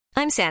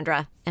I'm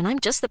Sandra, and I'm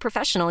just the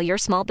professional your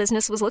small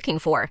business was looking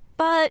for.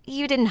 But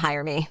you didn't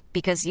hire me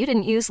because you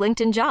didn't use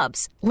LinkedIn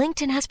Jobs.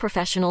 LinkedIn has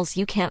professionals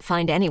you can't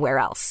find anywhere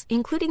else,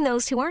 including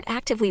those who aren't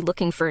actively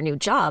looking for a new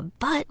job,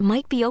 but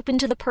might be open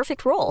to the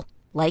perfect role,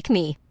 like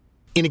me.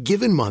 In a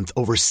given month,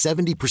 over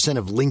 70%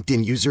 of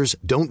LinkedIn users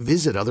don't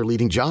visit other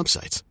leading job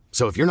sites.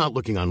 So if you're not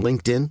looking on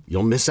LinkedIn,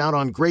 you'll miss out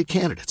on great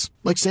candidates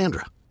like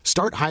Sandra.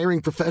 Start hiring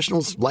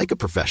professionals like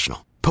a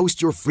professional.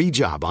 Post your free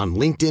job on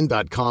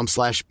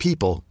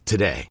linkedin.com/people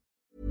today.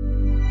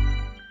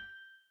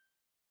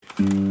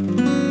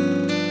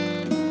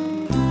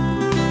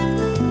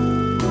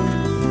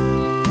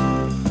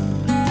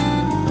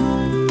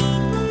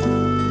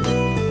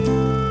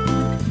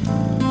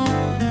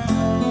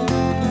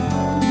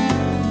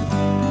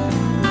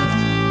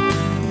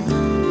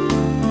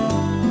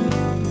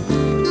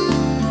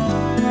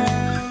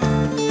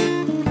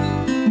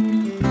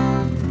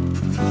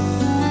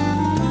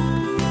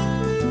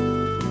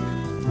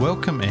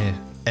 Welcome to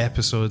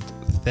episode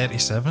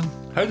 37.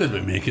 How did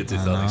we make it to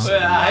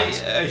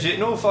 37? Is it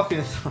no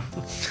fucking...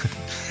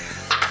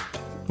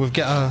 We've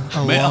got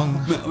a long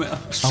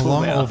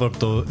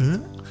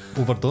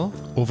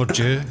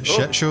overdue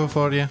shit show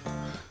for you.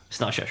 It's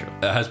not a shit show.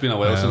 It has been a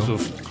while since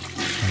we've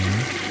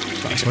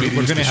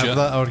We're going to have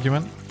that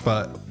argument,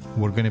 but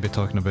we're going to be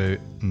talking about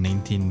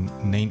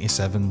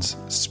 1997's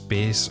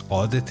Space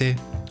Oddity.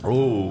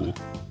 Oh,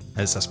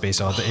 It's a space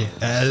oddity.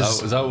 It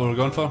is that what we're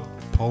going for?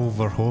 Paul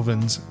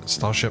Verhoeven's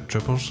Starship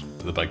Troopers.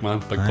 The big man,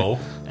 Big Paul.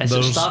 Is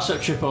it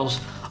Starship Troopers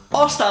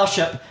or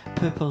Starship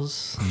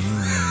Poopers?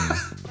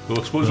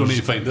 Well, I suppose we'll need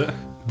to find it.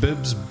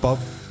 Boobs,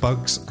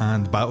 bugs,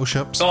 and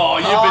battleships. Oh,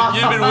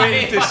 you've been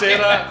waiting to say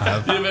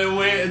that. You've been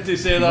waiting to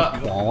say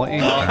that. Quality.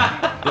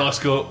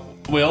 Roscoe,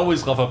 we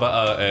always love a bit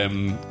of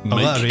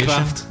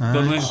Minecraft,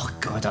 don't we? Oh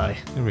god, aye.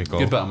 Here we go.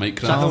 Good bit of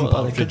Minecraft.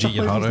 Partridge, eat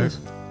your heart out.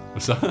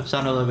 What's that? Is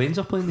that all the Waynes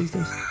are playing these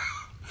days?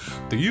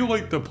 Do you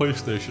like the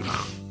PlayStation?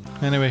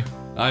 Anyway,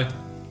 Aye.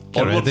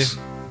 get ready. Onwards.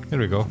 Here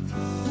we go.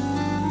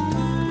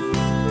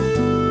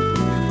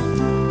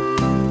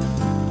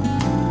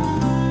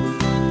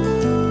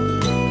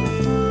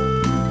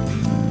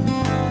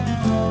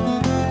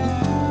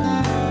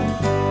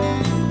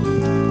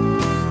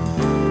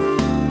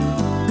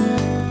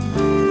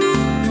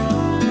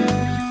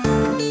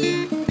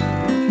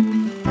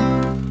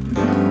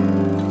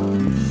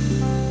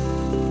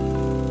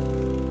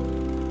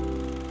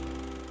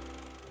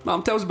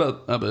 Ma'am, tell us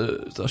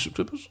about Starship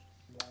Troopers.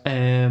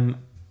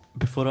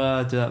 Before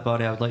I do that,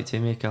 Barry, I would like to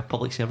make a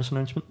public service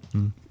announcement.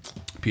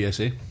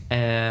 PSA.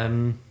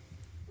 We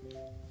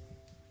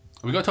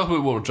We got to talk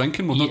about what we're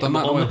drinking. We've not done that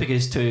in a only while.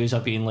 because twos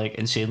have been like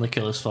insanely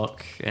cool as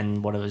fuck,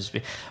 and one of us.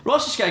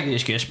 Ross is getting the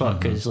excuse, but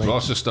because like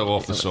Ross is still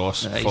off the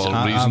sauce he's for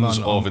a- reasons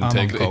I'm of on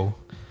integrity. call.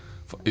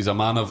 He's a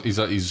man of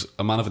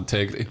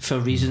integrity. for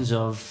reasons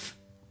of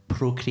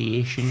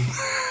procreation.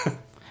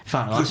 In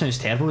fact, no, that sounds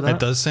terrible. That It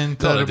does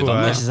sound No, I did terrible.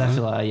 on aye. This is I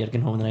feel like you're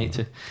going home tonight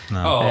too.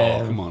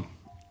 Oh, come on.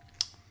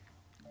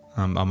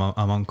 I'm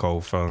on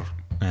call for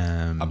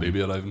A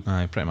baby arriving.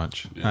 Aye, pretty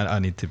much. Yeah. I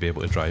need to be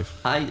able to drive.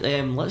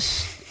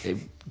 Let's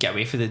get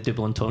away from the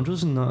double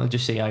entendres and not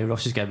just say, "Aye,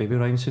 Ross has got a baby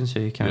around soon, so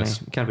you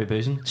can't be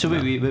boozing." So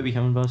where we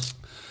coming, Buzz?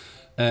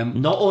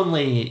 Not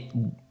only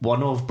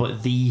one of,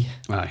 but the.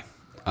 Aye.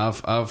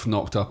 I've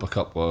knocked up a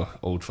couple of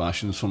old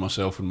fashions for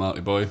myself and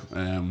Marty Boy.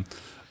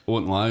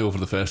 Won't lie, over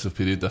the festive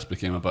period this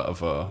became a bit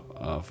of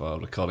a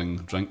recurring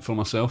drink for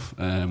myself.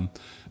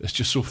 It's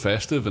just so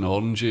festive and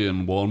orangey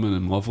and warming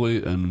and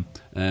lovely, and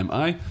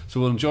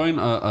so we're enjoying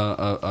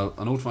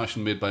an old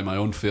fashioned made by my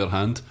own fair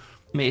hand.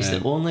 Mate, it's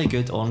the only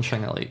good orange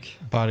thing I like.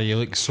 Barry, you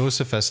look so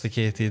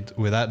sophisticated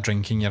with that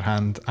drink in your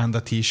hand and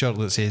a t-shirt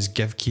that says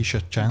 "Give Keisha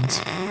a chance."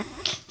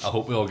 I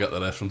hope we all get the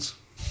reference.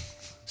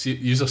 See,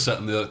 yous are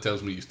sitting there, it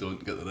tells me you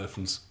don't get the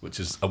reference, which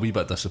is a wee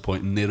bit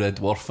disappointing. No Red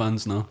Dwarf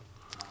fans now.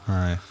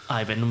 Aye.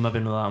 Aye, but maybe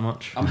not that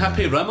much. I'm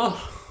happy Rimmer.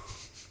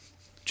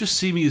 Just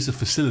see me as a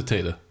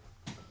facilitator.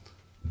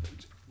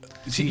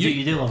 See,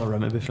 You do love a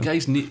rim, you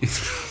guys need.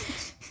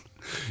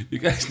 You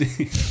guys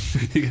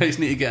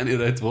need to get into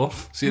Red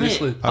Dwarf.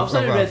 Seriously. Mate, I was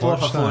in I've Red Dwarf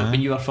watched before that,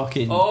 when you were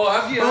fucking. Oh,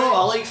 have you?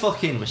 Oh, I like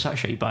fucking. What's that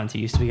shit band he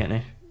used to be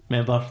getting?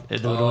 Remember? They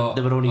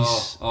were on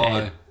his.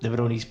 aye. They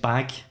were on his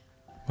bag.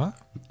 What?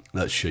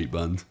 That shite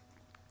band.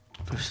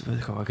 What do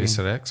they call it again?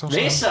 Racer X or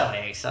something? Racer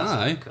X. That's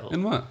Aye. cool.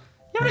 In what?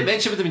 You haven't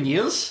mentioned with them in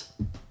years.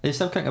 They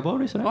still kicking a ball,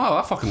 Racer X. Oh,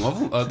 I fucking love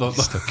them.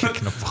 Still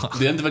kicking a ball.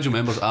 The individual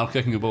members are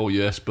kicking a ball,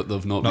 yes, but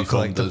they've not Not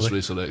reformed as collectively.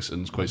 Racer X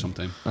in quite some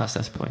time. That's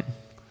disappointing.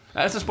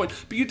 At this point,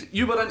 but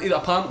you were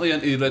apparently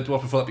into Red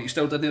Dwarf before that, but you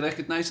still didn't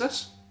recognise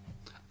this?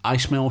 I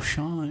smell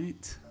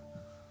shite.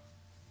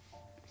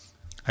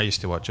 I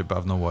used to watch it, but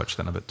I've not watched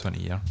it in about 20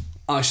 years.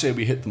 I say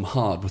we hit them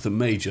hard with a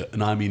major,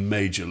 and I mean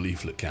major,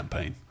 leaflet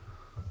campaign.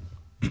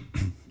 Move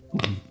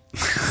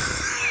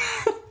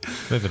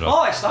it on.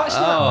 Oh, it's nice.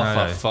 Oh,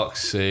 Aye. for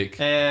fuck's sake.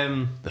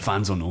 The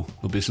fans will know.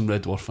 There'll be some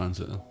Red Dwarf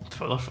fans out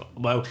there.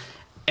 Well,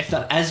 if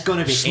there is going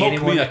to be Smoke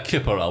anyone, me a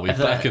kipper, I'll be if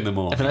there- back in the if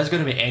morning. there is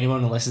going to be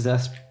anyone who listens to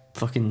this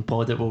fucking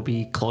pod, it will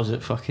be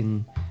closet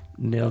fucking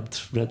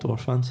nerd Red Dwarf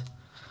fans.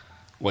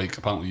 Like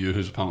apparently you,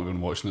 who's apparently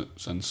been watching it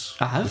since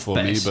I have, before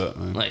but me, it's, but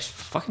it's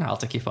fucking hard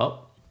to keep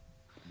up.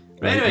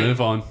 right,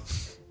 move on.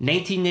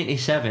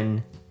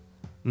 1987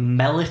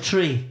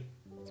 military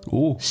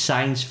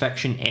science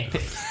fiction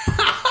epic.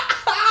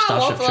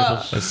 Starship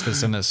Troopers.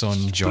 It's in its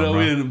own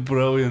genre.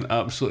 Brilliant,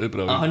 absolutely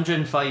brilliant.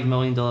 $105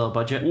 million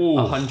budget. Ooh.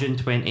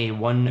 $121 million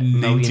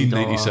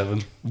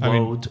 1987.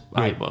 world.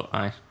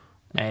 Aye.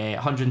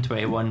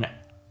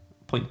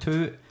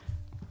 121.2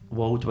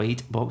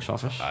 worldwide box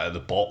office. The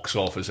box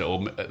office.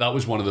 That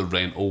was one of the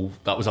rental.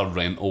 That was a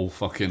rental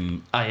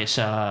fucking.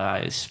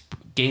 It's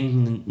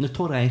gained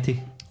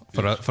notoriety.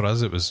 For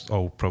us, it was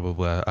all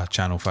probably a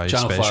Channel 5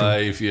 Channel special.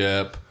 5.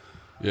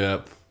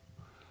 Yep.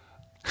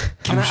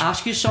 Can I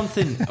ask you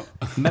something?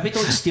 Maybe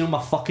don't steal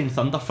my fucking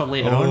thunder for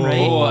later on,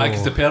 right?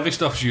 Because the pervy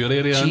stuff's your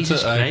area, Jesus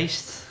isn't it?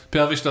 Christ.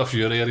 Pervy stuff's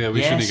your area.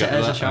 We shouldn't get to that.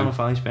 Yes, it is a Channel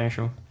 5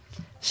 special.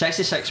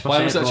 66%.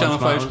 Why was that Channel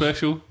 5 matters.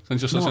 special?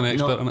 Since you're such an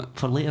expert in it.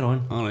 For later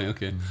on. Alright,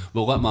 okay.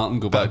 We'll let Martin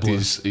go back to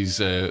his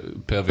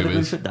pervy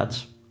ways.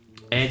 Dads.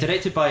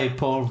 Directed by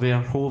Paul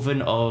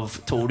Verhoeven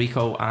of Total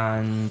Recall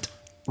and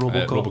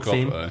Robocop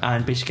fame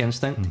and Basic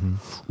Instinct.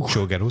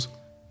 Showgirls.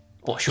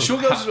 What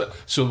Showgirls?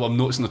 So I'm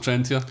noticing a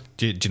trend here.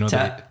 Do you know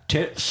that?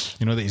 Tits.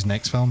 You know that his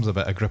next film's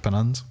about a group of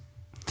nuns.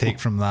 Take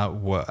from that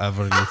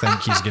whatever you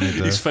think he's going to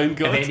do. He's found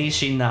God. Have any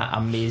seen that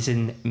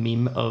amazing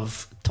meme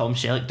of Tom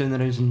Selleck doing the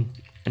rounds on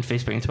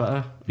Facebook and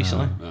Twitter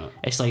recently? No.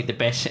 It's like the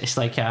best. It's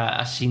like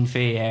a scene for.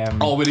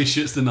 When he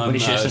shoots the nun. When he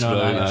shoots the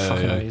nun, it's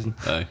fucking amazing.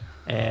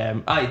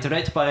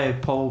 Directed by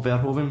Paul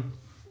Verhoeven.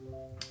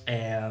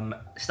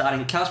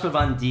 Starring Casper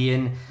Van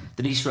Dien,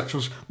 Denise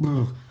Richards.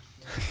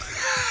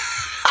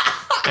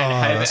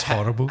 That's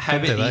horrible. How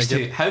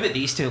about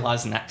these two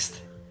lads next?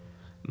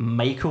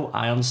 Michael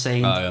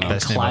Ironside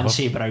and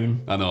Clancy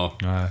Brown. I know.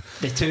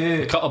 The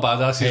two. A couple of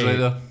badasses right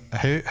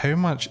there. How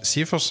much?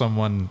 See, for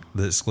someone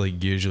that's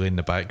like usually in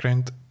the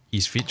background,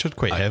 he's featured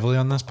quite heavily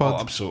on this pod.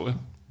 Oh, absolutely.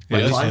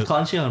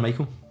 Clancy or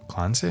Michael?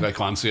 Clancy.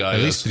 Clancy. At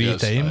least three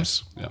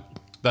times. Yeah.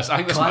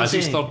 I think this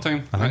is his third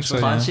time. I think so.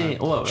 Clancy.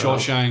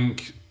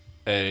 Shawshank,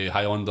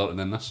 Highlander, and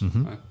then this.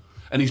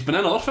 And he's been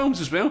in other films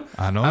as well.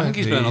 I know. I think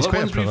he's been in other quite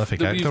ones a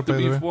prolific actor, by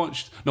the way. we've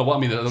watched. No, what I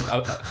mean, I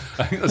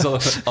think there's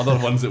other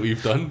ones that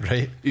we've done.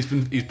 Right. He's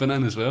been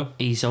in as well.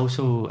 He's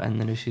also in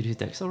the new series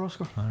Dexter,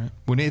 Oscar. All right.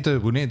 We need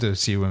to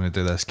see when we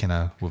do this kind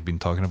of. We've been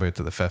talking about it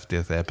at the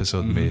 50th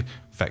episode. And we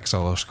fix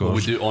all our scores. Well,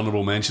 we do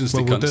honourable mentions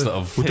to we'll cunts do, that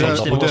have.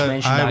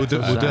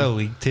 We'll do a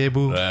league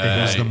table.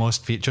 Right. Who's the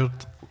most featured?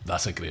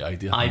 That's a great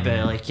idea. I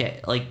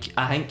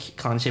think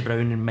Clancy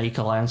Brown and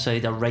Michael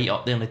Ironside are right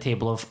up there on the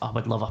table of I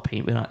would love a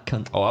pint with that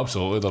cunt. Oh,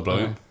 absolutely, they're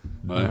brilliant.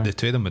 Right. The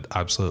two of them would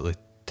absolutely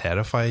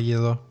terrify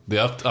you, though. They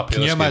are a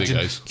pair of scary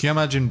guys. Can you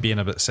imagine being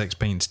about 6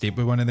 pints deep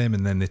with one of them,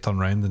 and then they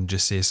turn around and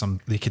just say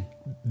something?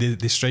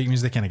 They strike me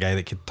as the kind of guy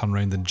that could turn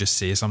around and just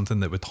say something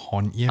that would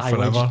haunt you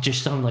forever. Would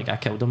just sound like I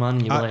killed a man.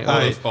 And you were like,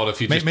 or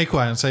if you just Michael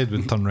Ironside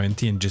would turn around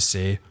to you and just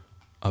say,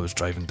 I was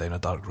driving down a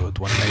dark road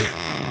one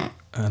night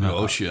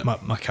and shit.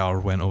 My car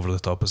went over the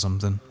top of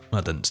something. I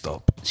didn't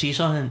stop. See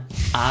something?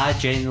 I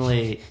bet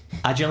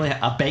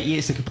you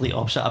it's the complete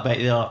opposite. I bet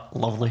they're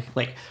lovely,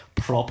 like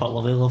proper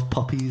lovely, love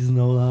puppies and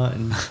all that,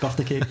 and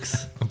birthday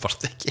cakes.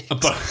 Birthday cakes.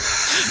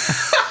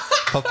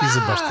 Puppies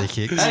and birthday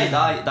cakes. Hey,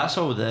 that's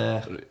all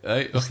the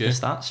okay. the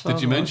stats.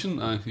 Did you mention?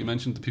 You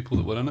mentioned the people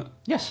that were in it.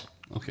 Yes.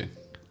 Okay.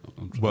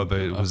 What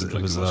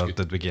about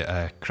did we get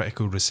a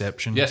critical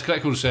reception? Yes,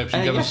 critical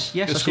reception. Yes.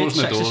 It scores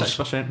in the doors.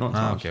 66%.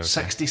 Not Okay.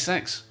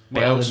 66. What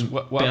better else? than,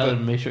 What better about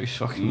than Matrix?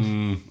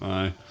 Fucking.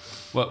 Aye.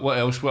 What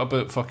else? What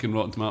about fucking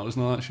Rotten Tomatoes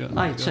and all that shit?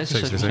 Aye,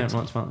 66%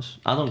 Rotten Tomatoes.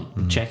 I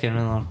don't check in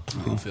on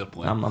Oh, fair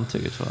play. I'm too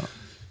good for that.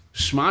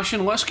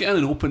 Smashing. Let's get in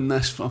and open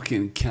this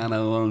fucking can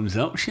of worms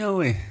up, shall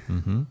we?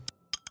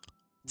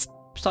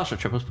 Starship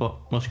Troopers plot.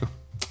 Let's go.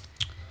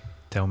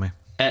 Tell me.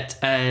 It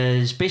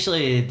is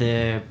basically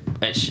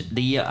it's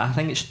the year, I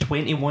think it's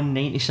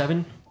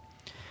 2197,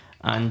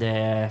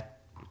 and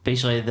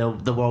basically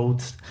the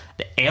world,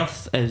 the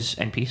Earth is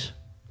in peace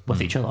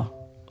with each other,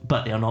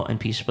 but they are not in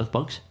peace with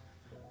bugs.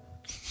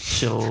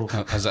 So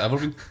Has it ever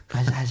been?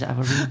 has it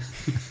ever been?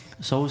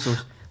 It's always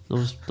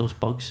those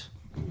bugs.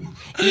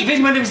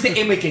 Even when it was the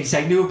immigrants,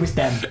 I knew it was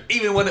them.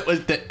 Even when it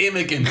was the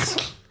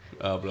immigrants.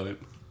 Oh, brilliant.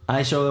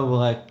 I saw they were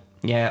like,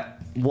 yeah,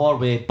 war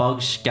with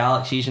bugs,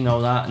 galaxies and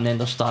all that, and then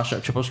there's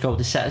Starship Troopers called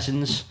the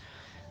Citizens.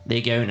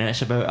 They go out and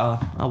it's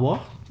about a war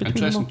between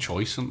Interesting them.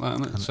 choice, isn't that?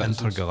 Isn't it? An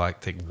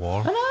intergalactic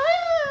war.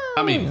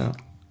 I mean,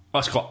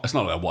 it's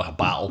not really a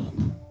battle.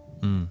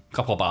 A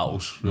couple of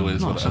battles, really,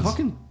 is No, what it's it a is.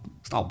 fucking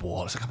It's not a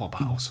war, it's a couple of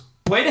battles.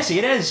 Buenos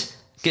Aires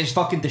gets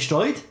fucking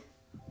destroyed.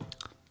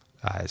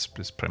 It's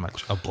pretty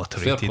much Fair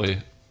obliterated.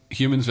 play.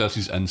 Humans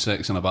versus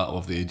insects in a battle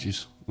of the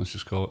ages. Let's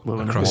just call it.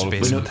 Well, Across War of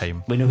space the- and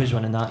time. We know who's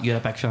winning that. You're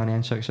a big fan of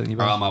insects, aren't you,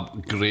 boys? I'm a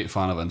great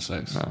fan of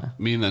insects.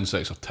 Me and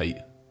insects are tight.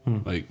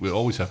 Like, we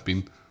always have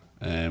been.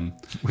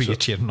 Were you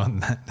cheering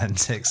on the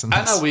insects and In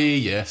a way,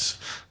 yes.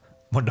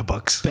 on the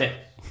bugs? But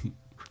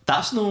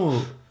that's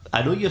no.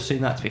 I know you're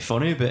saying that to be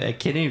funny, but it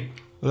kind of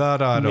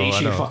No.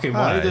 Makes you fucking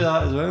want to do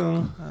that as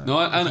well.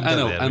 No,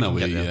 in a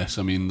way, get there. yes.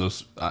 I mean,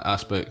 there's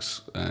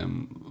aspects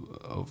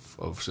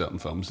of certain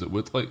films that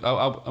would like.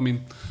 I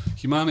mean,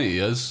 humanity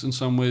is in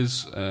some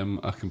ways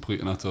a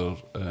complete and utter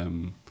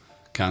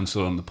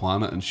cancer on the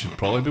planet, and should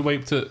probably be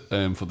wiped out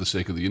for the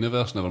sake of the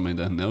universe. Never mind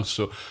anything else.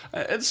 So,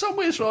 in some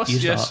ways, Ross,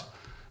 yes.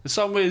 In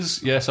some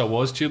ways, yes, I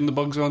was cheering the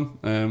bugs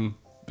on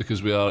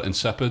because we are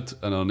insipid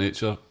in our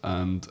nature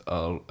and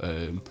are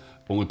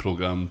only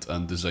programmed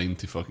and designed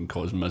to fucking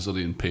cause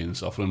misery and pain and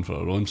suffering for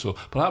our own. So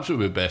perhaps it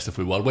would be best if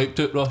we were wiped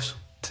out, Ross.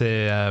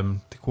 To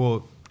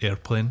quote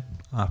Airplane,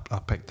 I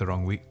picked the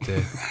wrong week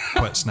to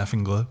quit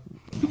sniffing glue.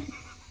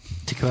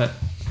 To quit.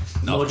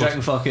 No,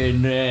 drinking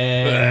fucking.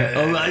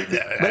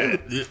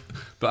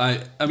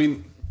 But I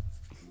mean,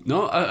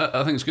 no,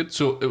 I think it's good.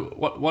 So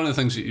one of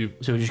the things that you.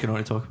 So we're just going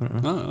to talk about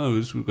it now? No,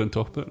 we're going to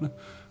talk about it now.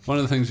 One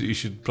of the things that you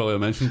should probably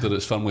have mentioned that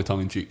it's firmly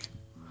tongue in cheek,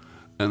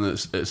 and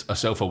it's a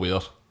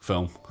self-aware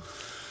film.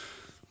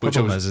 Which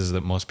problem is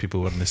that most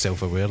people weren't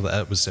self-aware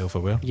that it was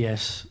self-aware.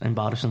 Yes,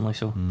 embarrassingly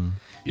so.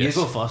 Yes.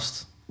 You go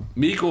first.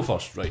 Me go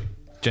first, right?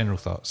 General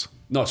thoughts.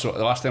 No, so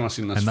the last time I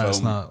seen this and film,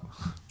 that's not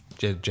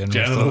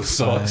general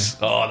thoughts.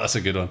 Oh, that's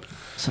a good one.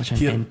 Such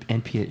an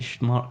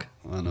NPH mark.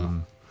 I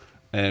know.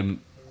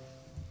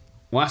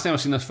 Last time I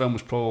seen this film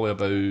was probably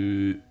about,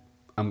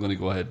 I'm going to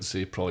go ahead and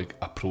say probably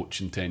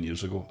approaching 10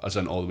 years ago, as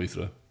in all the way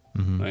through.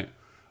 Right?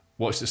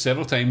 Watched it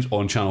several times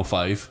on Channel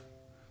 5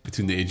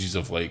 between the ages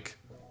of like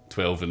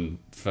 12 and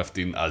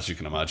 15, as you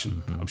can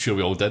imagine. I'm sure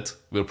we all did.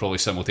 We were probably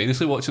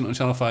simultaneously watching it on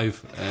Channel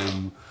 5.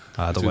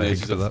 I don't want to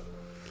think about that.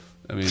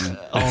 I mean,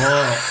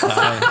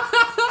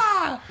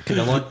 could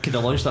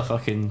I launched a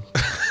fucking.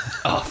 Could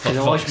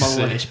I launched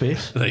Marvel into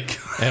space? Like,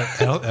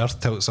 Earth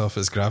tilts off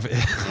its gravity.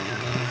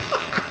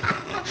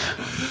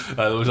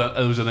 there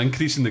was an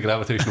increase in the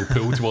gravitational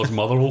pull towards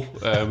Motherwell,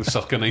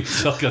 circa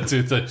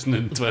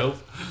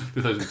 2012,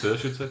 2002, I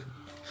should say.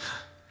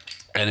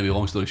 Anyway,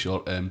 long story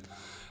short,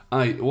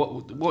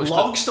 what's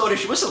long story?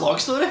 What's the long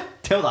story?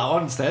 Tell that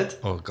one instead.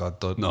 Oh God,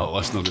 don't. No,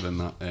 let's not get in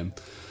that.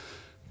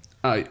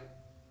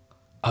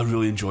 I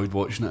really enjoyed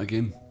watching it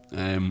again.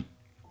 I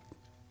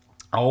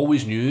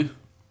always knew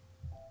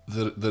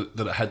that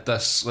it had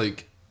this,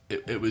 like,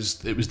 it was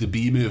the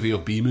B movie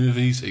of B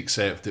movies,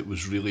 except it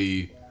was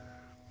really,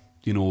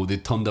 you know, they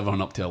turned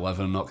everyone up to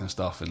 11 and that kind of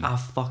stuff. And I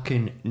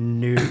fucking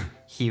knew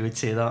he would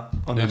say that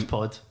on this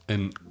pod.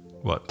 And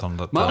what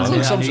turned up? what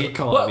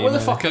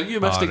the fuck are you,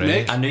 Mystic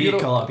Nick? I knew you'd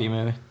call it a B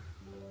movie.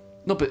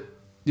 No, but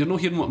you're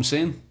not hearing what I'm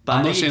saying. But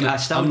I'm not saying I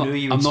still knew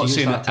you would I'm not use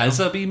saying that it is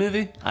a B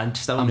movie. I'm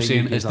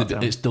saying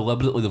it's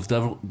deliberately, they've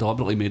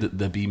deliberately made it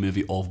the B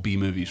movie of B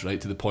movies,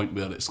 right? To the point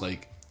where it's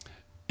like,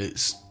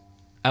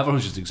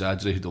 everyone's just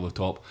exaggerated over the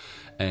top.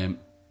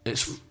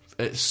 It's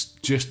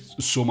just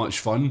so much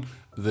fun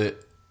that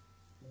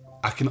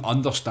I can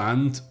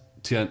understand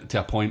to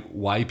a point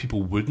why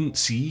people wouldn't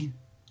see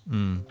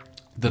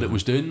that it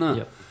was doing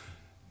that.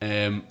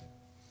 Yep.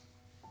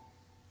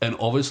 And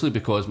obviously,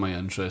 because my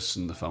interests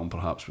in the film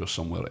perhaps were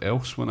somewhere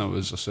else when I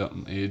was a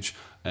certain age,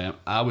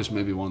 I was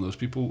maybe one of those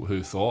people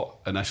who thought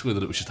initially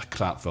that it was just a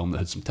crap film that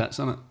had some tits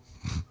in it.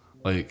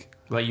 Like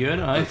you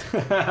and I.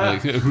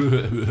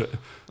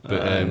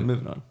 But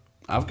moving on.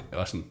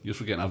 Listen, you're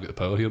forgetting I've got the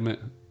power here, mate.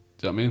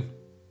 Do you know what I mean?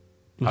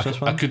 What's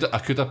this one? I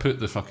could have put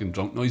the fucking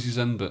drunk noises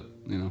in, but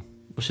you know.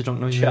 What's the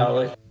drunk noises?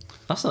 Charlie.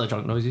 That's not the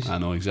drunk noises. I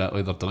know,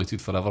 exactly. They're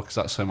deleted forever because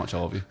that's how much I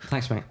love you.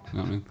 Thanks, mate. You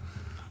know what I mean?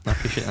 I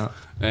appreciate that.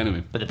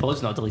 Anyway. But the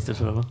pod's not deleted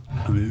forever.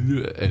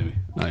 Anyway,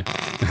 aye.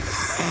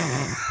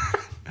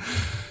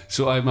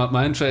 So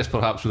my interest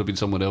perhaps would have been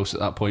somewhere else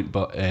at that point,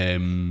 but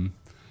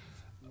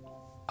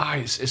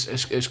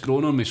it's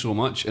grown on me so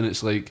much, and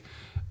it's like,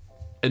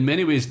 in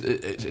many ways,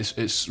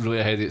 it's really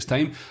ahead of its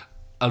time.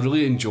 I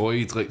really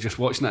enjoyed like just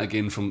watching it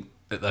again from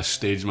at this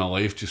stage of my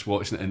life, just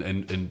watching it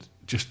and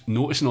just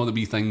noticing all the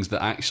wee things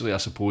that actually I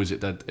suppose it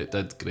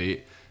did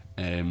great.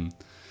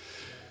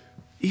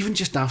 Even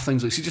just daft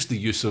things like, see, just the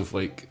use of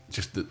like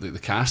just the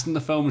cast in the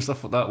film and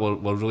stuff like that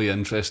were really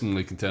interesting,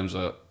 like in terms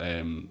of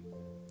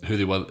who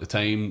they were at the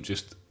time.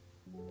 Just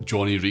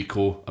Johnny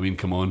Rico, I mean,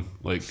 come on,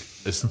 like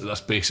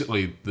that's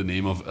basically the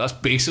name of, that's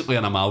basically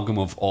an amalgam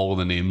of all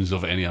the names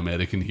of any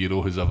American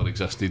hero who's ever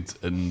existed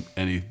in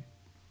any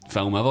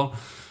film ever.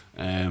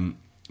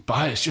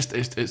 But it's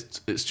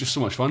just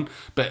so much fun.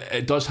 But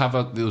it does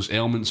have those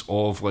elements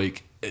of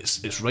like,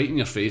 it's right in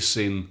your face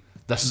saying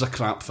this is a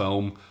crap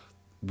film.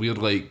 We're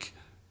like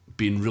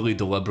being really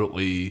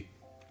deliberately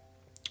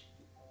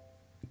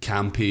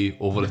campy,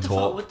 over the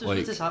top. What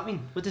does that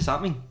mean? What does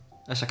that mean?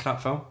 It's a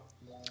crap film.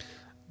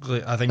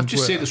 I think I've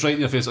just said it's right in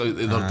your face. Like,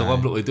 they're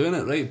deliberately doing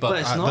it, right? But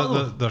it's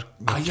not. They're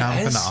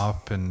camping it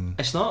up, and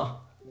it's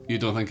not. You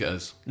don't think it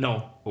is?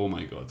 No. Oh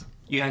my god.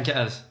 You think it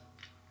is?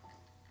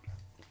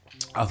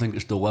 I think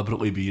it's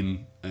deliberately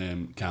being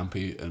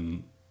campy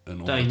and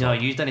all No,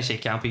 you didn't say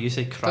campy. You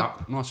said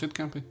crap. No, I said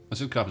campy. I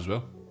said crap as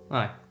well.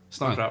 Aye,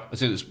 it's not crap. I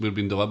said we're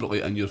being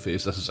deliberately in your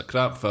face. This is a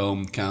crap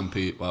film,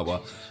 campy, blah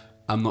blah.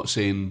 I'm not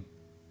saying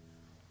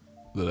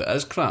that it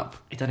is crap.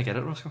 He didn't get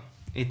it, Roscoe.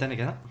 He didn't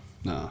get it.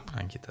 Nah, I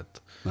think he did.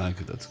 I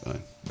think it did.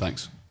 Aye.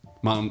 Thanks,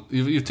 man.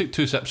 You took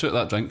 2 sips out of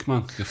that drink,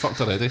 man. You're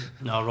fucked already.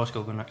 No,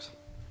 Roscoe go next.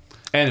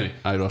 Anyway,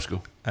 aye,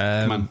 Roscoe.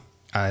 Come on.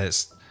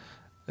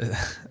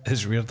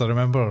 It's weird. I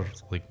remember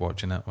like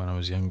watching it when I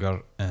was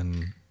younger,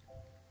 and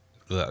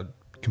like,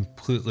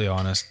 completely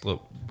honest,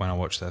 look, when I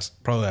watched this,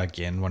 probably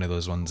again one of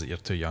those ones that you're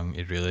too young.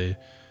 You really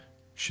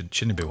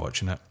shouldn't be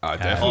watching it.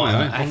 Definitely.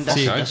 I think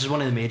this is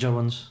one of the major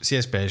ones. See,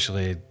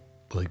 especially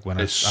like when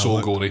It's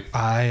so gory.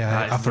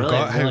 I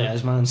forgot really how.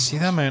 is, man. See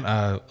the amount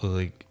of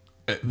like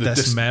The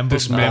dismembered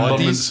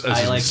dismemberments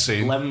bodies. is Like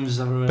insane. limbs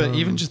everywhere. But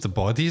even just the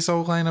bodies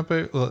all lying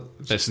about, like,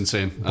 It's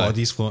insane.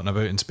 bodies floating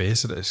about in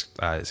space.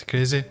 It's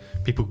crazy.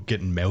 People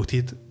getting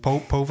melted.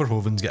 Paul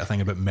Verhoeven's got a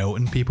thing about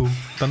melting people.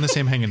 Done the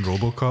same thing in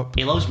RoboCop.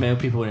 he loves male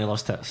people and he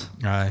loves tits.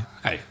 Aye.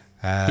 Aye.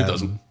 Who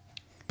doesn't?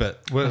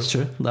 But That's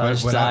true.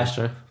 That's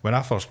true. When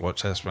I first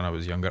watched this when I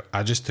was younger,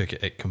 I just took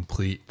it at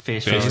complete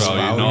Face Face value.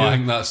 value. No, I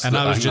think that's. and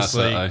I was think just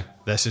that's like, it,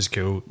 aye. this is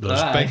cool.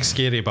 There's Aye. big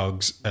scary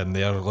bugs and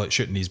they're like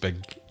shooting these big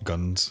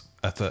guns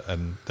at it,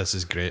 and this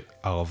is great.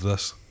 I love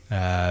this.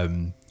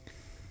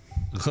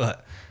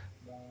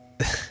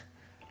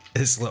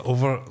 It's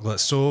like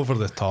so over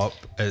the top.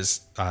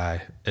 It's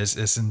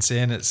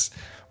insane. It's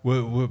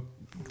what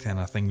kind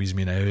of thing with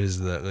me now is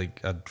that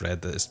like I'd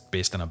read that it's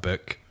based on a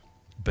book,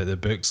 but the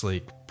book's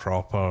like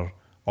proper,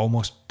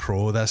 almost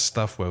pro this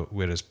stuff.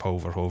 Whereas Paul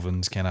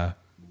Verhoeven's kind of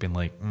been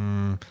like,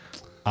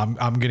 I'm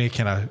gonna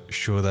kind of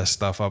show this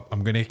stuff up.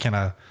 I'm gonna kind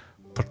of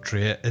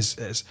portray it.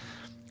 It's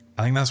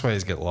I think that's why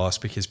it's get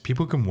lost, because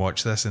people can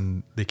watch this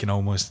and they can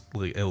almost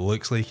like, it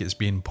looks like it's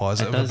being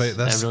positive It does.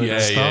 about this It really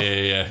does. stuff.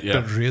 Yeah.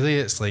 But really,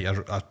 it's like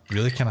a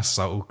really kind of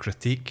subtle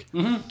critique.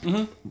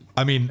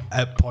 I mean,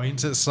 at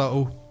points it's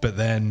subtle, but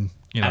then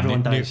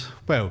Everyone dies.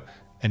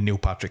 And Neil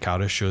Patrick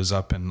Harris shows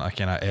up in a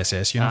kind of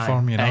SS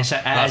uniform, you know. It's an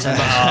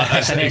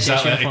SS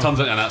Exactly. It uniform. turns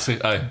into an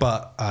Nazi. Aye.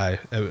 But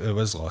it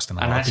was lost in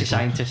a A lot of Nazi people.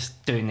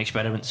 scientist doing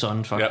experiments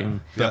on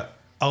fucking. But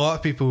a lot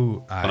of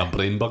people, On a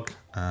brain bug.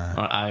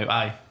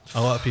 Aye.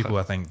 a lot of people,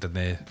 I think,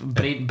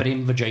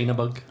 Brain vagina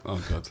bug.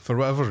 Oh god. for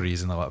whatever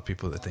reason, a lot of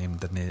people at the time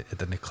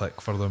didn't click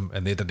for them,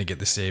 and they didn't get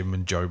the same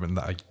enjoyment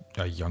that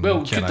a young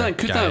Well, kinda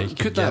could guy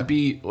that get.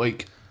 be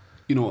like,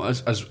 you know,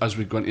 as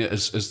we go into it,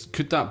 is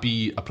could that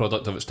be a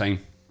product of its time?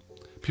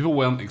 People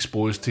weren't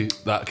exposed to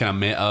that kind of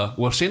meta.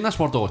 We're saying this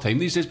word all the time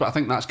these days, but I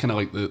think that's kind of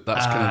like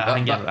I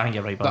think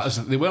you're right, boss.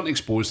 they weren't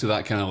exposed to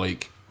that kind of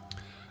like.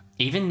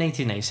 Even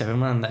 1997,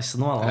 man, that's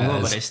not long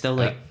ago, but it's still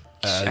like.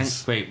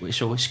 Wait,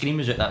 so Scream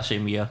was out that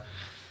same year.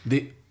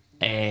 They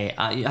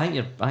I think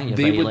you're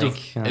they right. would Like,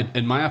 have,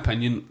 in my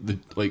opinion,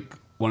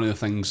 one of the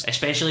things.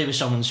 especially with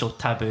someone so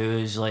taboo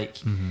as like,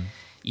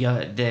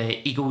 the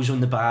eagles on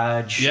the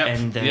badge Yep,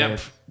 and yep.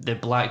 the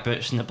black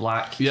boots and the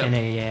black Yeah, kind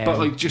of but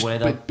like just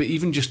weather. but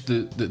even just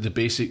the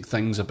basic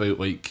things about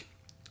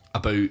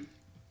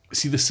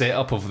see the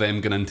setup of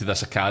them going into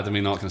this academy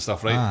and all that kind of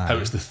stuff, right? Aye. How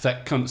it's the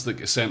thick cunts that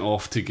get sent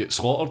off to get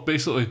slaughtered,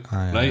 basically,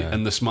 Aye, right? aye.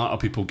 And the smarter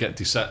people get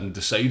to sit and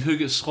decide who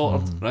gets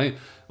slaughtered, right?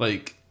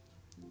 Like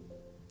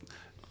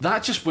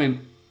that just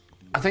went.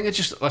 I think it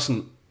just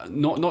listen.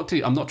 Not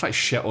to. I'm not trying to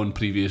shit on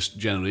previous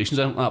generations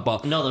or anything like that,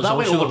 but No, there's that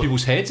went also- over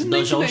people's heads in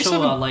There's also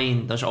 1997. a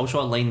line. There's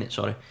also a line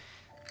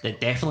that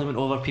definitely went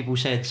over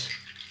people's heads,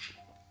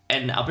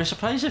 and I'll be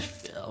surprised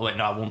if. Wait,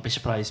 no, I won't be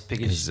surprised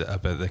because. Is it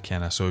about the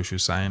kind of social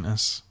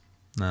scientists?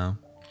 No.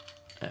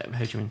 How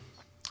do you mean?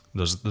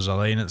 There's a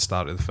line at the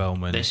start of the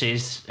film when This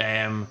is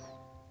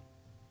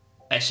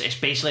it's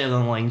basically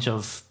along the lines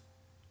of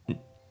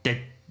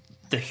did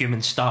the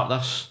humans start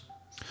this?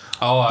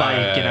 Oh, by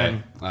aye,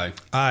 getting- aye.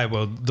 Aye,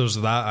 well, there's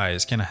that. Aye,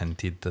 it's kind of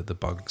hinted that the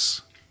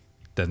bugs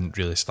didn't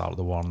really start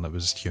the war, and it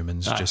was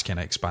humans Aye. just kind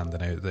of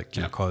expanding out that kind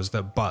Yeah. of caused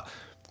it. But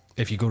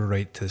if you go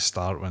right to the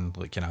start, when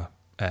like kind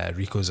of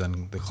Rico's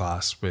in the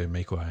class with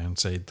Michael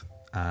Ironside,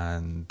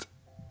 and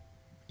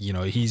you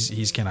know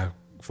he's kind of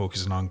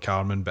focusing on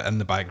Carmen, but in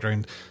the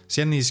background,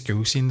 seeing these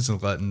school scenes,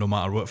 like, no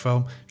matter what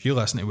film, if you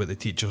listen to what the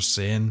teacher's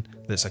saying,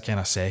 that's a kind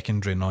of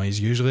secondary noise.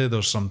 Usually,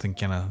 there's something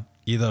kind of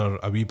either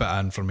a wee bit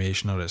of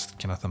information or it's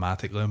kind of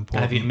thematically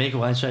important. Have you make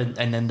one answer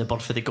and then the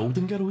bird for the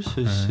Golden Girls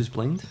who's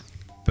blind?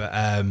 But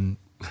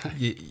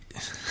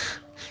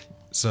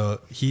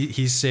so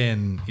he's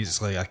saying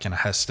he's like a kind of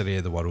history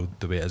of the world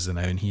the way it is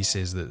now, and he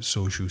says that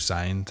social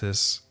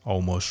scientists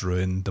almost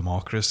ruined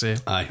democracy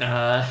Aye.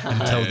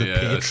 until the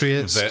yeah, it's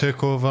patriots vet-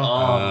 took over.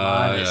 Oh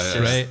man, it's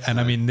yeah, just, Right, and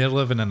I mean they're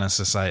living in a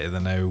society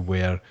now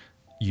where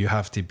you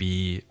have to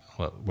be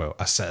well,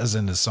 a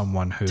citizen is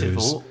someone who's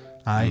vote.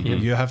 Aye,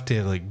 you have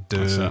to like do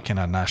That's it. kind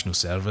of national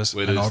service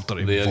Whereas in order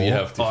to there vote. you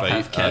have to Or fight.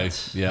 have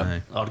kids. Aye. Yeah.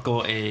 Aye. or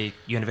go to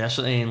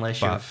university unless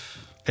But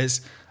you've.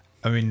 it's,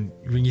 I mean,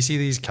 when you see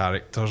these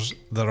characters,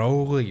 they're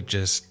all like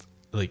just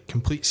like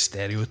complete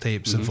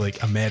stereotypes of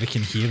like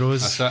American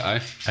heroes, That's it,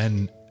 aye.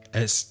 and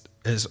it's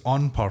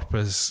on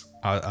purpose.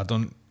 I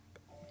don't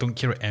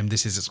care what MD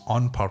says. It's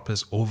on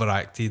purpose,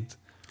 overacted.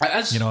 It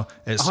is. You know,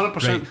 it's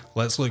 100%. right.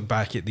 Let's look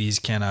back at these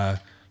kind of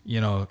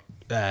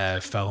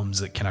films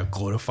that kind of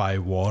glorify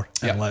war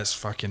Yep. and let's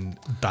fucking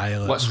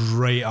dial Let's- it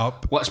right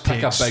up. Let's to pick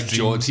a big extremes.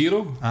 George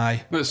hero.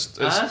 Aye,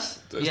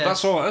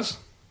 That's all it is.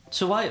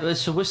 So why?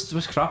 So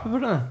what's crap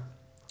about it then?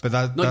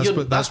 but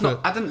No, that's what.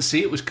 I didn't say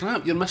it was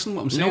crap. You're missing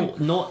what I'm saying.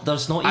 No,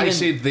 there's not even. I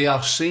said they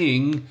are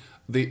saying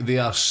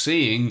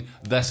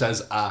this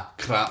is a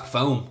crap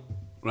film,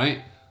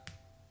 right?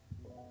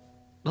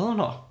 No, they're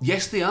not.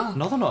 Yes, they are.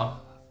 No, they're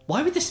not.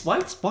 Why would this? Why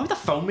would the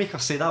filmmaker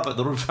say that about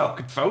their own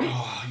fucking film?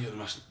 Oh,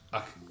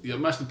 you're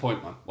missing the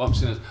point, man. What I'm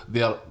saying is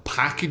they are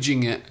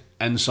packaging it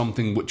in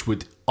something which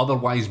would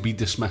otherwise be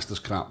dismissed as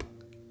crap.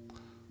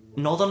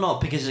 No, they're not,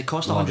 because it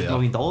cost No, $100 they are.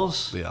 million.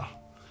 They are.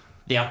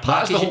 They are That's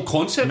packaging. the whole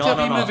concept No, of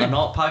no, a no. movie. They're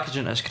not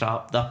packaging it as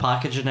crap. They're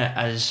packaging it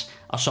as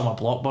a summer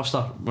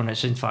blockbuster when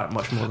it's in fact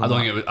much more than I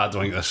don't that.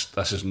 think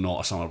this is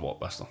not a summer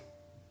blockbuster.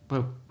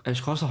 Well,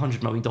 it's cost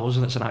 $100 million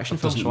and it's an action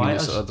film, Doesn't so mean why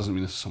it's, is? that doesn't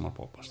mean it's a summer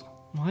blockbuster.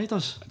 Why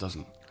does? It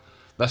doesn't.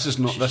 This is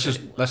not.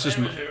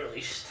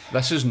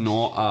 This is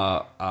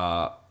not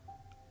a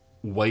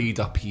wide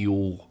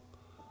appeal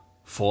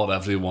for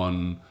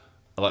everyone.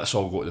 Let's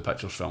all go to the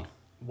pictures film.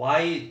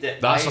 Why?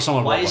 That's a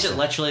summer Why has blockbuster. it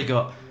literally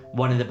got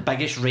one of the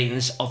biggest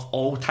ratings of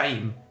all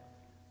time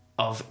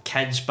of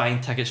kids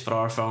buying tickets for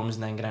our films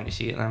and then going to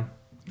see it then?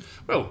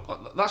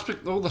 Well,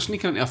 they're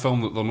sneaking into a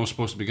film that they're not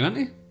supposed to be going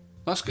into.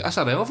 That's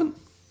irrelevant.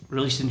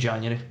 Released in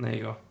January. There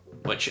you go.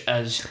 Which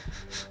is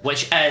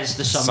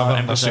the summer Summer in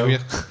in Brazil. Australia.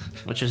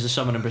 Which is the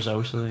summer in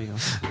Brazil. So there you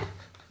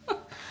go.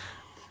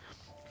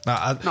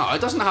 No,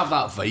 it doesn't have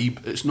that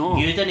vibe. It's not.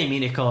 You didn't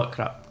mean to call it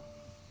crap.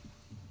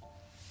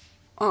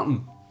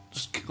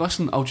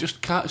 Listen, I'll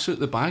just cat out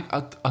the bag.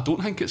 I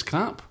don't think it's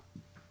crap.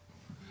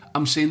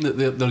 I'm saying that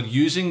they're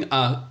using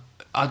a.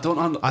 I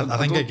don't. I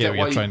think I get what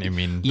you're trying to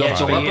mean. Yeah,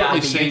 They're but you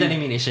deliberately saying- didn't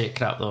mean to say it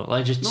crap though.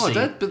 Like just No, I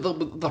say did,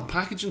 but they're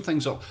packaging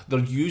things up. They're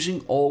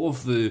using all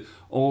of the.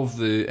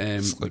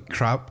 Like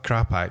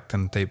crap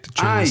acting type, to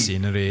tune Aye. the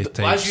scenery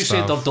type As you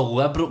said, stuff. they're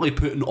deliberately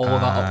putting all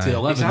of that up to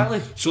 11,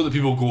 Exactly. so that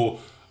people go.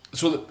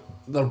 So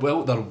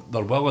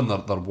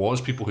that there was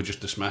people who just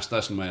dismissed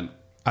this and went.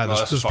 Aye, "Oh,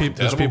 this is there's fucking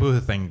people terrible." who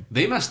think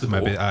They missed the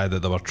maybe boat. that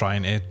they were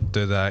trying to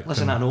do the acting.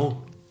 Listen, I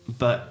know,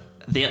 but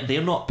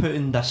they're not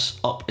putting this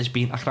up as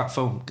being a crap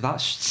film.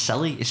 That's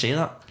silly to say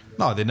that.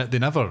 No, they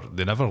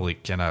never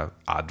like kind of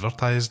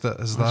advertised it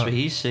as That's that. what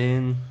he's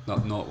saying.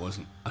 No, it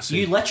wasn't.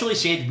 You literally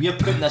said we're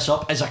putting this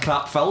up as a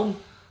crap film.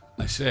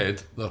 I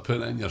said they're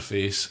putting it in your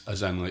face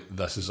as in like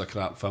this is a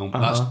crap film.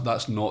 Uh-huh.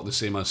 That's not the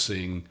same as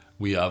saying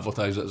we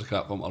advertise it as a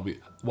crap film. Or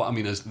what I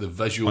mean is the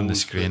visuals On the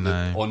screen,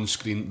 aye. on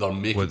screen they're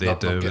making What they they're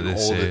do, getting what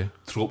they all say.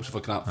 the tropes of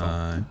a crap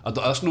film.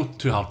 That's not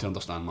too hard to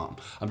understand, Martin.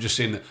 I'm just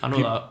saying that, I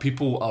know that.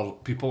 people are.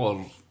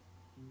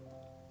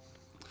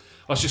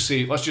 Let's just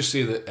say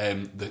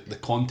that the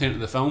content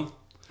of the film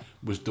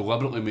was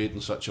deliberately made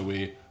in such a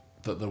way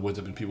that there would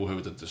have been people who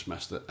would have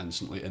dismissed it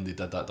instantly, and they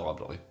did that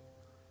deliberately.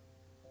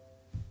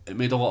 It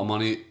made a lot of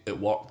money. It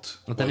worked.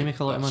 It didn't make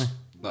a lot of money.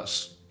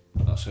 That's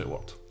how it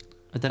worked.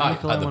 It didn't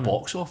make a lot at of the money.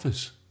 box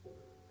office.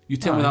 You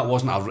tell me that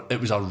wasn't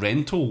it was a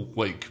rental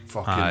like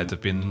fucking It'd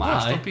have been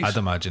masterpiece. I'd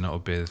imagine it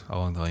would be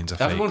along the lines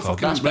of Everyone Fight Club.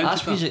 fucking- That's rented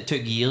because that. it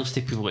took years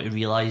to people to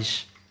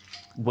realise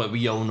what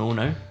we all know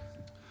now.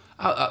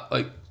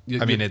 I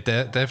mean, it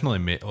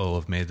definitely will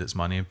have made its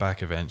money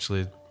back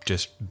eventually,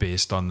 just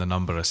based on the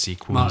number of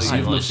sequels. Marty,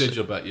 you've not let's- said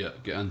your bit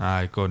yet. Get in.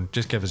 Aye, go on.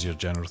 Just give us your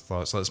general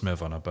thoughts. Let's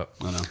move on a bit.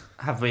 I know.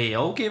 Have we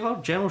all gave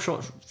our general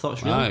short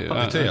thoughts really? Aye, But-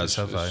 aye, two aye, years,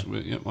 have it's- I?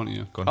 Yeah, one of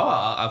you. Go on. Oh,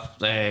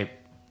 I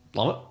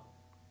love it.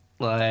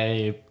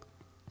 Like,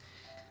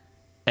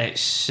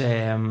 it's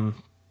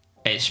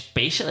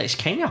basically it's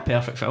kind of a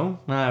perfect film.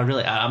 I'm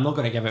not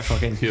going to give it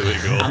fucking. Here we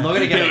go. I'm not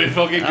going to give Here it. we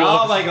fucking go.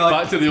 Oh my god!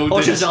 Back to the old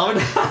Ocean's days.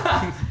 11.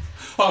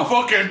 I'm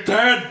fucking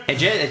 10. It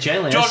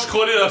generally George is.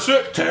 Clooney, that's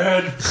it.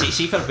 10.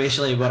 See for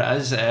basically what it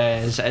is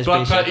Brad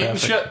basically Pitt eating perfect.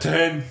 shit.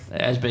 10.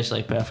 It is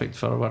basically perfect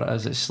for what it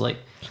is. It's like,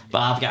 but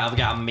I've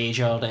got a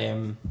major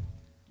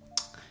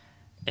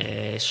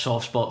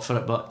soft spot for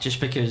it, but just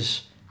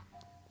because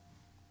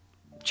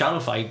Channel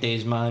 5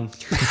 days, man,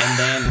 and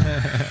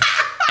then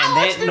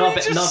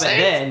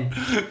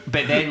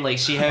but then like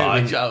see how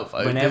Aye, Channel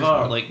 5 whenever days,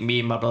 man. like me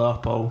and my brother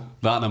Paul,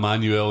 That and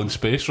Emmanuel in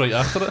space right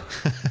after it.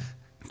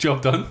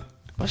 Job done.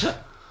 what's it?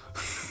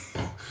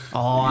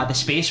 Oh, the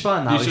space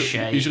one, that was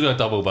shit. You should get a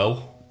double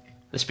bill.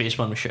 The space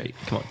one was shit.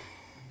 Come on.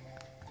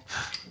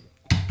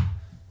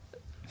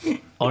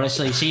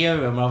 Honestly, see how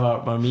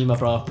when me and my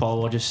brother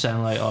Paul were just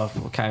saying like, oh,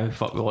 okay,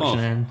 fuck, we're watching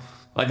it.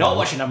 Like, not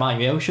watching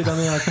Emmanuel, should I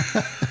mean? Like,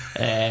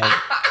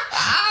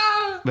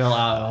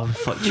 well,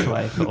 fuck you,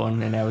 I put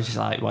on, and I was just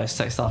like, well, it's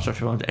Six Stars or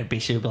something. And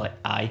basically, be like,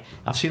 aye,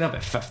 I've seen it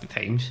about 50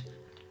 times,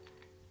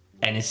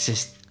 and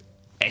it's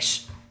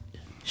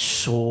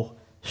so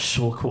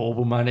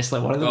quotable, man. It's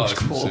like one of the most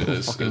it's- quotable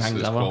it's- fucking it's- things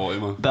it's ever. quality,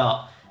 man.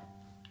 But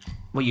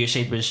what you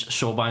said was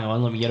so bang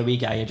on. Like, when you're a wee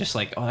guy, you're just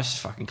like, oh, this is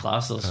fucking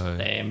class. There's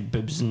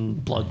boobs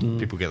and blood and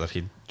People get their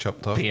head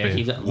chopped off. yeah,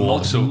 by-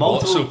 Lots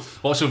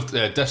of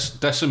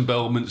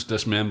disembowelments,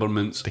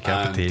 dismemberments, and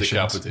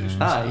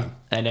decapitations.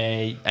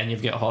 Aye, and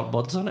you've got hot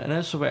buds on it.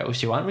 And so what else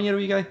do you want when you're a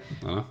wee guy?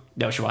 What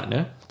else you want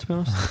now, to be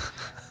honest?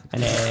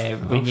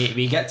 And when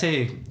we get to,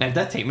 and it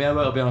did take me a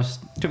while, to be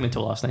honest. It took me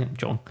until last night,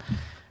 John.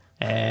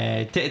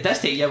 It does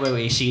take you a while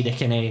to see the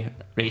kind of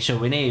right. So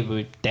we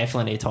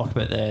definitely need to talk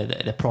about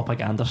the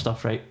propaganda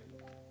stuff, right?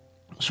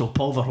 So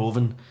Paul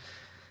Verhoeven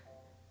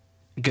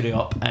grew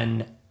up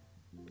in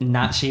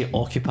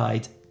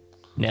Nazi-occupied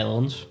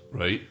Netherlands,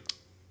 Right.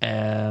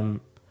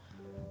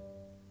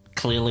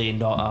 Clearly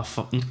not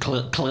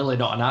clearly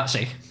not a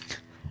Nazi.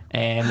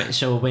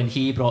 So when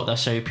he brought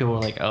this out, people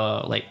were like,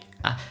 "Oh, like."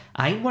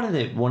 I think one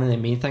of the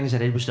main things I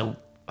did was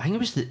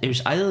it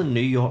was either the New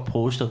York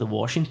Post or the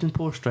Washington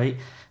Post, right?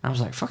 And I was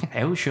like, fucking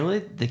hell, surely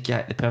the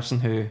person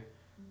who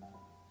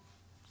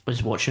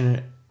was watching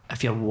it,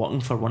 if you're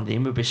working for one of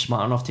them, would be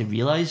smart enough to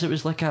realise it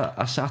was like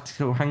a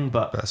satirical thing,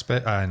 but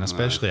and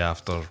especially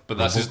after. But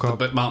this is,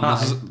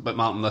 RoboCop. but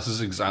Martin, this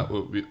is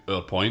exactly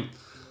our point.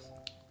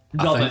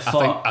 No, I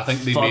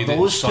think they made it in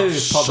those two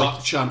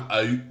such an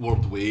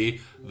outward way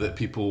that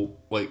people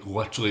like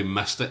literally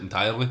missed it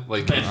entirely.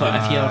 Like, But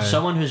if you're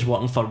someone who's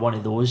working for one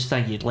of those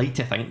things, you'd like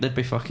to think they'd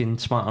be fucking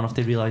smart enough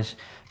to realise.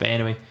 But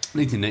anyway,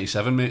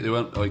 1997, mate, they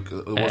weren't like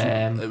it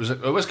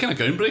was kind of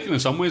groundbreaking in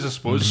some ways, I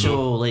suppose.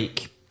 so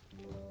like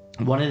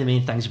one of the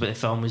main things about the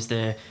film was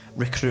the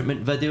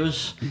recruitment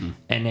videos,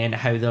 and then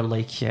how they're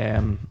like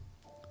they're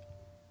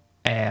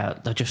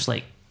just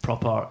like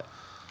proper.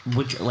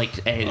 Would you, like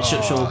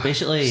so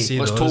basically See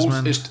It's those, told.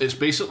 man. It's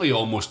basically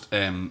almost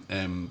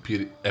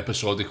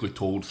episodically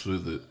told through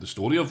the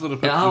story of the I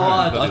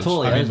Republic.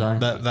 totally I mean, is, aye.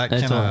 that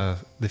It's kind all-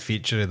 of the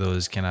feature of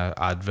those kind of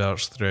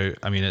adverts throughout.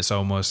 I mean, it's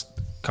almost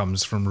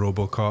comes from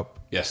RoboCop.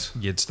 Yes.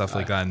 You had stuff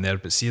like that in there,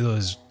 but see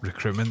those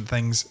recruitment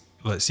things.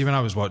 Like, see when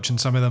I was watching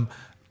some of them,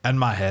 in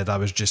my head I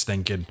was just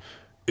thinking,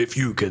 if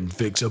you can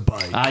fix a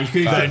bike,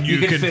 then you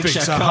can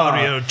fix a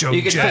Harrier jump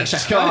You can jet.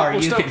 fix a car.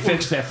 We've You still- can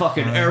fix the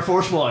fucking Air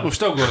Force One. We've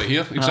still got it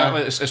here.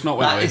 Exactly. It's not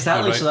went away.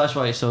 Exactly. You're So right. that's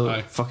why it's so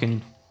Aye.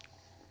 fucking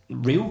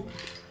real.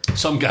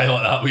 Some guy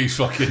like that with his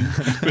fucking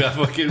with a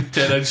fucking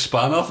 10-inch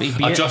spanner,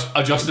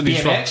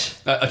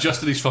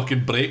 adjusting his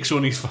fucking brakes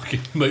on his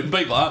fucking mountain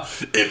bike like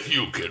that. If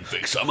you can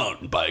fix a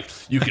mountain bike,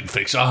 you can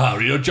fix a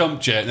Harrier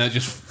jump jet, and it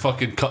just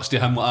fucking cuts to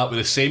him like that with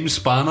the same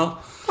spanner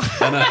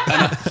and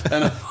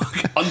a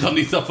fucking,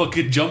 underneath a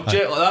fucking jump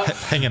jet like that.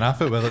 Hanging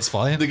off it while it's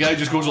flying. The guy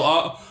just goes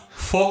like that.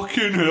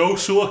 Fucking hell,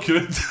 so I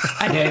could.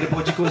 And then the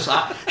body goes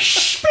like,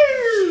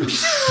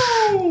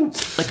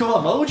 like, come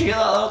on, would you get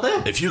that the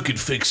other day? If you could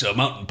fix a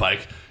mountain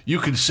bike, you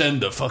can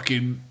send a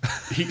fucking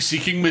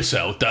heat-seeking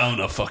missile down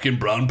a fucking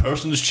brown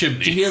person's chimney.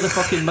 Did you hear the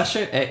fucking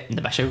missile?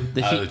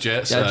 The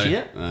Jets. Did you Aye. see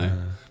it? Aye.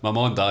 My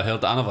mum and dad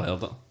heard it. I never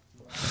heard it.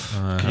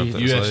 I heard it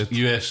was loud.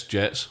 US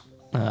jets.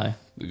 Aye.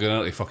 They're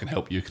going to fucking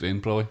help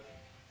Ukraine, probably.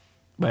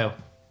 Well,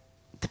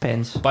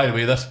 depends. By the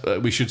way, this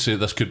we should say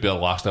this could be our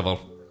last ever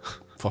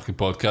fucking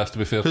podcast. To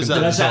be fair, Who's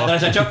There is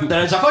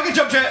a fucking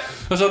jump jet.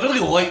 there's a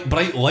really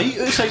bright light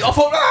outside. I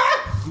thought,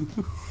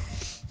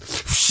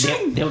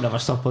 They'll never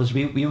stop us.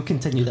 We will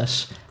continue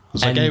this.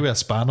 There's a guy with a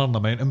spanner on a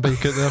mountain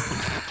bike out there.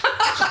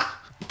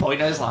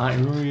 Point is like,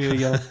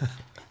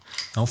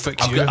 I'll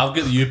fix I've you. got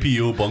the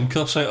UPO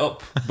bunker set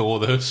up below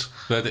the house,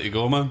 ready to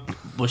go, man.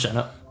 what's in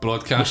it?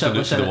 Broadcasting it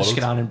What's to in the it? world.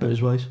 Scran and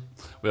booze wise,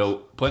 Well,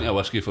 plenty of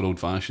whiskey for old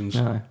fashions.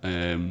 Aye.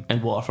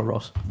 and water for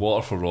Ross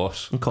Water for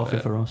Ross. and coffee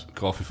for Ross.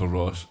 Coffee for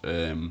Ross.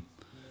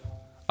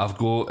 I've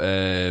got.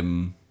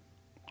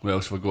 What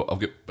else have I got? I've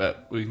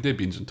got. We can do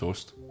beans and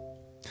toast.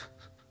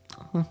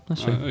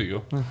 That's There you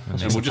go.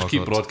 And we'll just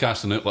keep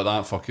broadcasting it like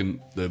that.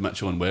 Fucking the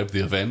Mitchell and Webb,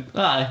 the event.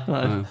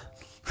 Aye.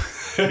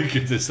 How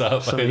good is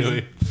that? So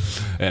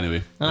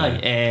Anyway.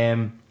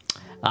 Aye.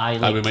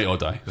 Like, we might all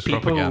die. It's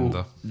people,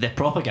 propaganda. The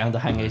propaganda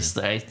thing is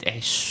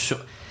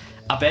so.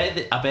 I bet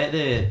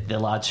the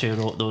lads who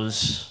wrote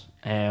those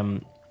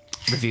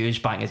reviews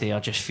back in the day are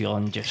just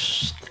feeling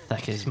just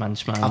thick as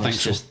mince, man. I think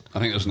It's so. just, I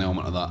think there's an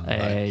element of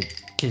that. Aye.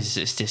 because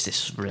it's just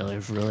this really,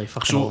 really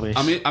fucking So obvious.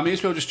 I may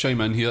as well just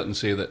chime in here and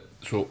say that.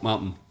 So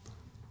Martin,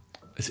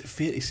 is it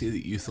fair to say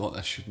that you thought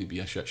this shouldn't be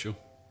a shit show?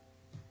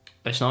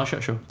 It's not a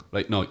shit show.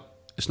 Right? No,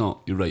 it's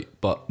not. You're right.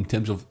 But in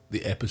terms of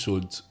the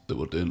episodes that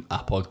we're doing a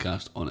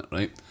podcast on it,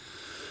 right?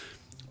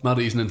 My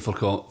reasoning for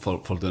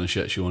doing a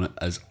shit show on it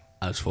is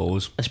as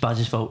follows. It's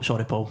Baz's fault.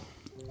 Sorry, Paul.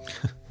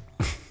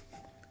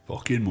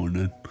 Fucking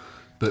morning.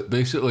 But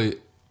basically,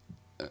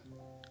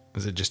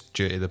 Is it just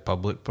due to the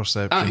public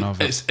perception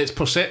of it? it's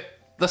percent.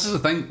 This is the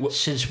thing.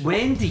 Since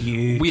when do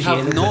you? We care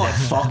have about not. the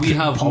fucking We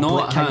have public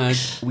not had.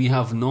 kinks? We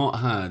have not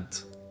had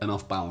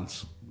enough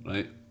balance,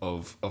 right?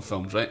 Of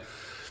films, right?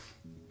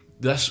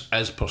 This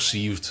is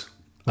perceived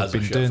as a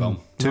Been shit doing film.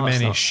 too No, it's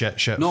many not.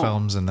 shit No.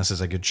 films, and this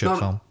is a good shit No,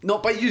 film.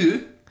 not by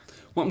you.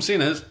 What I'm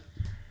saying is,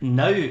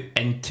 Now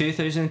in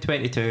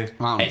 2022,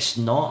 Wow. it's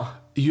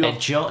not.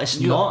 It's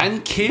you're not.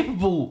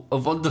 incapable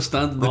of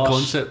understanding the Ross,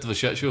 concept of a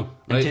shit show.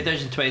 In Right?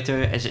 2022,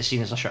 is it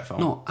seen as a shit film?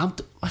 No,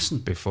 listen.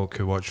 By folk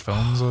who watch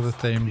films all the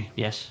time.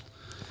 Yes.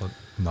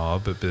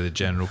 No, but by the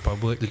general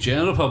public. The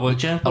general public.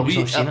 The general public's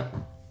not seen it.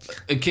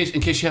 In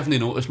case you haven't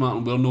noticed,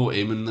 Martin, we're not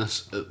aiming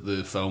this at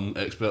the film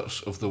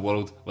experts of the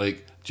world.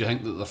 Like, do you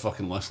think that they're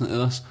fucking listening to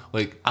this?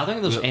 Like, I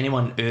don't think there's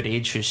anyone our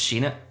age who's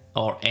seen it,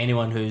 or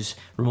anyone who's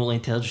remotely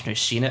intelligent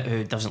who's seen it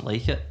who doesn't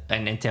like it.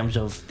 And in terms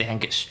of they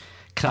think it's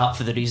crap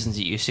for the reasons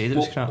that you said it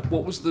was crap.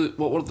 What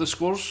were the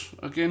scores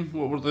again?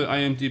 What were the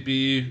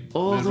IMDb?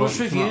 Oh, those Rotten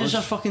reviews Tomatoes?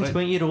 are fucking Right.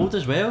 20-year-old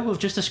as well. We've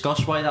just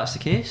discussed why that's the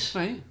case.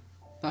 Right,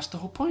 that's the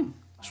whole point.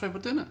 That's why we're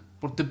doing it.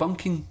 We're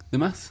debunking the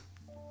myth.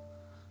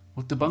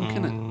 We're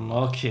debunking it.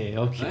 Okay.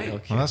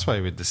 Right. Well, that's why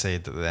we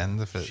decide at the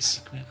end if it's.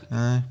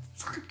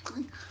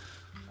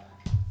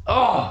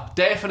 Oh,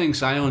 deafening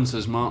silence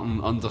as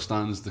Martin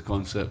understands the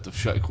concept of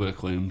critically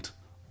acclaimed.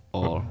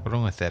 Or We're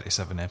only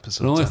 37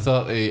 episodes. we're only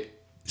in.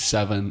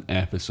 37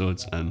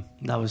 episodes in.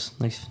 That was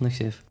nice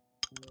save.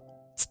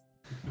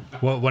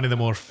 One of the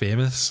more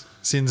famous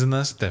scenes in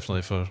this,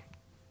 definitely for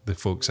the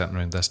folks sitting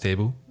around this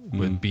table,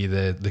 would be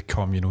the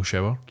communal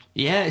shower.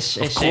 Yeah, it's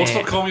Of course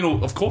they're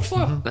communal. Of course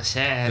they're.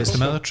 It's the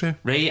military.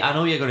 Right, I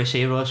know you're going to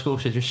say Roscoe,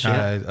 so just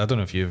say it. I don't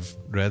know if you've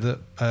read it,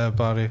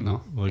 Barry.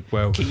 No. Like,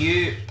 well, Can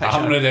you picture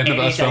haven't read any of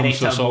this film, so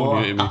director it's all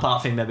more, new to me.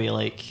 apart from maybe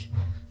like,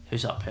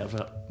 who's that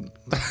pervert?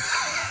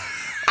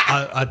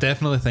 I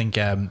definitely think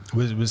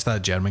was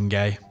that German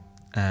guy.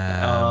 You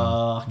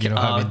know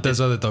how he does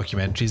all the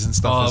documentaries and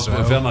stuff as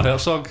well. Werner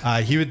Herzog.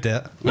 He would do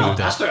it. He No, would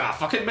do that's it. not what I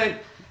fucking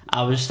meant.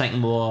 I was thinking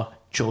more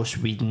Joss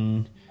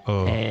Whedon.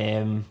 Oh.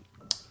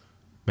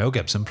 Mel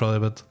Gibson probably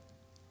would.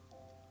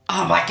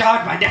 Oh my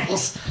god, my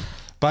nipples!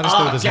 Barry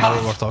still Oh, doesn't God.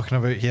 know what we're talking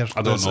about here.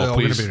 I don't It's know, all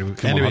please. gonna be-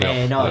 Come on, anyway,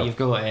 hurry up. No, Yeah. you've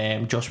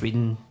got Joss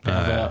Whedon.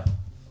 Pervert.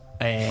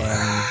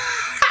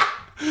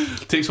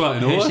 Takes one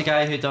to know. Who's the it.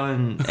 guy who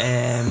done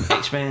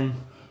X-Men?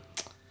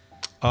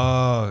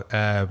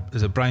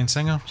 is it Bryan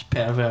Singer?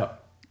 Pervert.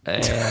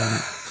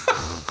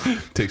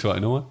 Takes one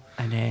to know. It.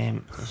 And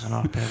there's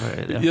another pervert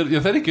out there.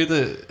 You're very good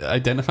at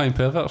identifying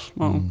perverts,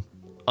 Martin.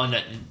 Oh no,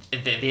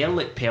 they're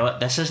like pervert.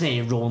 This isn't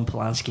a Roman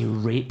Polanski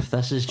rape.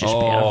 This is just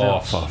Oh,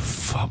 perverts. for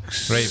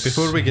fuck's Right,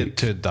 before we get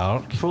too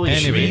dark. Holy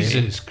Anyway,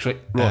 Jesus Christ.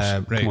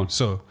 Ross, right, come on.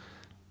 so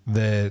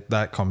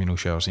that communal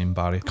shower scene,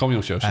 Barry.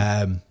 Communal shows.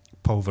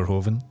 Paul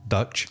Verhoeven,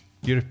 Dutch,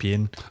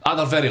 European,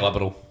 They're very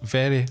liberal.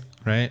 very,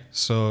 right?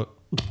 So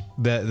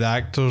the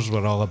actors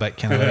were all a bit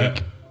kind of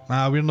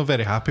like, we're not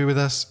very happy with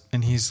this.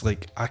 And he's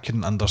like, I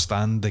couldn't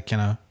understand the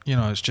kind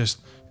of,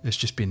 it's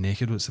just being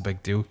naked. What's the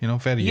big deal?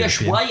 Very Yes,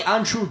 European. why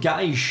aren't you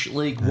guys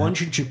like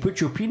wanting to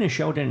put your penis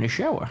out in the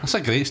shower? That's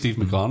a great Steve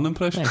McLaren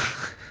impression.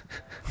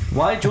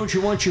 Why don't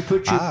you want to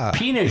put your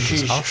This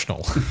is penises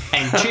Arsenal.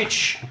 and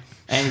tits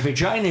and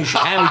vaginas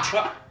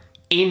out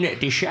in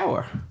the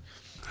shower?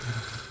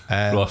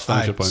 Ross,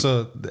 finish your point.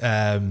 So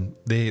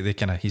they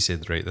kind of, he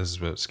said, right, this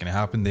is what's going to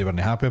happen. They weren't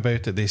happy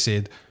about it. They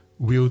said,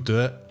 we'll do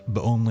it,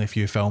 but only if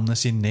you film the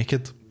scene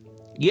naked.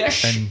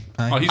 Yes. And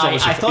Oh, he's I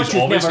obviously, thought he's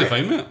you'd obviously never-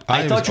 fine with it.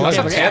 I thought you'd was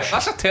never obviously- asked.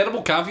 That's a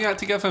terrible caveat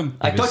to give him.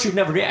 I thought you'd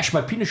never asked.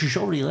 My penis is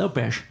already loud,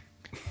 Besh.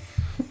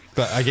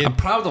 But again, I'm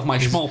proud of my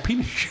small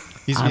penis.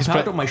 he's I'm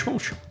proud put- of my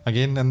smooch.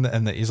 again,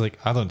 and he's like,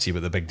 I don't see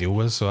what the big deal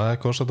was, so of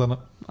course I done it.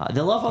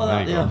 They love all that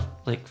There you there. go.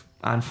 Like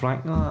Anne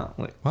Frank and all that.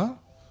 Like, What?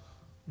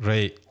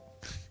 Right.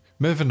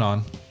 Moving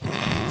on.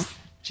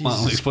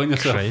 Martin, explain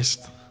yourself.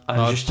 Christ. I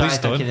No, was just trying to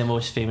please think of don't. the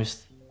most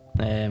famous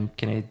kind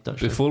of Dutch.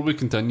 Before we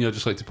continue, I'd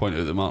just like to point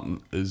out that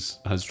Martin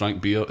has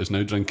drank beer, has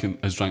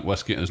drank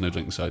whiskey, and is now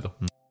drinking cider.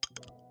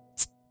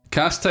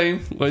 Cast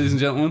time, ladies and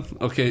gentlemen.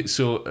 Okay,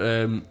 so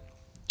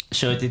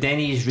So did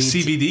any read?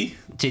 CBD,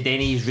 Did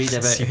any read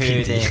about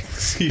who the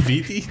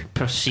CBD.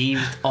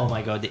 perceived? Oh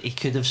my god, it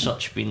could have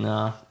such been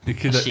It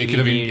could have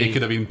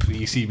been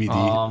pre-CBD.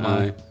 Oh,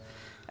 man.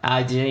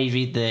 Did any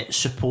read the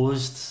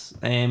supposed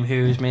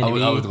who was meant to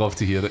be? I would love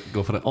to hear it.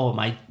 Go for it. Oh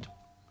my!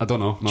 I don't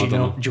know. No, Do I you don't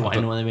know? know. Do you want I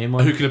to don't- know the main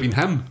one? Who could have been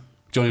him?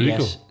 Johnny Rico.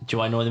 Yes. Do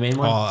I know the main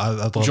Oh, one?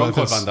 I'd love Jean-Claude if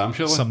it's Van Damme,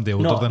 surely? somebody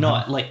older No, than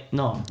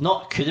no, him.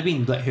 not could have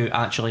been, but who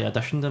actually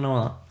auditioned and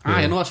all that.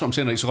 I know, that's what I'm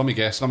saying. Right, so let me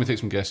guess. Let me take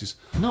some guesses.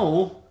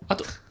 No, I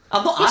don't.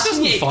 I'm not This asking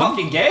isn't you to fun.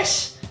 fucking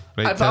guess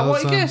Right, I tell want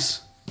us to then.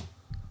 guess.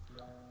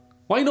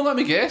 Why you not let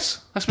me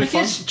guess? That's been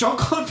fun. because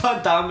Jean-Claude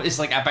Van Damme is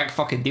like a big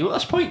fucking deal at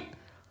this point.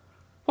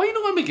 Why you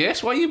not let me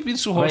guess? Why are you being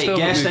so Right, hostile?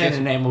 guess about me then, guessing?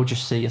 and then we'll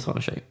just say you thought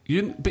of shit.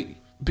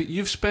 But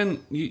you've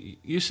spent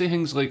you say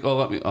things like, oh,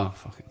 let me, oh,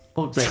 fucking.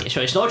 Well, right,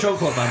 so it's not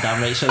Jean-Claude Van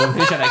Damme, right? So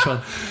who's your next one?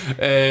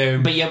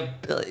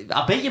 But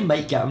I bet you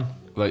might get him.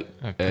 Right.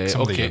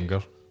 Somebody okay.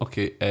 younger.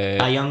 Okay.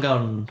 A younger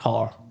and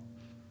hotter.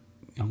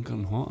 Younger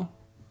and hotter.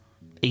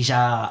 He's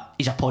a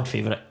pod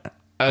favourite.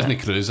 Isn't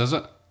it Cruz? Is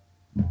it?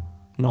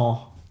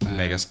 No.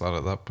 Megastar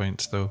at that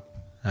point still.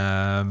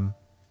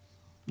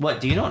 What,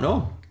 do you not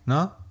know?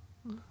 No?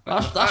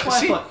 That's why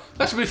See, I thought...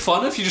 this would be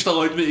fun if you just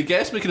allowed me to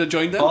guess. We could have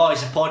joined in. Oh,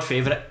 he's a pod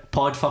favourite.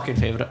 Pod fucking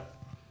favourite.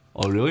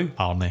 Oh, really?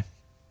 Arnie.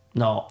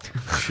 No.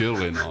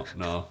 Surely not.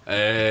 No.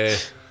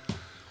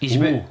 He's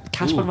Ooh, about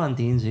Casper ooh. Van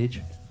Dien's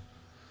age.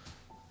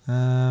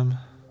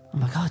 Oh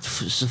my god,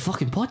 it's a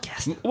fucking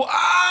podcast.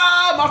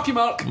 Marky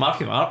Mark.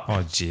 Marky Mark.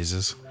 Oh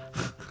Jesus,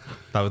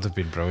 that would have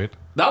been brilliant.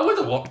 That would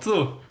have worked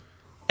though.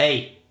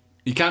 Hey,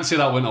 You can't say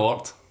that wouldn't have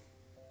worked.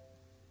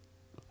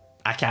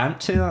 I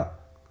can't say that.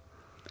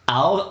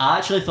 I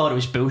actually thought it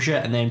was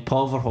bullshit, and then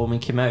Paul Verhoeven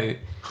came out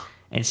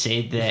and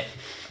said that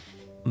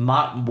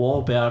Mark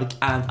Wahlberg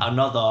and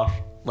another,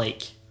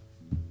 like,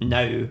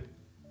 now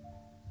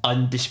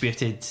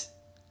undisputed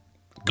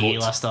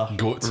A-lister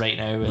Goat. right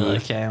now,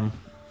 with, Yeah. like,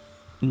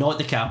 not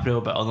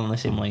DiCaprio, but other than the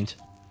same lines.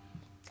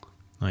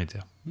 No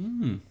idea.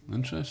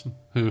 Interesting.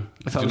 Who?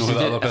 If do I you was know to who that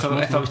do, other person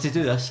if I was to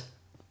do this,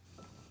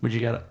 would you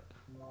get it?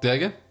 Do it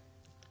again?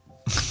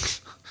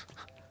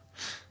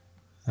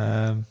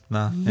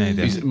 Nah, no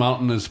idea.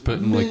 Martin is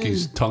putting like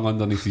his tongue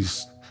underneath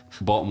his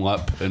bottom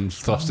lip and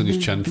thrusting his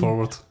chin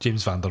forward.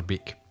 James Van Der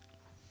Beek.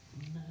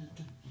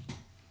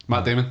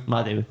 Matt Damon.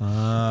 Matt Damon.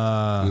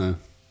 Yeah.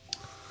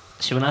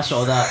 See, when I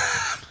saw that,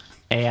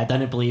 I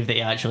didn't believe that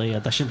he actually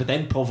auditioned, but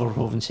then Paul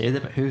Verhoeven said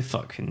it, but who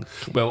fucking...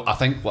 Well, I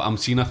think I'm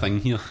seeing a thing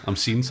here. I'm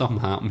seeing something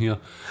happen here.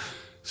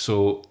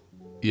 So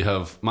you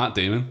have Matt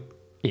Damon.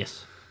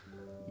 Yes.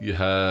 You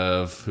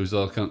have who's the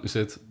other cunt who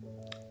said?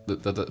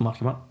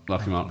 Marky Mark.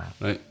 Marky Mark,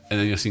 right? And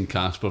then you're seeing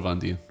Casper Van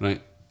Dien,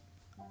 right?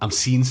 I'm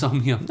seeing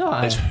something here. No,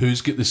 it's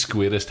who's got the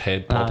squarest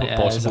head yeah,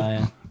 possible,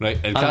 yeah. right?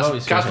 And I know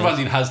it's Casper good Van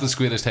Dien has the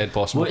squarest head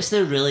possible. What's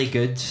the really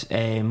good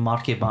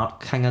Marky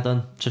Mark thing I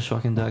done? Just so I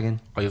can do it again.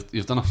 Oh,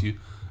 you've done a few.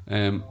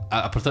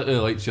 I particularly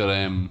liked your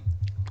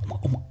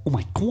oh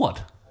my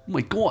god.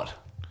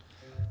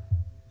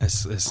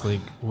 It's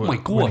like my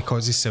God. when he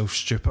calls himself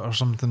stupid or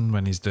something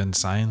when he's doing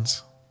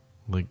science.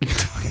 Like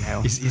Fucking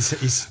hell.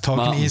 he's talking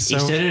Martin, to he's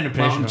himself. He's doing an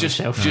impression Man,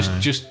 of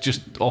himself.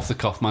 just off the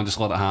cuff, man. Just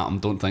let it happen.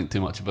 Don't think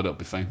too much about it. It'll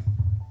be fine.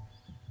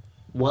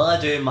 Will I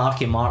do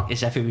Marky Mark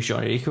as if he was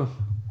Johnny Rico?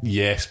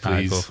 Yes,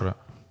 Aye, please. go for it.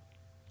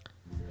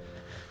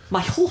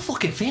 My whole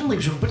fucking family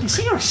was on Britney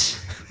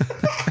Spears.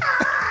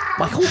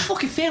 My whole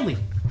fucking family.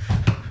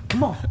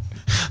 Come on.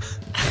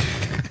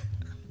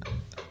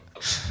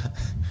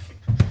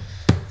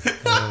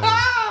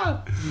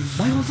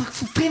 My whole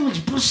fucking family was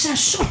Britney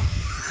Spears.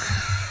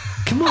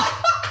 Come on.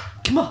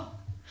 Come on.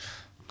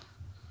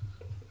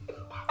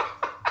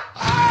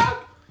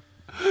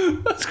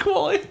 That's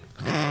quality.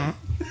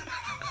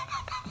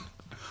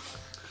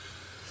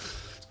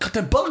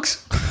 Goddamn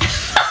bugs.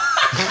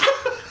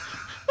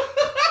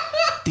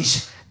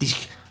 These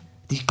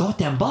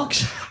goddamn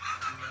bugs.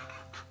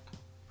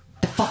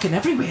 They're fucking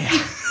everywhere.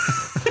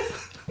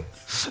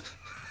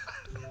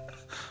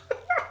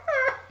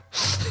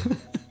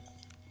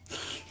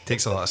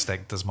 Takes a lot of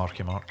stick, does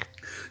Marky Mark.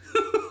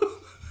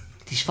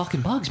 These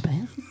fucking bugs,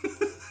 man.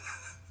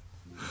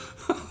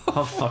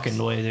 I've fucking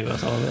no idea what I'm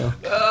talking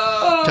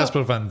about.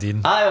 Casper Van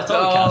Dien. I was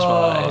talking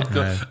Casper.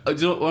 God. Do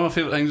you know what one of my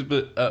favourite things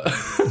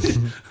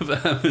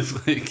about him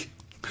is like,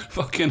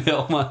 fucking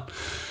hell, man.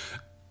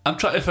 I'm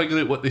trying to figure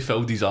out what they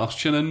filled his arse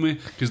chin in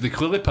with, because they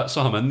clearly put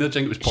something in there. Do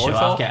you think it was So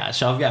polyfill?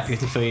 I've got a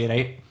beauty for you,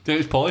 right? Do you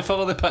think it was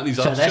polyfill they put in his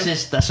So arse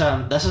this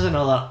chin? is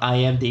another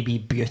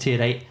IMDb beauty,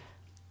 right?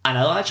 And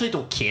I actually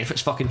don't care if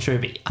it's fucking true,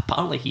 but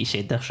apparently he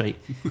said this, right?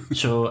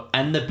 So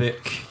in the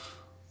book,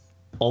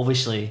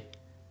 obviously,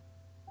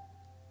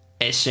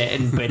 it's set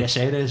in Buenos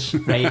Aires,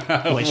 right?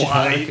 Which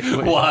Why? Is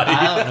Why?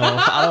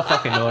 I don't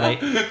fucking know,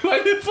 right?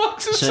 Why the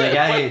fuck's it So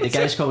set the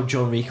guy's called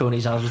John Rico and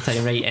he's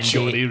Argentine, right? And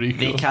Johnny Rico.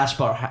 they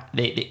Casper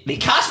they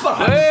Casper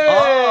him. Hey!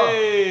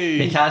 Oh!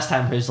 They cast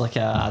him who's like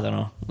a I don't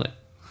know,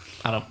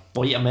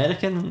 white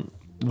American,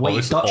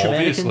 white Dutch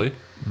American. Obviously.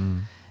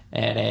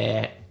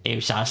 And he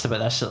was asked about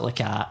this at like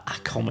a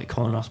Comic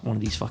Con or one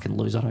of these fucking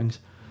loser things.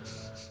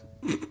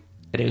 And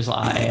he was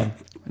like,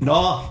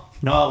 no,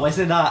 it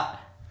wasn't that.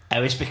 It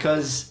was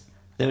because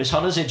there was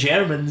hundreds of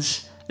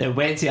Germans that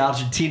went to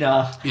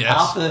Argentina Yes.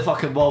 after the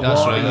fucking World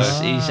That's War. right, and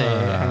yeah. he's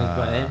hanging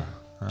by them.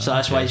 So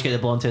that's why he's got the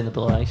blonde hair and the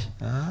blue eyes.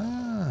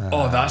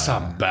 Oh, that's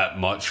a bit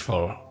much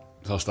for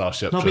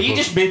Starship No, but you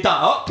Troopers. just made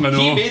that up. I know.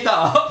 He made that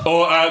up.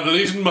 Oh, the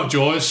reason my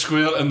jaw is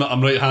square and that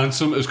I'm right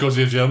handsome is because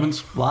of the Germans.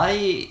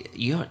 Why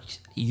you?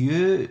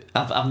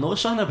 I've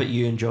noticed something about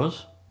you and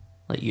Jaws.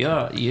 Like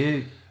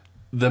you.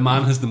 The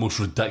man has the most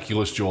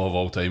ridiculous jaw of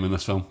all time in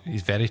this film.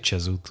 He's very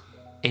chiseled.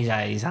 He's a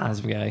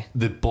handsome guy.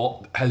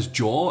 His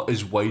jaw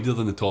is wider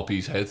than the top of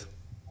his head.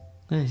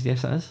 Yes,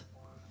 it is.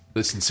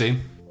 It's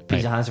insane.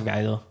 He's a handsome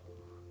guy though.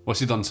 What's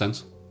he done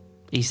since?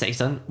 He's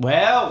done.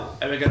 Well,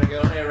 are we going to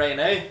go on here right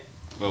now?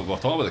 Well, we're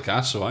talking about the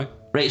cast, so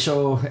Right,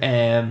 so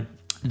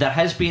there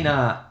has been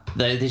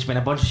there's been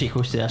a bunch of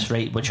sequels to this,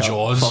 right, which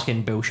Jaws are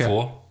fucking bullshit.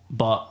 4.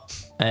 But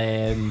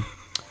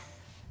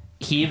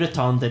he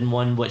returned in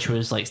one which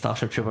was like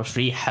Starship Troopers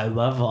 3.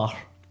 However,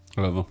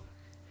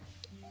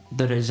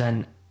 there is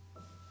an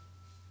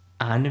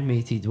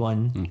animated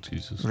one, Oh,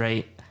 Jesus.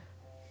 right,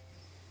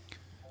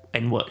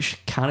 in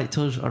which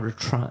characters are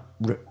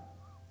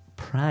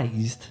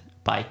reprised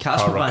by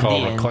Casper Van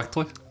Dien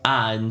quickly.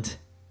 and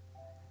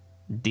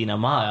Dina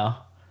Maya,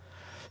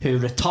 who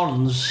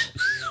returns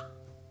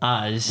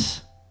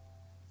as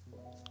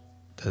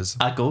Does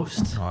a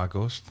ghost. a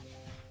ghost?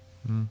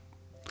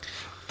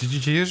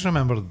 Did you just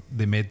remember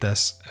they made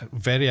this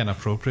very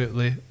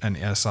inappropriately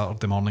into a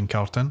Saturday morning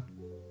cartoon?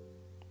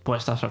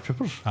 What's Starship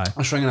Troopers? Aye.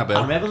 It's ringing a bell.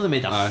 I remember they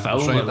made a Aye, film.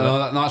 it's ringing, of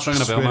it. no, it's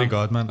ringing a bell, Swear to man.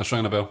 God, man. It's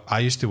ringing a bell. I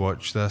used to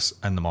watch this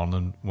in the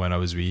morning when I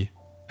was wee,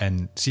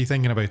 and see,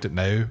 thinking about it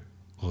now,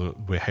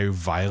 with how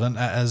violent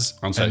it is,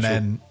 And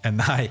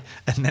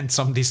then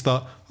somebody's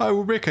thought, "I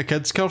will make a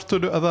kids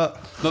cartoon out of that."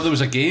 No, there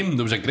was a game.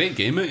 There was a great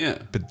game out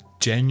yet. But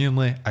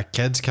genuinely, a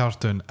kids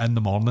cartoon in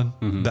the morning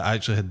that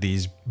actually had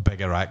these big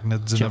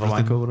arachnids Did and you ever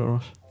wank everything. over it,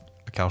 Ross?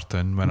 A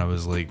cartoon when I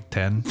was like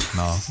 10.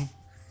 No,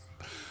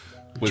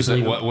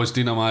 Was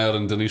Dina Meyer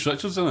and Denise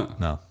Richards in it?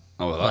 no,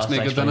 Oh, well, that's That's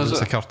naked then, is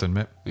it's a it? cartoon,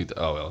 mate.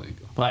 Oh, well, there you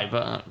go. Right,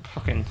 but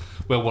fucking...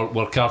 Well,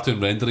 were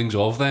cartoon renderings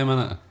of them in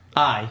it?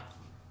 Aye.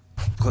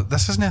 Look,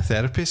 this isn't a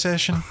therapy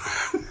session.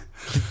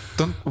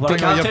 Don't Well,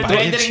 bring all your cartoon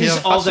baggage renderings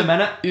here. of the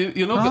minute.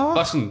 You know,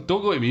 listen,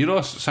 don't go to me,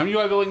 Ross. Sam, you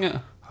are willing it.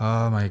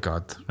 Oh my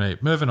god!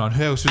 Right, moving on.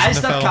 Who else was Is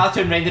in the there film?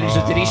 cartoon renderings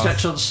of Denise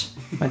Richards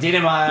and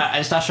Dina Meyer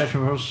and Starship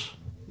Troopers?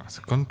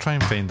 Go and try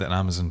and find it on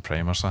Amazon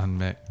Prime or something,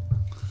 mate.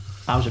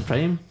 Amazon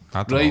Prime.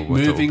 I don't Right, know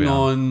what it'll moving be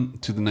on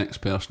to the next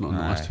person on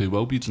the Aye. list, who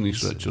will be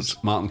Denise Richards.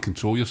 Martin,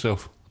 control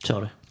yourself.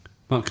 Sorry.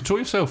 Martin, control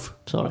yourself.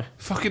 Sorry.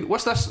 Fucking,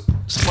 what's this?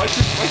 Why's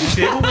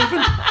the table moving?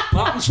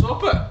 Martin,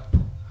 stop it.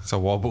 It's a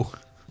wobble.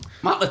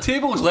 Martin, the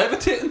table is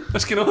levitating.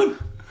 What's going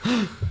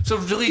on? It's a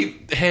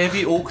really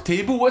heavy oak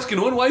table. What's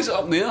going on? Why is it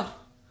up in the air?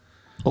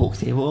 Oak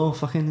table,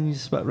 fucking,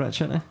 he's a bit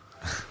rich, isn't he?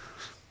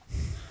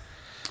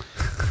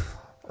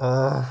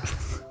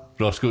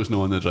 Roscoe's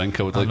no on the drink.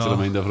 I would like to know.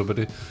 remind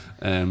everybody.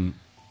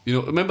 You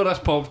know, remember this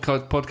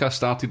podcast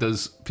started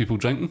as people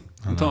drinking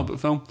and talking about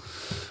film.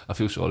 I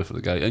feel sorry for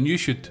the guy, and you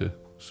should too.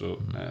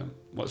 So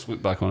let's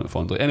look back on it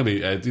fondly. Anyway,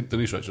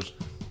 Denise Richards.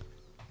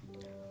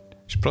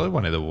 She's probably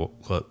one of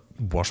the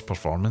worst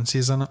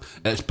performances in it.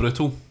 It's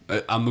brutal.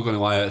 I'm not going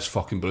to lie. It's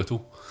fucking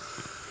brutal.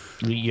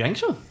 You think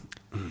so?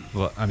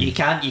 Well, I mean, You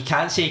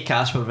can't say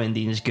Casper Van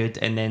Dien is good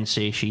and then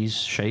say she's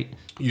shite.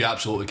 You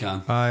absolutely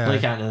can. aye,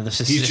 Like, aye.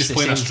 this is He's just the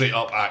playing a same- straight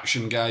up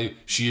action guy.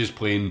 She is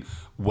playing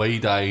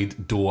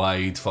wide-eyed,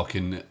 doe-eyed,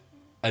 fucking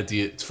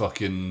idiot,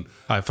 fucking.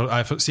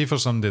 See, for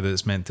somebody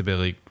that's meant to be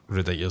like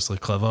ridiculously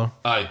clever,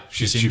 Aye,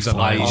 she seems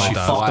flies. annoying She like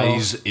that.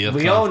 flies aircraft.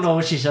 We all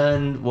know she's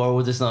in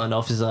World Is Not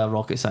Enough as a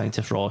rocket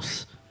scientist,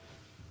 Ross.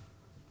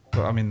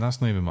 but I mean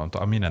that's not even what I'm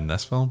talking. I mean in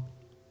this film,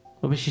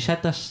 Well, but she's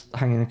had this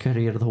hanging a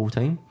career the whole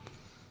time.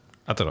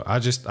 I don't know.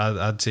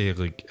 I'd say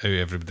like out of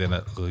everybody in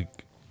it,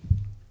 like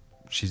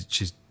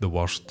she's the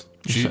worst.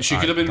 She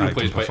could have been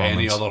acting replaced by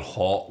any performance. other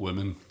hot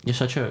woman. You're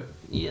such a...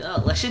 Yeah,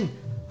 listen.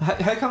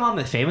 How come I'm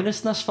the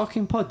feminist in this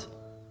fucking pod?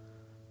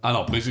 I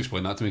know, please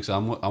explain that to me, because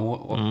I'm Well,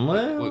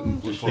 looking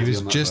forward He to was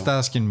hearing that just as well.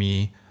 asking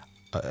me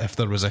if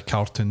there was a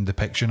cartoon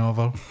depiction of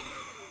her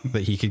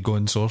that he could go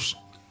and source.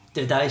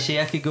 Did I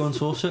say I could go and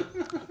source it?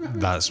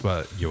 That's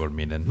what you were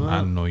meaning.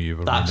 I know you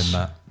were That's- meaning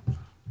that.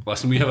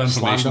 Listen, we have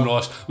information, Slander.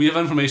 Ross. We have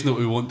information that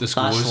we won't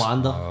disclose. That's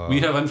slander. We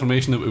have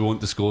information that we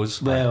won't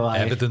disclose. Well, aye.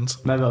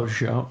 Evidence. Maybe I'll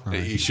shut up.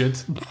 You should.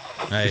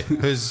 Right,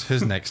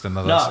 who's next in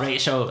the No, list? right,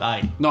 so,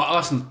 aye. No,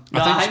 listen. No,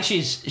 I I think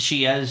think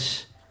she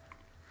is...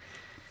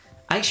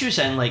 I think she was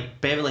in, like,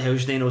 Beverly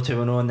Hills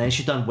 90210, and then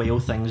she's done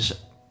Wild Things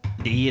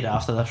the year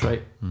after this,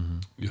 right?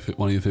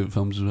 one of your favourite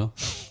films as well.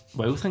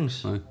 Wild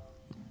Things? Aye.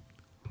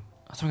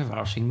 I don't think I've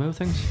ever seen Wild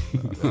Things.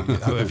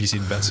 Have you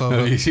seen bits of You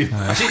it? see-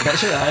 I've seen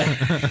bits of it, aye.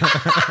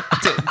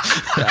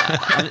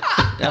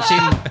 I've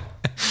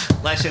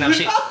seen... Listen,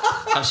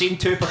 I've seen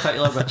two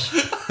particular bits.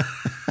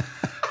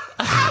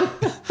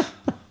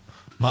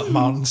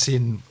 Martin's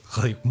seen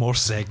like more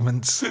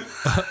segments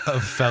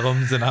of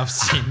films than I've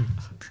seen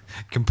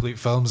complete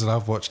films, and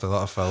I've watched a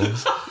lot of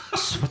films.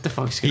 What the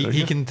fuck's going on He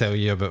here? can tell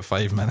you about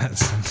 5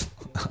 minutes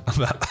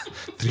about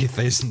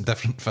 3,000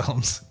 different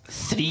films.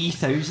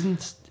 3,000? I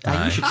think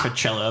Aye. you should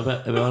chill out a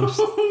bit, to be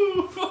honest.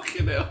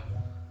 Fucking hell.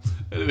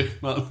 Anyway,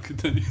 Martin,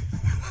 continue.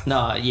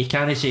 No, you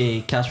can't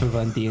say Casper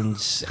Van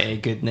Dien's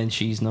good and then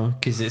she's no,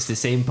 because it's the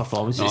same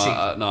performance. No, It's the-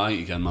 I think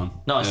you can, man.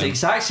 no, it's the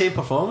exact same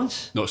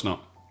performance. No, it's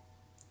not.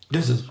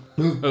 This is.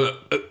 No,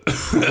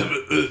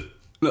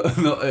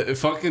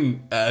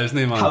 fucking isn't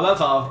it, man?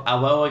 However, I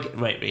will.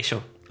 Right,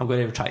 Rachel, I'm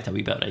going to retract a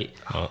wee bit,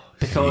 right?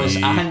 Because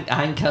I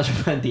think Casper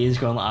Van Dien's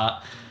going like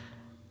that,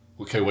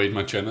 Look how wide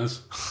my chin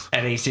is.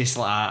 and he's just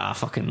like, I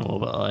fucking know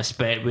about this.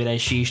 But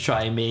whereas she's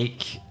trying to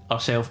make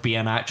herself be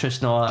an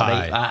actress, no,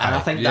 right? And I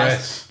think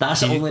Yes.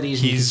 that's the only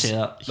reason you can say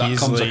that. That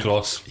comes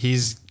across.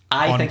 He's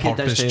I on think it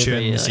does purpose do,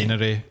 chewing but, the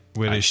scenery,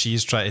 whereas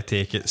she's trying to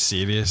take it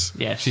serious.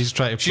 Yes. She's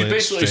trying to She's play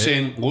basically it straight.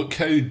 saying, look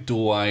how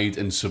doe-eyed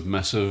and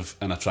submissive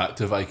and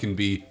attractive I can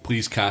be.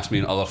 Please cast me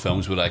in other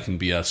films where I can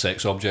be a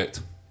sex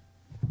object.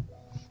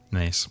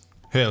 Nice.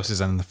 Who else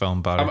is in the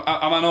film, Barry?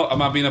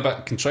 Am I being a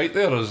bit contrite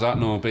there, or is that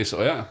no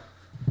basically it?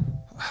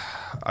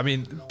 I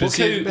mean, but Look how,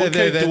 see, look at the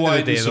how end of the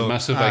doe-eyed day, and though,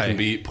 submissive I aye. can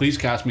be. Please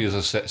cast me as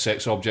a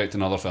sex object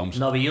in other films.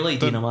 No, but you like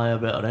Dina Meyer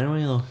better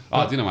anyway,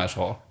 though. Dina Meyer's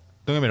hotter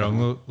Don't get me wrong,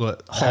 though.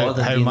 Look,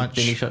 Hotter how than much?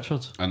 Denise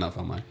Richards. in that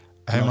film,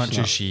 How No, much it's is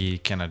not. she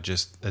kind of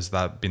just? Has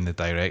that been the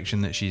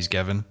direction that she's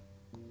given?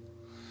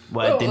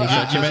 What, Denise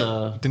Richards?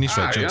 Or? Denise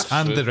Richards yes,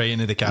 and the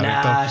writing of the character.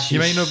 Nah, you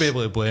might she's- not be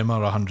able to blame her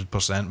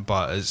 100%,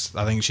 but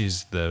I think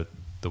she's the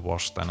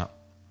worst in it.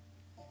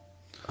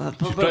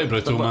 She's pretty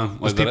brutal, man.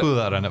 There's Like, people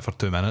that are in it for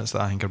 2 minutes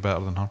that I think are better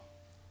than her.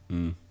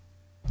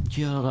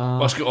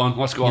 let's go on.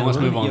 Let's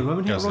move on. You're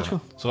ruining it, Yes,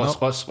 Roscoe. So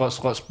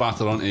let's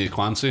batter on to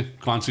Clancy.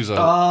 Clancy's a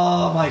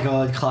Oh my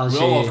god, Clancy.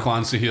 we all love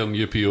Clancy here in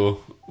UPO.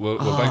 We're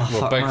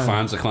fuck, big man.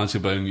 fans of Clancy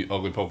Brown,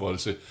 Ugly Pub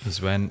Odyssey.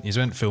 He's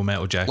went Full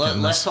Metal Jacket.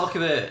 in Let's this. talk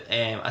about.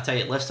 I tell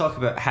you, let's talk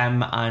about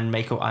him and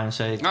Michael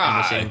Ironside. in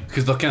the same.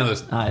 Because they're kind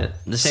of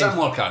The same.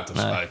 similar characters.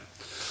 Aye.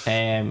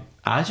 Aye.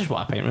 I just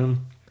want to paint with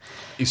him.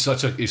 He's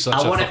such a I want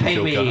to fucking paint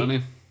cool me character,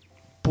 isn't he?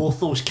 both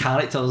those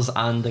characters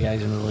and the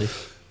guys in real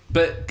life.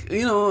 But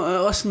you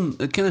know, listen,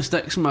 it kind of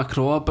sticks in my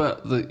craw a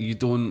bit that you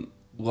don't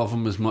love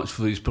him as much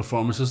for these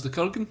performances, the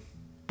Kurgan.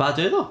 But I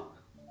do though.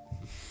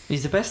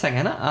 He's the best thing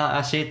in it.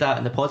 I said that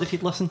in the pod if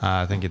you'd listen.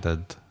 I think he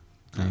did.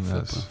 I think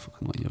that's-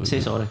 Fucking let you out, Say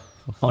mate. sorry.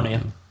 On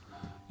air.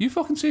 You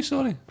fucking say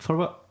sorry. For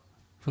what?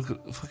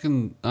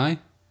 Fucking aye.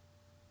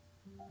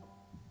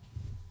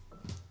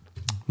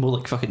 More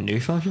like fucking new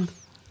fashioned.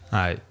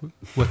 Aye,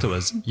 what it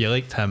was, you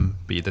liked him,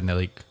 but you didn't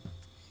like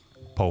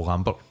Paul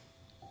Lambert.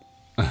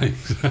 Aye.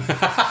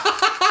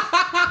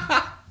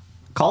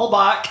 Call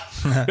back.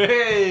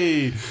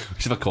 Hey! We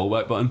should have a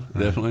callback button,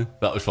 definitely.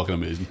 That was fucking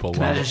amazing, Paul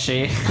Can I Lambert. just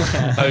say,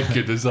 How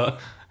good is that?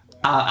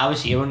 I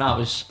was here when that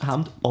was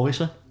hammed,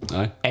 obviously.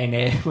 Aye.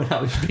 And when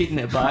I was reading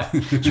it back,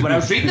 so when I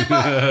was reading it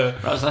back,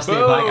 when I was listening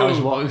to it back, I was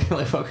walking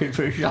like fucking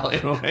through Charlie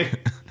Roy.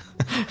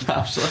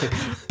 Absolutely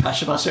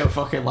pissing myself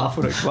fucking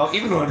laughing at it. Well,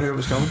 even though I knew it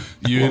was coming.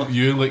 You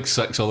and like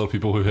 6 other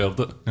people who heard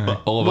it.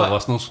 All of our What?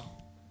 listeners.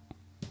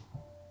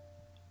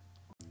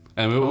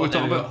 Anyway, what are we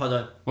talking about? Hold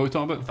on. What are we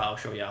talking about? I'll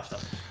show you after.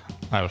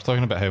 I was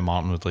talking about how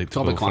Martin would like to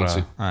Talk go about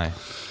for Clancy. aye.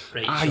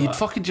 Right, Ah, so you'd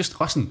fucking just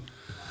listen.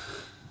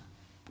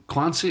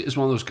 Clancy is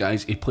one of those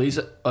guys. He plays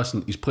it.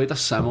 Listen, he's played a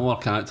similar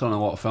character in a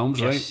lot of films,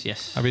 yes, right?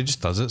 yes. I mean, he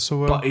just does it so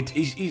well. But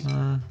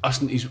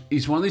listen,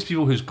 he's one of these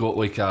people who's got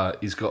like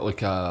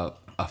a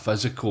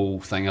physical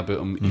thing about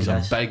him. He's a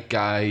Yes. big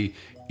guy.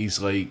 He's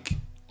like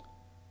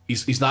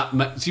he's that.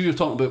 See, we were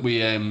talking about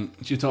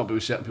you're talking about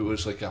with certain people.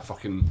 It's like a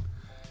fucking.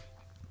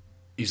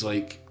 He's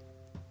like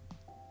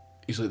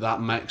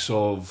that mix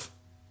of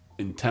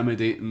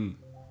intimidating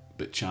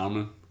but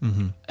charming.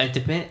 It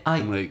depends.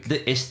 Like,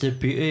 It's the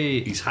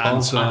beauty. He's of an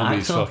handsome.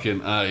 He's actor.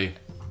 fucking aye.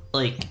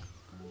 Like,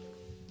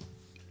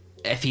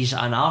 if he's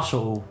an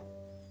arsehole,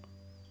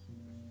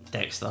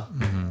 Dexter.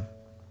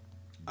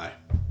 Aye.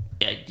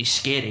 Yeah, he's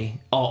scary.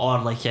 Or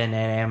like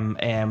in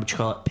what you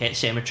call it, Pet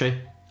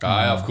Cemetery.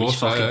 Aye, of course. He's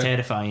fucking aye, aye.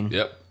 terrifying.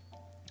 Yep.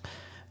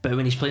 But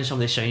when he's playing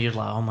somebody sound, you're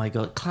like, oh my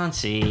god,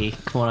 Clancy,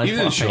 come on, I Even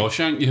in just wanna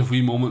fight. Shawshank, you have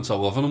wee moments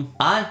of loving him.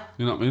 Aye.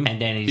 You know what I mean? And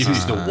then he's- even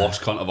he's the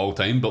worst cunt of all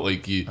time, but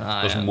like there's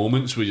yeah.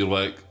 moments where you're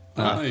like,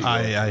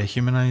 Aye,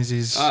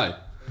 humanises. aye.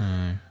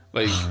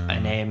 Like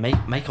And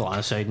Michael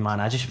Ironside, man,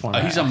 I just want.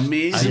 he's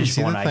amazing. I just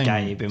See want the that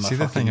guy to be thing. my See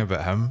the fucking. thing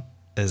about him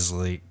is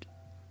like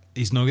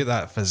he's not got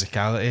that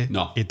physicality.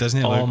 No. he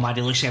doesn't Oh look. man,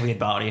 he looks like a good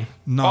battery.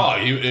 No, oh,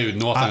 he would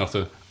know a thing or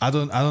two. I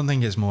don't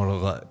think it's more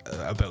like,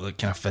 about like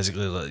kind of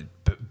physically like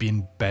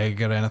being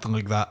big or anything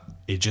like that.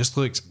 He just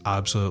looks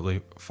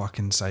absolutely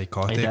fucking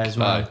psychotic. He does,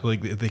 man.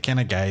 Like the kind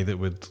of guy that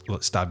would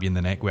like, stab you in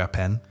the neck with a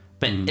pin.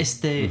 But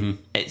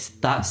it's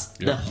that's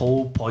the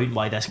whole point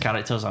why this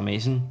character is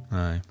amazing.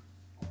 Aye.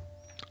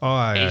 Oh,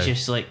 aye. He's aye.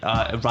 just like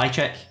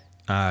Rychek.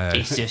 Aye.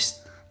 He's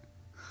just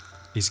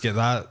He's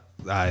got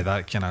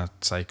that kind of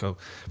psycho.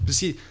 But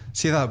see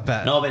that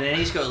bit. no, but then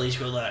he's got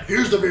like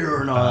here's the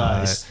beer and all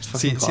that. It's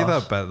see fucking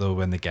class. that bit though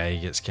when the guy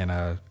gets kind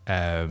of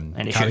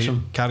he shoots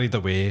him. carried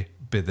away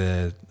by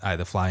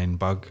the flying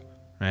bug,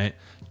 right?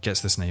 Gets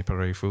the sniper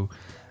rifle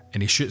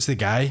and he shoots the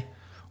guy.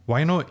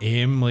 Why not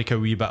aim like a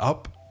wee bit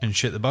up and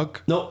shoot the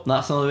bug? Nope,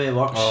 that's not the way it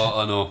works.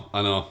 Oh,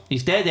 I know.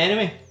 He's dead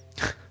anyway.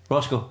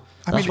 Roscoe.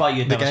 I That's mean, why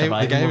you'd the never guy,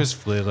 survive. The guy in war. was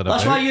flailing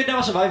That's about. why you'd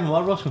never survive in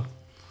war, Roscoe.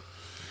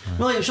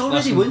 No, he was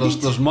already Listen,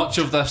 wounded. there's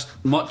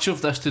much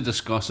of this to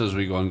discuss as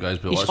we go on, guys.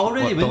 But He's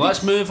already wounded.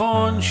 let's move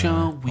on,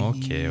 shall we?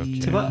 Okay.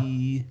 To what?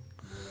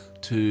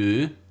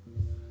 To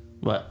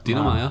What?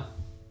 Dina Man. Maya.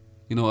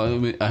 You know,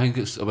 I think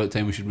it's about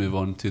time we should move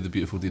on to the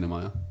beautiful Dina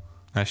Maya.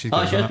 She's Oh,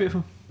 good, she's isn't it?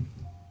 beautiful.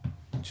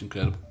 She's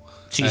incredible.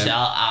 She's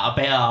a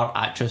better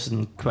actress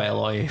than quite a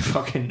lot of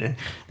fucking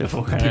the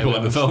fucking People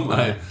in the film.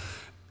 Aye.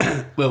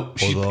 Well,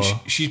 Although-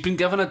 she's been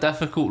given a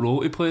difficult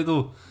role to play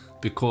though,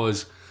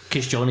 because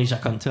Because Johnny's a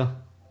cunt to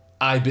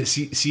her. but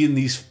seeing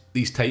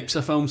these types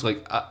of films,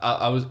 like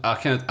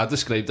I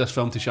described this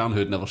film to Sharon who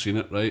had never seen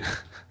it, right,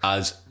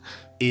 as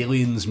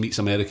Aliens meets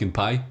American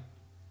Pie.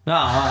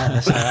 Ah,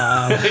 that's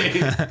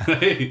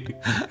Right?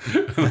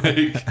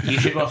 Like, you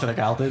should go for the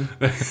garden.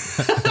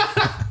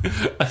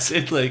 I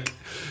said like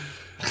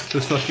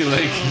this fucking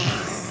like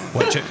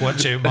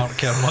Watch out, Mark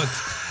Kermode.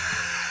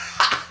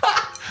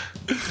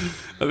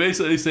 I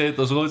basically said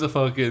there's loads of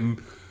fucking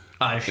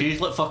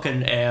She's like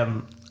fucking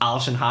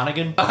Alison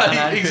Hannigan.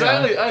 aye,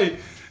 exactly aye.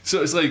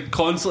 So it's like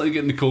constantly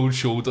getting the cold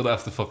shoulder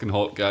after the fucking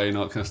hot guy and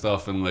all that kind of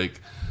stuff, and like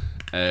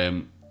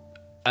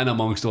in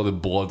amongst all the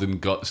blood and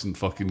guts and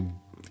fucking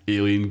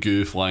alien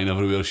goo flying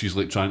everywhere, she's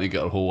like trying to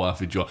get her whole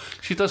half jaw.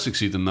 She does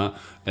succeed in that,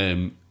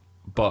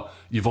 but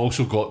you've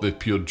also got the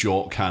pure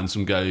jock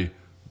handsome guy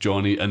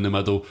Johnny in the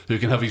middle, who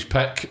can have his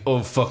pick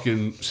of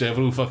fucking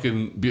several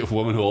fucking beautiful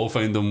women who all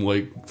find him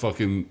like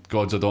fucking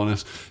God's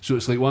Adonis. So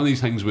it's like one of these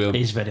things where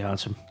He's very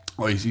handsome.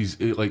 oh, he's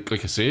like I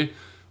say,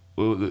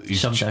 well,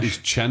 Some dish. his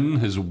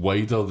chin is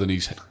wider than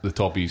the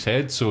top of his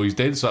head, so he's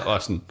dead. So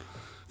listen,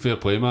 fair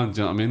play, man.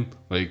 Do you know what I mean?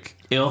 Like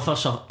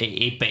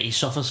But he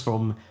suffers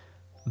from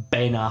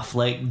Ben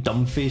Affleck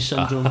dumbface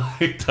syndrome.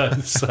 he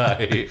does.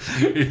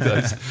 He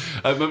does.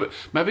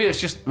 Maybe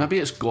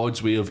it's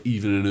God's way of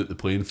evening out the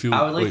playing field.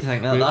 I would like to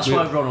think that. That's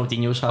why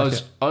Ronaldinho's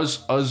haircut. Us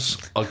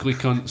ugly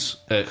cunts.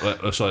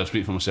 Sorry, I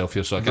speak for myself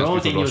here, so I can't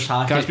speak for Ronaldinho's Ross.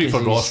 haircut Can't speak for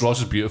is- Ross. Ross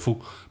is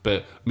beautiful,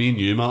 but me and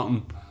you,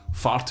 Martin,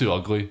 far too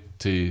ugly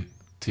to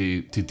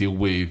deal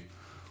with,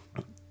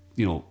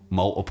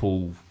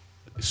 multiple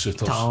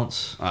suitors.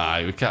 Talents.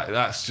 Aye, we can't.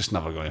 That's just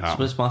never going to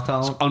happen. What's my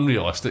talent? It's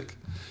unrealistic.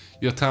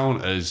 Your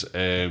talent is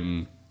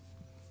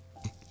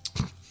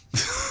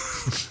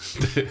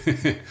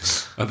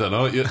I don't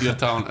know. Your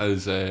talent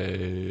is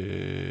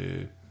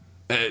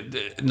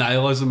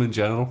nihilism in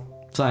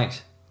general.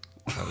 Thanks.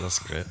 That's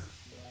great.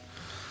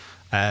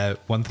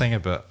 One thing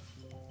about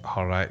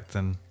her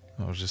acting,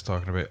 I was just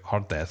talking about, her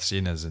death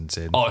scene is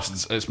insane. Oh,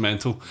 it's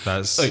mental.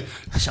 That's Like,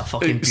 It's a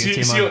fucking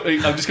beauty, see,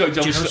 man. I'm just going to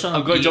jump. Do you know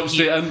something? I'm going to jump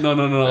straight in. No.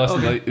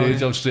 Listen, Okay.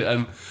 jump straight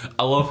in.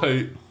 I love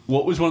how.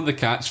 What was one of the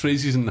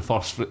catchphrases in the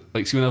first?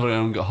 Like, see, whenever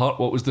anyone got hurt,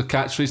 what was the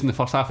catchphrase in the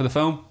first half of the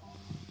film?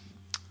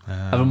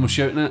 Everyone was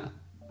shouting it.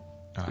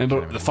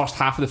 Remember the first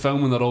half of the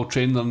film when they're all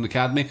trained in the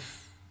academy?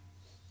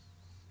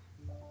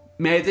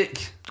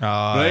 Medic.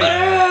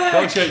 Right?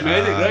 Don't shout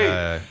medic,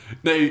 right?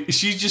 Now,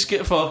 she just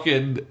get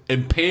fucking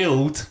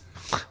impaled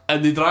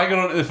and they drag her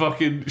onto the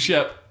fucking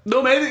ship.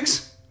 No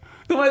medics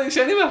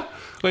anywhere.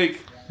 Like,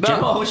 Do you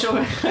know that, also?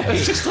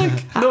 it's just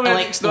like, no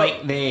medics.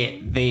 like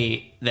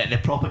the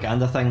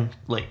propaganda thing,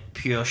 like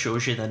pure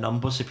shows you the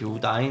numbers of people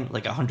dying,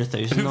 like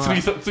 100,000.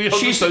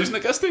 300,000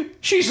 at Gusty.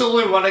 She's the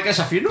only one that gets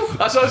a funeral.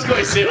 That's what I was going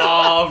to say.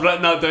 Oh, I've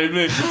written that down,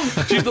 mate.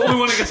 She's the only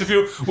one that gets a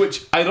few,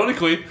 which,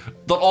 ironically,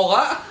 they're all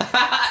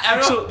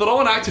at. So they're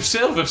all in active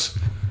service,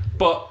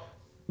 but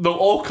they'll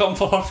all come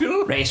for her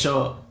funeral. Right,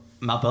 so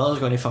my brother's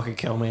going to fucking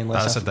kill me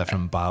unless That's a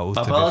different battle.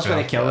 my to be brother's fair.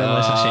 going to kill me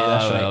unless I say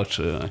this, right? Well,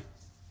 true, aye.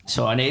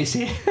 So I need to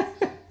say,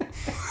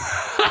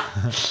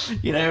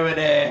 you know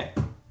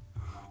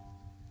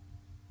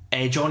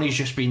when Johnny's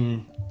just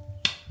been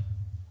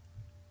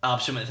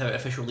absent without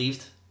official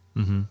leave,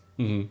 and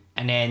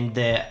then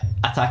the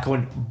attack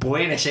on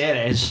Buenos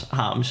Aires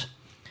happens,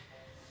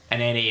 and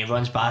then he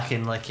runs back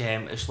and like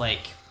it's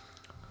like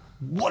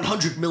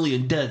 100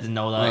 million dead and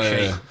all that Oh,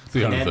 shit. yeah.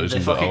 And then 300,000,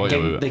 the but fucking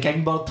wait. the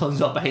king bird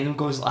turns up behind him,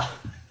 goes like.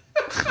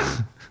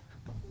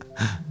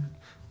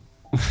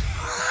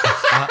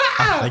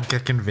 I think I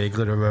can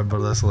vaguely remember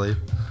this line.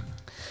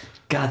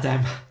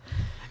 Goddamn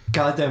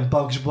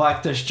bugs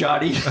whacked us,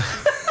 Johnny.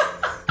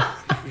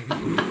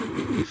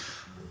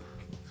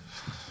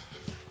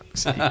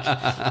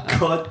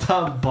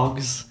 Goddamn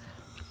bugs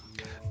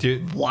Do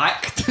you,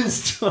 whacked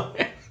us,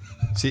 Johnny.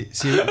 see,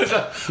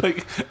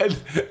 Like,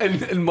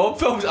 in mob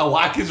films, a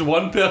whack is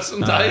one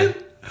person dying.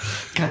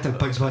 Goddamn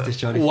bugs whacked us,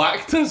 Johnny.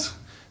 Whacked us.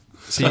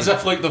 see, As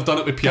if like they've done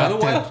it with piano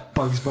Goddamn wire.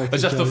 bugs whacked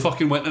As us, if they Johnny.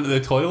 fucking went into the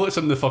toilets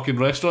in the fucking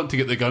restaurant to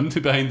get the gun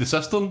to behind the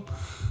cistern.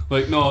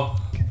 Like, no,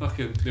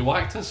 fucking, they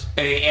whacked us.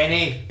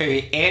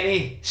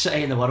 Any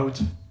city in the world,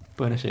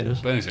 Buenos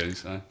Aires. Buenos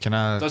Aires, aye. can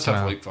I, Does can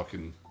have I like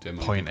fucking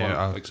demo point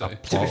out a To be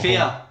plot hole?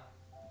 fair,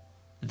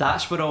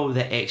 that's where all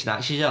the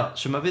ex-Nazis are.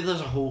 So maybe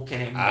there's a whole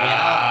kind of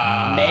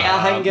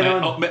meta thing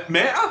going on.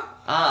 Meta?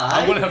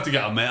 I'm going to have to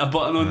get a meta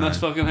button on this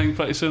fucking thing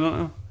pretty soon,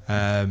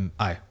 aren't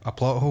Aye, a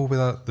plot hole with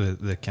that,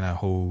 the kind of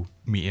whole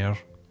meteor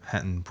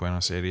hitting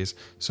Buenos Aires.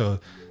 So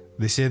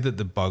they say that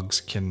the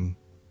bugs can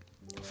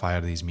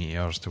fire these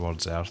meteors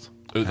towards Earth.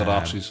 Out their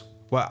arses.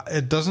 Well,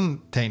 it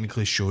doesn't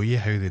technically show you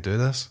how they do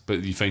this.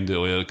 But you find it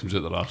later, it comes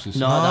out their arses.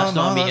 No, that's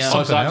not a meteor.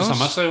 Oh, is that just a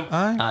something missile? else.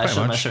 Aye, That's pretty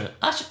not much. missile.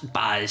 That's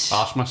baz.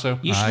 Arse missile.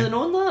 You should have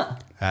known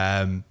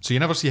that. So you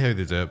never see how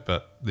they do it,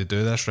 but they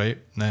do this right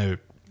now.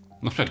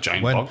 Must be a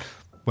giant When bug.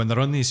 when they're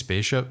on these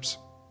spaceships,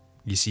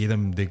 you see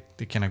them. They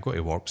kind of go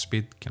to warp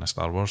speed, kind of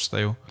Star Wars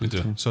style. They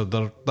do. So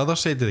they're the other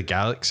side of the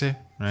galaxy,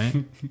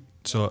 right?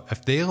 So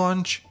if they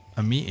launch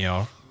a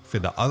meteor for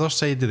the other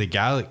side of the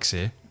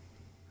galaxy,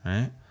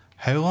 right?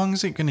 How long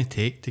is it going to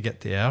take to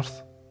get to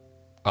Earth?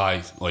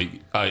 Aye,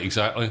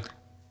 exactly.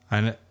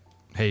 And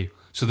hey,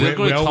 So they're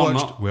going to all turn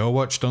watched, up. we all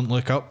watched Don't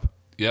Look Up.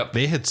 Yep.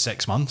 They had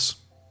 6 months.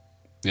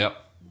 Yep.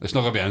 It's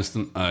not going to be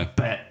instant. Aye.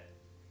 But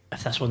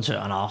if this one's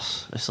out an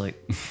arse, it's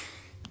like,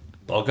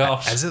 Bug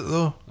arse. Is it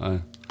though?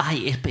 Aye.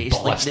 aye, but it's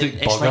like, Ballistic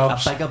it's bug like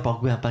arse. a bigger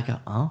bug with a bigger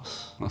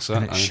arse. That's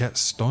And it. it Aye. shits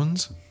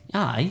stones.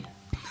 Aye.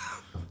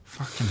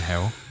 Fucking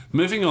hell.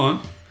 Moving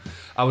on.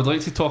 I would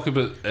like to talk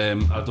about.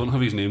 I don't have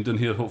his name down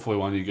here. Hopefully,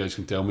 one of you guys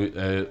can tell me.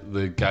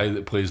 The guy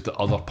that plays the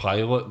other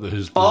pilot,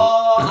 who's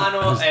I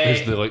know.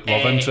 who's the love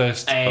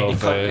interest of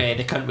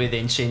the cunt with the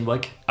insane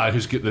wig.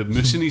 who's got the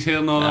mousse in his hair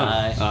and all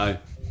that. Aye.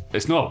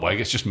 It's not a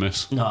wig. It's just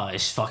mousse. No,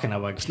 it's fucking a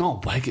wig. It's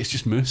not a wig. It's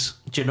just mousse.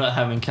 Do you know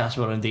him and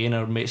Casper and Dean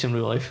are mates in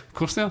real life? Of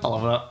course they are. I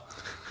love that.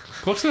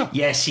 Of course they are.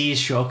 Yes, he is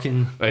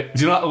shocking. Right.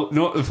 Do you know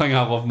what the thing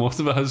I love most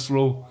about his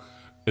role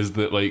is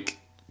that like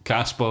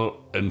Casper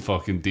and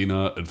fucking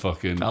Dina and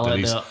fucking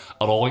Denise are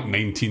all like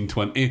 19,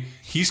 20.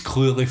 He's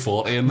clearly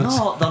 40 in this.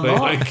 No, they're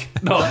not.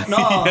 Like,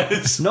 no, he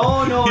is.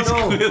 No. He's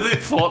clearly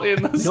 40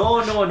 in this.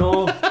 No.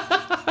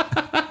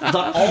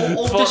 They're all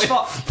old as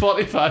fuck.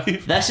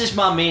 45. This is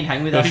my main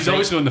hang with this. He's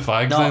always going the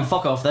fags No, then.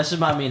 fuck off. This is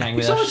my main hang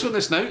with He's always this. going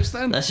the snouts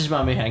then. This is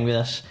my main hang with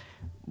this.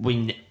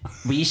 When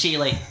we say,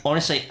 like,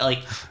 honestly, like,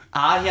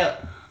 I hear.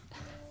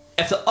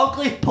 If the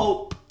ugly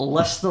pulp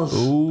listeners,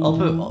 I'll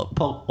put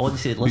pulp,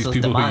 honestly, These listeners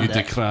people who demand you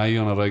it, decry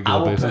on a I regular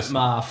will basis. put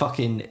my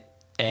fucking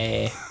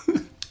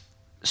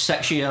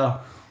 6 year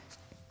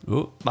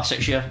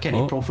kind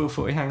of profile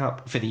photo hang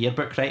up for the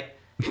yearbook, right?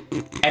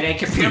 And then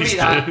compare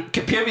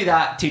me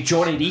that to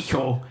Johnny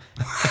Rico,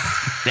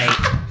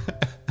 right?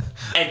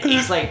 And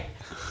he's like,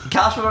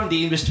 Casper and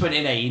Dean was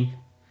 29,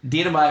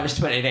 Dean and I was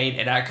 29,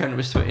 and that cunt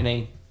was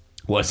 29.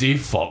 Was he?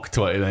 Fuck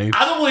 29.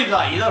 I don't believe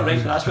that either, right?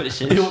 But that's what it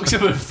says. He looks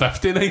about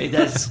 59. He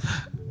does.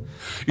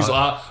 He's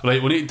like,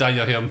 right, we need to dye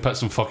your hair and put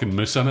some fucking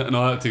mousse in it and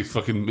all that to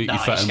fucking make you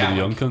fit in with the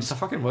young cunts. It's a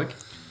fucking wig.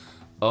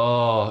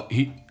 Oh,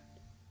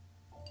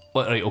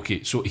 right,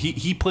 okay, so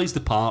he plays the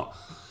part.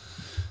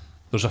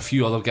 There's a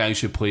few other guys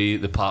who play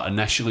the part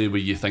initially where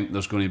you think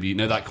there's going to be,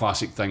 now that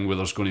classic thing where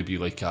there's going to be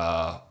like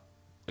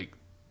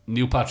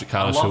Neil Patrick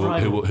Harris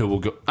who will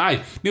go.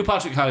 Aye, Neil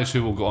Patrick Harris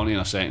who will go on in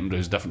a second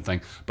is a different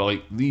thing. But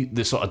like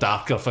the sort of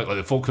darker thing, like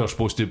the folk who are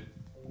supposed to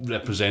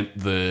represent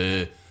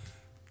the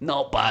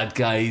not bad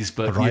guys,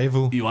 but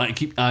rival. You want to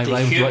keep rival.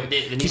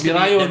 Keep your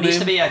eye on them. There needs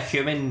to be a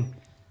human.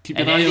 Keep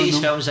in your eye any of on these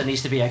them. films, there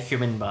needs to be a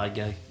human bad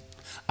guy.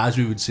 As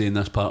we would say in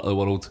this part of the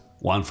world,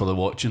 one for the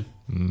watching.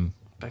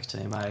 Big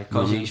time, aye.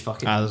 Because he's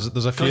fucking.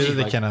 There's a few that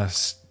they kind of.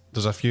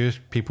 There's a few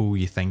people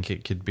you think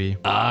it could be.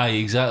 Aye,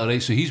 exactly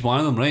right. So he's one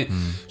of them, right?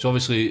 So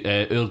obviously,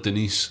 our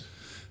Denise,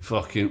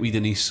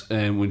 Denise,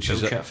 when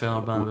she's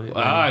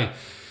aye,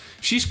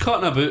 she's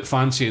cutting about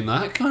fancying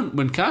that cunt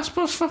when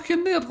Casper's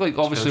fucking there, like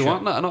obviously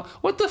wanting that. And all.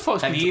 What the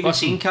fuck? Have you even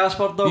seen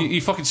Casper though?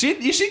 You fucking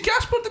seen? You seen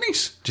Casper,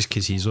 Denise? Just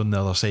because he's on the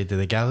other side of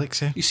the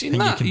galaxy. You seen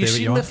that? You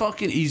seen the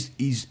fucking? He's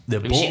the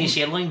Have bottom. you seen his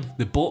hairline?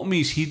 The bottom of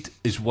his head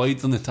is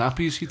wider than the top of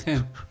his head.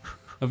 Hen.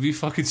 Have you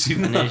fucking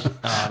seen And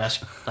that?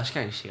 this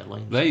guy's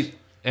hairline. Right.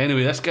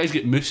 Anyway, this guy's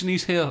got mousse in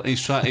his hair. And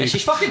he's trying to. It's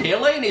his fucking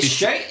hairline. It's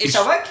shite. It's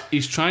a wig.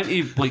 He's trying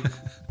to like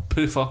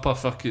poof up a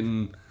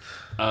fucking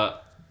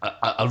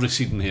a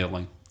receding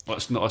hairline.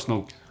 Let's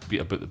not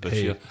beat about the bush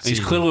here. And he's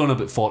clearly on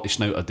about 40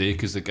 snout a day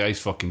because the guy's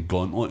fucking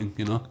gauntleting,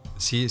 you know.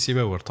 See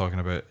while we're talking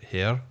about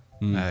hair,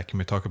 can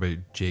we talk about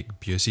Jake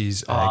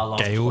Busey's I Guile love-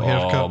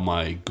 haircut? Oh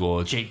my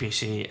god. Jake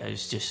Busey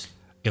is just.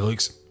 He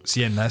looks.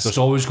 See in this. There's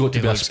always got to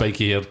he be a looks-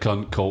 spiky haired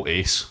cunt called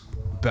Ace.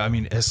 But I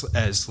mean,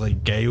 it's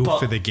like Guile But-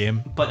 for the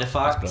game. But the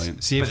fact,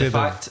 brilliant. See if but the they'd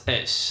have- fact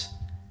it's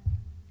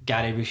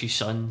Gary Busey's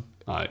son.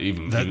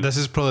 Even This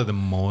is probably the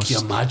most. Can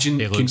you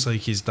imagine- It looks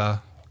like he's da.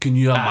 can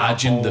you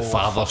imagine the oh,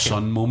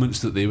 father-son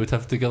moments that they would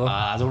have together?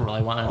 I don't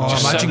really want to. Oh,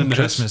 Just sitting in imagine the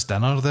Christmas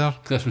dinner there.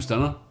 Christmas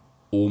dinner?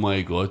 Oh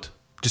my god.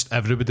 Just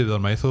everybody with their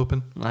mouth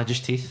open.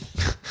 Just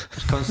teeth.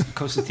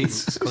 Constant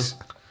teeth.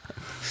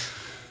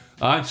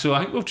 Aye, so I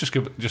think we've just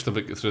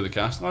about got through the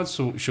cast, lads,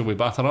 so shall we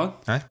batter on?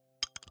 Aye.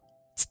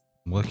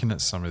 I'm looking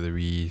at some of the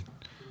wee.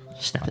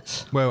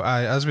 Snippets. Well,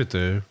 as we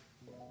do,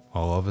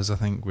 all of us, I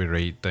think we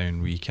write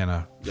down wee kind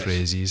of Yes,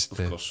 phrases of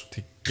to course.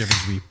 give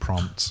us wee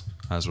prompts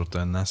as we're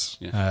doing this.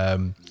 Yeah.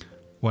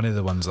 One of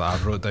the ones that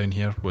I've wrote down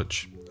here,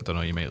 which I don't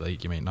know, you might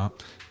like, you might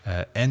not.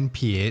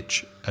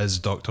 NPH is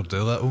Dr.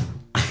 Dolittle.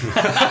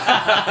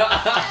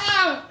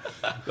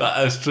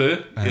 That is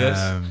true,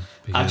 yes.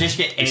 I just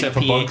get Except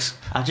for bugs.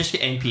 I just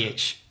get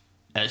NPH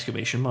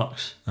exclamation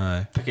marks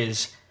Aye.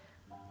 because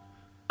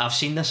I've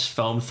seen this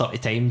film 30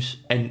 times,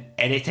 and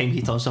any time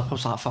he turns up, I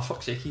was like, for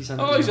fuck's sake, he's in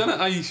it. Oh, he's in it.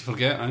 I used to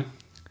forget, aye.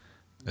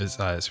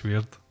 It's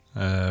weird.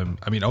 I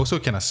mean, also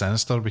kind of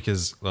sinister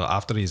because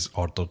after he's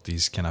ordered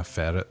these kind of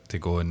ferret to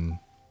go and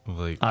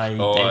like. I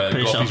got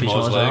put his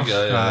mom's leg,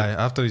 Aye,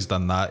 after he's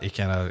done that,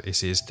 he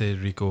says to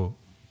Rico,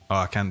 "Oh,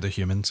 I can't do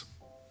humans."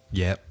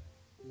 Yep.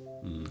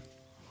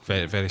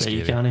 Very, very There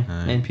you scary.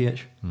 can,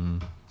 NPH.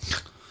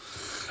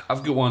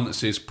 I've got one that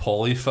says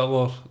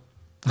polyfiller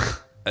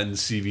in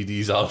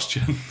CVD's arse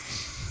chin.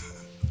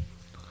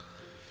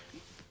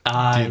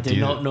 I do did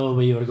you- not know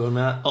where you were going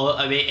with that. Oh,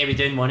 are we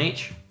doing one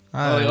each?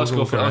 Aye, let's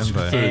we'll go for it. Let's round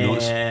go by- through the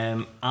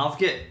notes. I've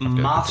got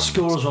math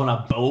scores on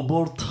a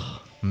billboard.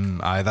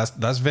 Aye,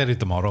 that's very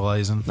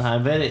demoralising.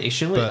 I'm very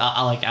extremely. But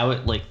I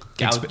would like.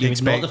 You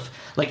would not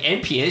like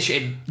MPS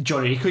and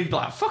Johnny Rico. You'd be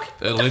like, fuck.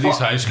 Ladies'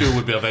 high school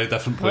would be a very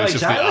different place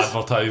if they exactly.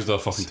 advertised their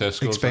fucking test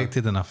scores.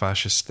 Expected in a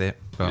fascist state.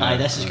 But, Aye,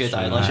 this is good.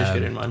 Aye, let's just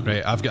get in, man.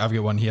 right, I've got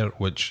one here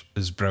which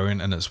is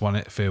brilliant, and it's one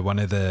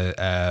of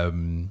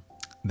the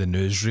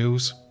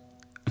newsreels,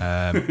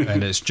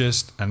 and it's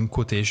just in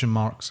quotation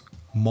marks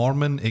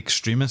Mormon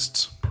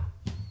extremists.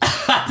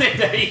 I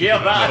didn't hear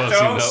that Never at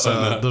seen all. that.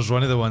 So there's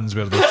one of the ones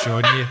where they're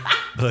showing you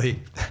like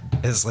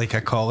it's like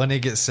a colony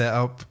gets set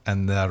up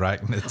in the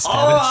Arachnids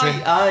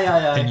territory.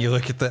 Aye. And you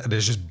look at it, and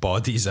there's just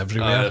bodies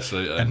everywhere. Aye, that's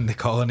right, aye. And the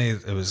colony,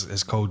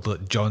 it's called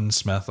like John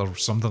Smith or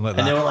something like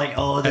that. And they were like,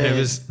 oh, and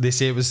they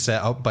say it was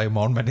set up by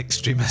Mormon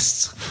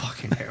extremists.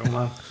 fucking hell,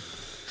 man.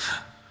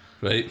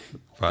 Right.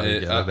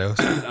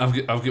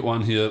 I've I've got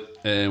one here,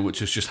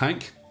 which is just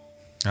Hank.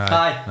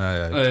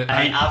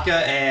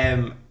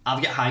 Aye.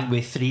 I've got Hank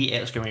with 3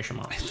 exclamation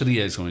marks.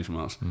 3 exclamation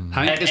marks. And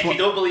Hank is if one,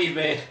 you don't believe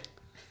me,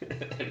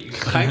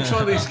 Hank's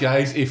one of these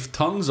guys. He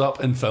turns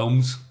up in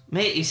films,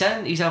 mate, he's a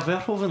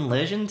Verhoeven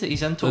legend.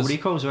 He's in Total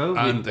Recall as well.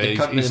 and They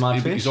cut me the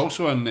mad face. he's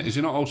also in. Is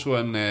he not also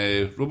in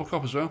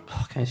RoboCop as well?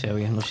 Oh, can I tell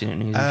you? I've not seen it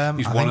in years.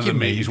 He's I one think of the he main.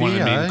 may He's one of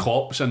the be, main aye.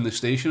 cops in the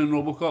station in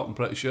RoboCop. I'm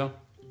pretty sure.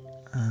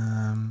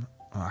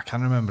 I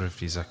can't remember if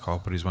he's a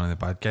cop or he's one of the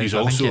bad guys. He's I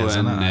think also he is,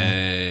 in isn't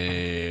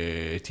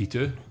it?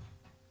 T2.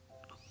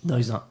 No,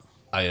 he's not.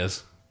 He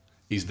is.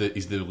 He's the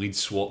lead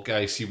SWAT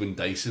guy. See when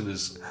Dyson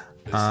is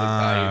like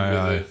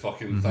dying with the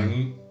fucking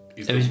thing.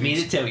 He's It the was me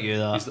lead- to tell you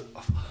that. he's the-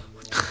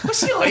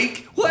 What's he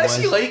like? What is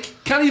he like?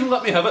 Can't even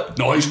let me have it.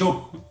 No, he's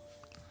no.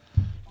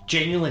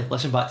 Genuinely,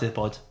 listen back to the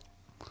pod.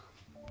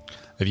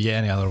 Have you got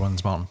any other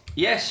ones, Martin?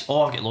 Yes.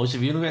 Oh, I've got loads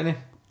of you. Not got any.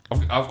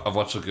 I've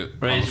literally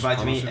got. Right, it's back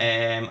to me.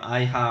 honestly. I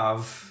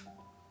have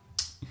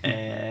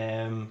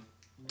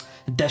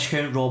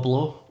discount Rob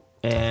Lowe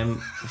for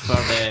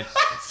the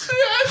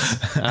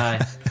Yes,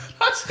 aye,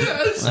 that's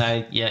it.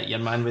 aye, yeah, your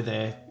man with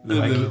the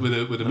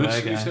With the moose.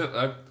 wig, He's aye.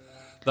 here.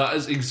 That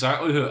is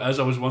exactly who it is.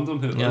 I was wondering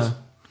who it was.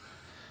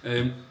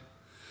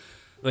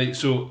 Right,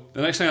 so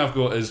the next thing I've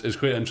got is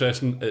quite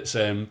interesting. It's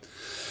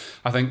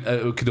I think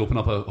it could open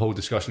up a whole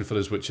discussion for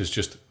us, which is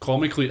just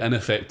comically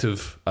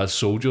ineffective as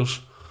soldiers.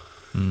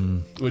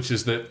 Which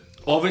is that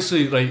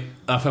obviously, right,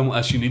 a film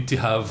like this, you need to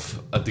have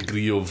a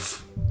degree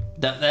of.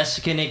 This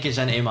kind of gets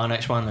into my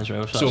next one as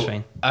well, so that's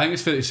fine. I think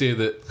it's fair to say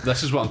that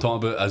this is what I'm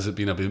talking about as it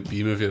being a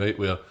B movie, right?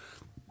 Where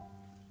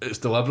it's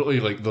deliberately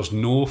like there's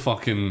no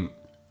fucking.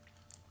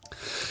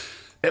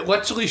 It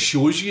literally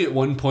shows you at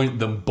one point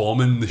them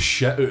bombing the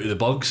shit out of the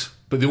bugs,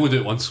 but they only do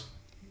it once,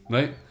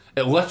 right?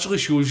 It literally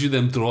shows you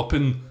them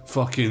dropping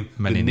fucking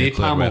Mini the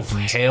nuclear napalm of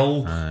weapons.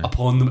 hell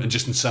upon them and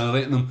just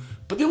incinerating them,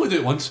 but they only do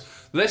it once.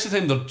 The rest of the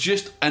time they're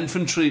just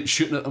infantry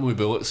shooting at them with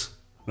bullets,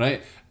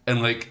 right?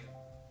 And like,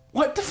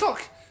 what the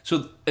fuck?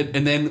 So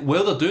and then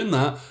while they're doing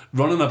that,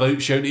 running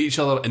about shouting at each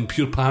other in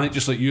pure panic,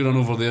 just like you run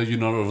over there, you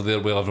run over there,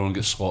 while everyone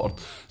gets slaughtered.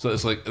 So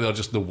it's like they're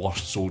just the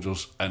worst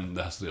soldiers in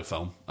the history of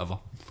film ever.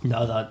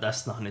 No,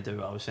 that's nothing to do with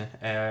what I was saying.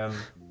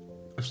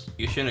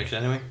 You should next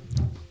anyway.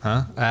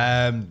 Huh?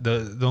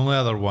 The only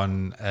other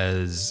one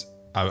is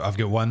I've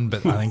got one,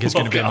 but I think it's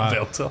going to be I've got a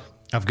my. belter.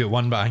 I've got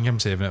one, but I think I'm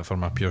saving it for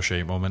my pure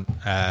shite moment.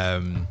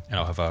 And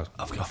I'll have a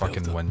I've got a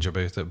fucking belter. whinge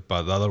about it.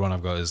 But the other one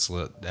I've got is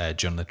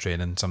during the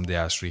training, somebody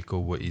asked Rico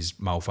what his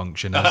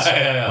malfunction is,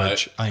 Aye,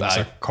 which I think is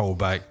a aye.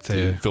 callback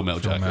to Full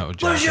Metal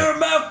Jacket. Where's your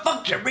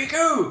malfunction,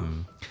 Rico?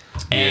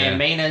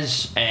 Mine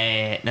is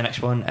the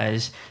next one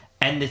is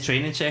in the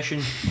training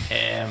session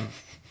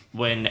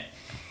when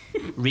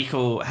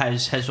Rico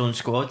has his own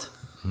squad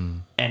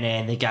and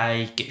then the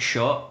guy gets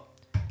shot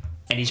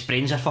and his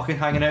brains are fucking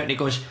hanging out and he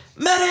goes,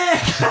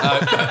 medic!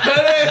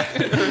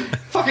 Medic!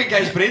 Fucking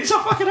guy's brains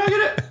are fucking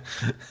hanging out.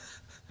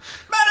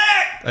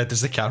 Medic!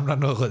 does the camera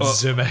not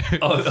zoom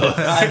out?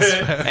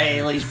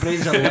 Like his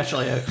brains are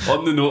literally out.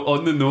 On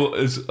the note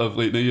is of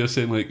like now you're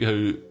saying like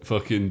how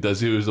fucking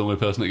Dizzy was the only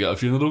person to get a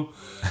funeral.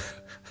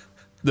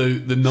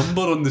 The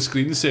number on the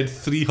screen said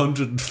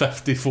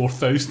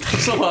 354,000 or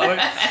something like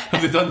that.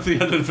 Have they done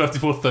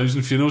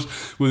 354,000 funerals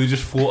where they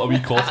just float a wee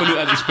coffin out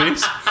into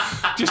space?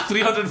 Just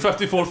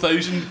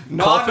 354,000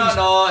 coffins.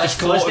 No, it's just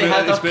because they floating out had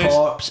into her space.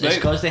 corpse. It's Right?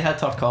 because they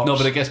had her corpse. No,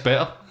 but it gets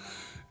better.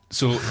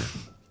 So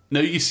now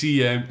you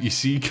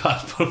see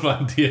Casper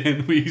Van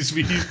Dien with his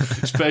wee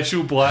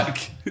special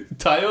black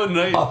tie on,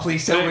 right? Oh,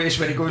 please tell me it's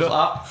when he goes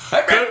like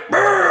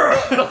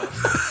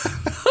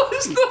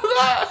It's not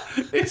that.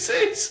 It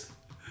says.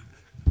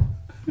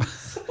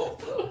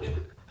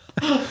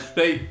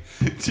 Right,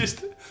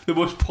 just the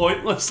most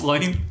pointless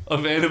line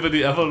of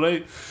anybody ever,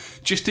 right?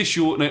 Just to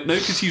show now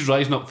because he's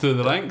rising up through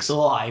the ranks,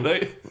 Lie.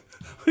 right?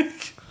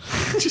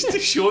 Just to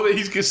show that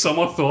he's got some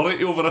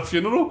authority over a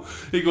funeral,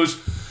 he goes,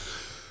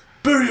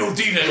 burial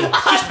detail.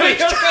 Just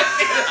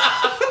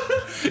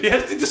he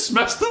has to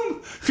dismiss them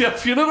for a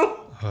funeral.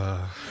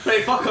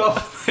 Right, fuck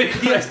off. He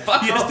has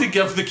to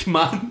give the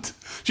command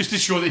just to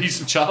show that he's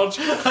in charge.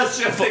 That's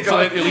just For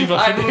him to leave a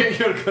I funeral. knew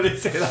you were going to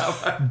say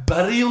that one.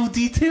 Burial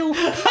detail.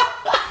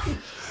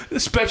 The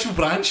special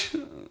branch.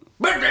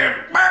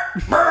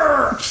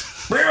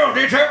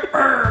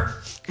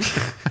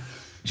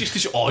 Just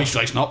he's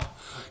rising up.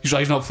 He's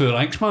rising up through the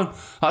ranks, man.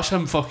 That's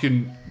him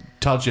fucking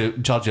charge your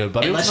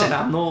burial. Hey, listen,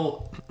 I am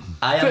not.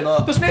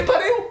 There's no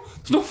burial.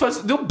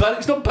 There's no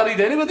it's not buried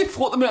anywhere. They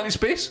float them out in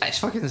space. It's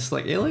fucking just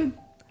like Alien.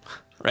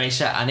 Right,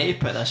 so I need to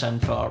put this in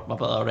for my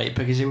brother, right?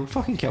 Because he will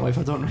fucking kill me if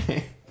I don't,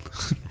 right?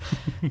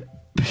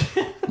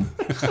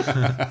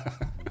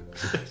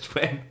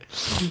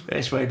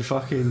 it's when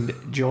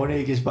fucking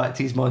Johnny gets back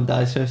to his mum and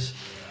dad's house,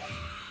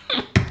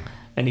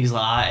 and he's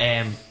like,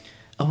 I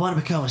want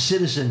to become a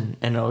citizen,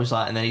 and I was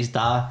like, and then his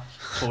dad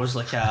pours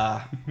like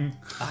a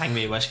hang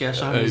me whiskey or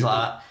something. He's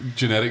like,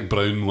 generic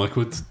brown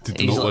liquid,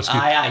 he's not like, whiskey.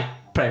 aye,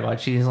 pretty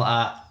much. He's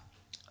like,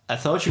 I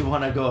thought you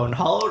want to go on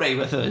holiday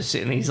with us,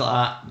 and he's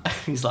like,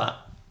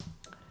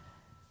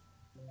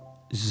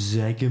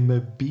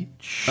 Zagama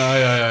Beach.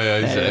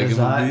 Aye.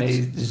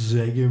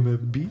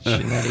 Zagama Beach.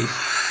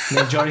 And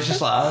then Johnny's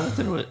just like, I don't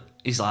know what.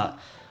 He's like,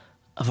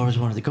 I've always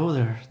wanted to go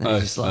there. And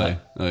he's just like,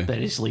 aye. Then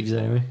he just leaves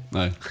anyway.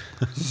 Aye.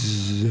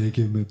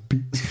 Zagama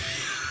Beach.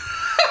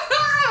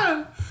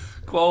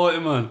 Quality,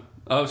 man.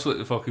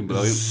 Absolutely fucking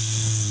brilliant.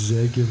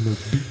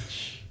 Zagama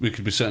Beach. We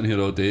could be sitting here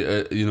all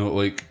day.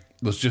 Like,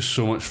 there's just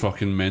so much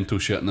fucking mental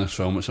shit in this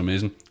film. It's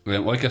amazing.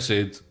 Like I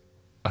said,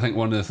 I think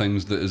one of the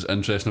things that is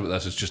interesting about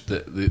this is just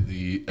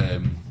the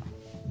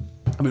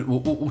I mean,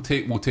 we'll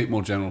take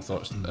more general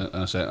thoughts in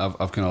a second.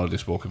 I've kind of already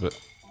spoke of it.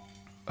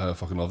 I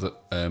fucking loved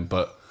it.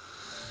 But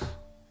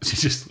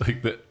it's just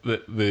like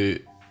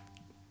the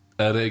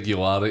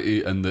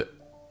irregularity and the,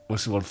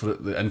 what's the word for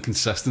it? The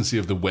inconsistency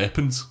of the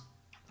weapons.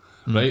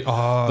 Right?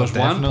 Oh, there's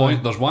definitely.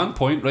 one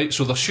point, right?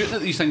 So they're shooting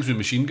at these things with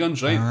machine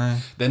guns, right? Aye.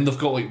 Then they've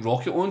got like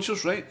rocket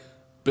launchers, right?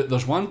 But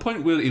there's one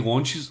point where he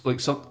launches I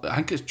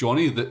think it's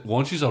Johnny that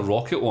launches a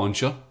rocket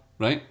launcher,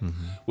 right?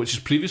 Mm-hmm. Which is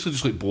previously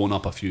just like blown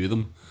up a few of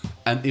them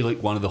into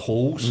like one of the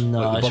holes. No,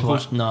 like the it's bug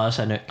holes. no, it's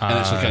a nuke. And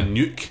it's like a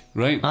nuke,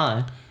 right?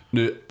 Aye.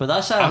 Now, But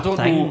that's a I don't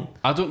thing.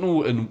 I don't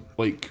know in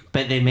like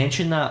But they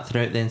mention that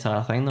throughout the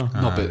entire thing, though.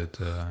 no,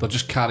 but they're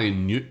just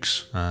carrying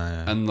nukes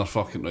and they're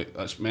fucking right.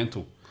 That's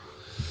mental.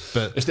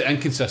 But It's the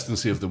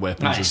inconsistency of the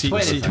weapons. Right, it's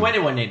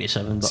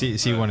 2187.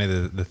 see one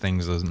of the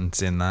things in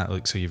saying that,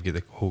 like, so you've got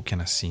the whole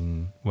kind of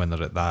scene when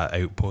they're at that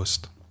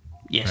outpost,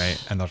 Yes.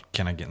 right, and they're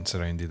kind of getting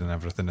surrounded and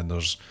everything, and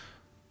there's,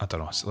 I don't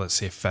know, let's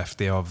say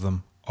 50 of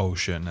them all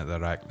shooting at the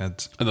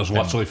arachnids, And there's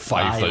literally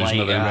 5,000 like,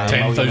 of them, right,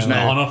 10,000,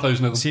 well,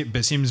 100,000 of them. See, but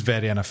it seems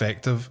very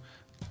ineffective.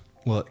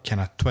 Well,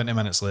 kind of 20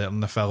 minutes later in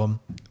the film,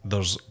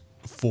 there's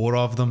 4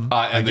 of them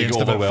And they against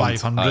get about overwhelmed.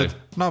 500. Aye.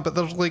 No, but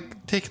they're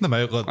like taking them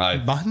out like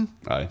Aye. nothing.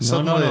 Aye.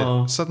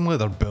 Suddenly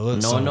they're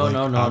bullets. No, are, no, like,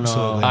 no, no,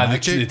 absolutely no. They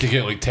magic. take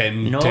out like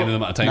 10 No, of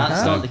them at a time.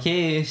 that's not the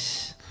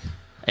case.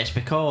 It's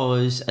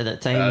because at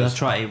that time they're is.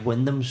 trying to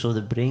win them so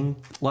the brain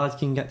lad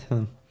can get to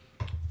them.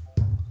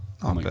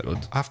 Oh my But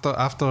god.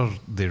 after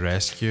they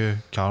rescue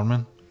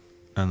Carmen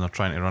and they're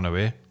trying to run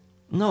away,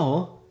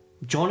 No,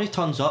 Johnny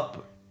turns up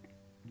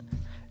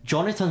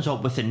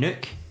with the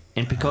nuke,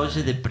 and because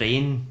of the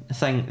brain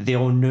thing, they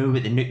all know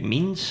what the nuke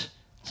means.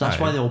 So that's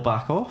Aye. why they all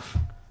back off.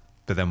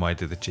 but then why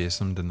do they chase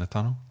them down the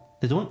tunnel?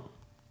 They don't.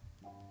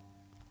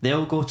 They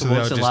all go So they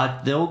towards all the just-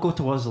 lad. They all go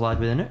towards the lad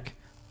with the nuke.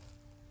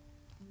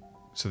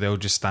 So they'll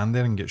just stand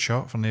there and get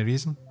shot for no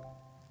reason?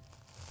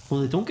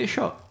 Well, they don't get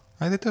shot.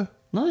 Aye, they do.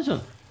 No, they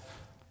don't.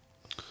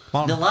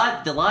 Martin,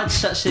 The lad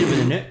sits there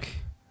with the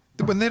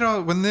nuke. when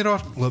they're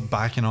all like,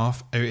 backing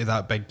off out of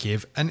that big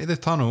cave into the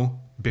tunnel,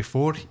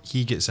 before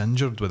he gets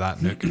injured with that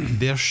nuke,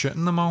 they're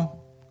shooting them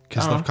all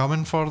because they're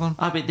coming for them.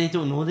 Ah, but they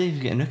don't know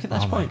they've got a nuke at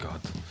this Oh my point.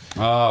 god.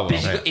 Ah,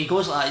 But well. he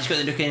goes like that, he's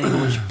got the nuke in and he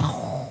goes.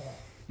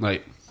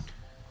 Right.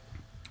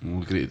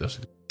 We'll agree to this.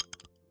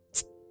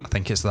 I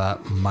think it's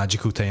that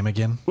magical time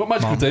again. What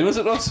magical Mum. time is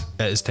it, Ross?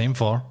 It is time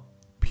for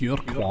Pure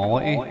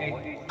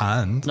quality.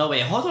 and No,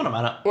 wait, hold on a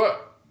minute.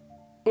 What?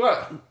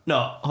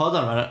 No, hold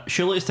on a minute.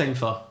 Surely it's time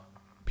for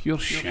Pure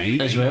shite.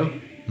 as well.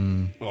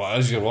 Well,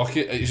 it's your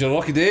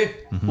lucky day.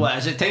 What,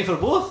 is it time for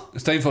both?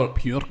 It's time for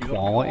pure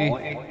quality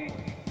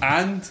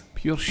and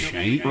pure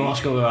shite.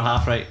 Roscoe, we were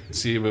half right.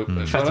 See, we're in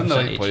the right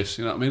 50% place.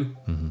 You know what I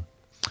mean?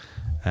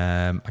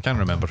 I can't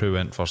remember who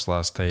went first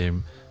last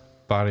time.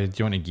 Barry, do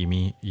you want to give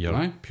me your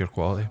Aye. pure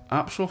quality?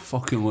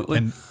 Absolutely.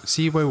 And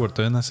see, while we're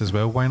doing this as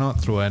well, why not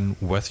throw in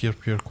with your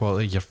pure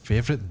quality your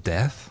favourite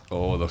death?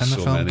 Oh, there's in the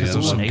so film, many. 'cause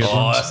there's some good Oh,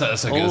 ones.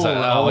 that's a good.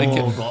 I like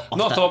it. God.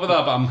 Not top of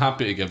that, but I'm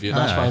happy to give you.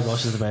 That's that. why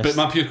Ross is the best. But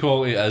my pure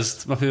quality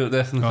is my favourite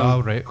death in the film,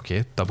 Oh, right,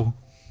 okay, double.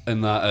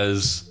 and that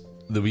is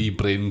the wee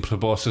brain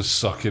proboscis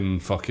sucking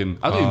fucking.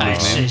 I don't even know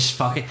his It's name. just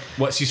fucking.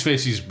 What's his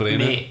face's brain?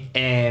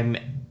 Mate,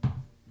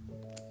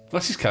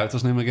 What's his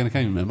character's name again? I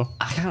can't even remember.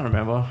 I can't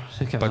remember.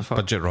 Who gives a fuck?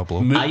 Budget Rob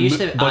Lowe. I used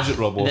to. budget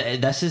Robo.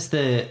 This is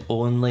the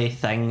only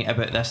thing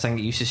about this thing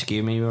that used to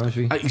scare me when I was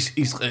wee.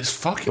 It's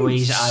fucking. Oh,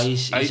 his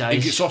eyes- his It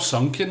eyes. gets all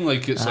sunken,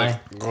 like it's Aye.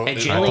 like. It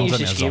generally used to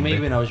turns into a scare me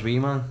zombie. when I was wee,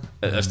 man.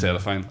 It's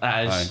terrifying.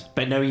 That is. Aye.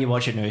 But now when you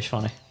watch it now, it's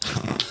funny.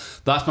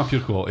 That's my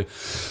pure quality.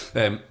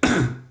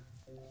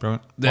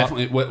 Brilliant.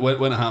 Definitely,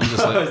 when it happens,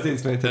 it's I was like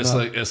expecting it's that.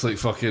 like it's like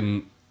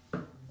fucking.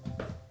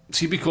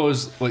 See,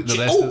 because like the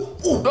rest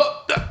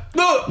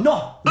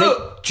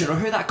Do you know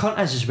who that cunt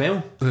is as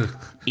well?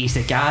 He's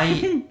the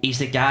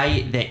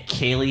guy that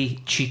Kelly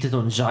cheated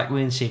on Zach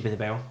with and Saved by the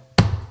Bell.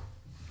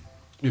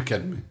 You're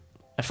kidding me.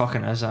 It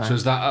fucking is. So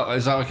is that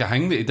like a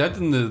thing that he did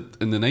in the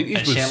 90s?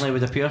 It certainly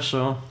would appear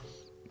so.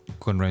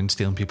 Going around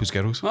stealing people's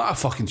girls. What a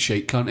fucking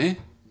shite cunt, eh?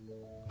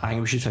 I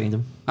think we should find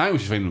him. I think we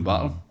should find him and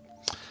battle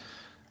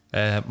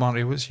him.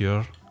 Marty, what's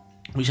your...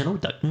 He's an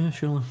old dick now,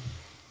 surely.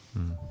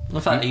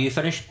 In fact, are you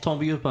finished, Tom,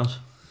 with your pass?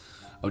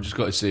 I've just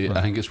got to say,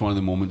 I think it's one of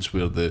the moments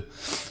where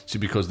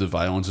because the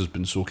violence has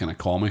been so kind of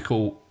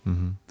comical,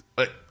 You're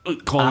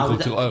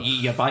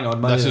bang on,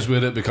 man. this is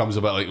where it becomes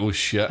a bit like, oh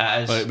shit,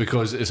 It is. like,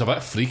 because it's a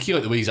bit freaky,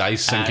 like the way his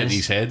eyes sink into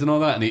his head and all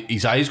that, and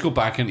his eyes go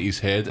back into his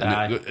head,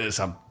 and it's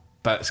a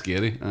bit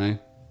scary. Aye.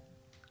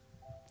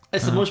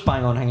 It's the most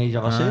bang on thing he's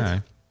ever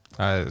said.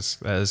 It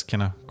is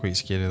kind of quite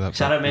scary, that.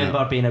 Because I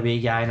remember being a wee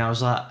guy, and I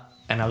was like,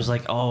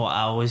 oh,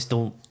 I was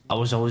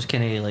always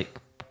kind of like,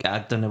 I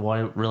didn't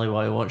really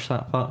want to watch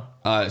that part.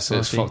 It's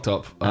fucked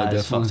up.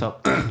 It's Definitely.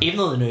 fucked up. Even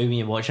though they knew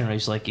me watching it,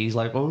 he's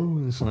like,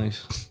 oh, it's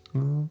nice.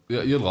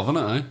 Yeah, you're loving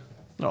it, eh?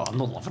 No, I'm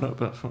not loving it,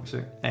 but fuck's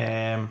sake.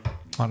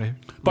 Marty,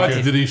 Back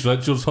to Denise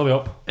Richards, hurry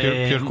up.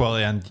 pure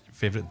quality and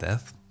favourite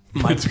death.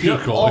 It's pure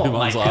quality,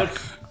 man's like.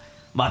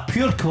 My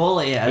pure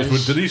quality When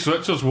is... Denise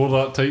Richards wore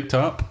that tight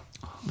tap.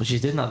 But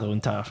she's doing that the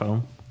entire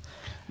film.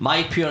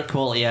 My pure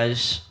quality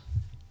is...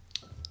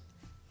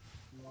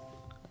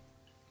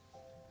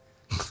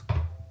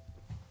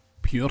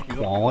 Pure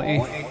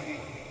quality.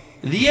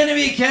 The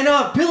enemy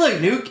cannot pull a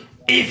nuke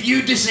if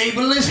you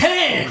disable his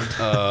hand.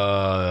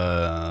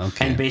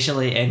 Okay. And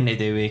basically anything to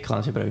do with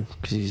Clancy Brown,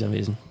 because he's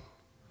amazing.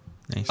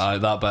 Nice. Aye,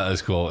 that bit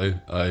is quality.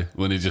 Aye,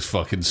 when he just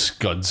fucking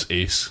scuds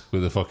Ace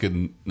with a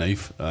fucking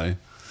knife. Aye.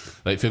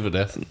 Right, favourite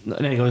death. And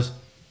then he goes,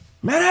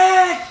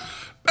 medic!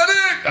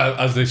 Medic!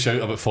 As they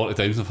shout about 40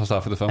 times in the first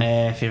half of the film.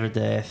 Favourite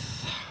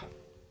death.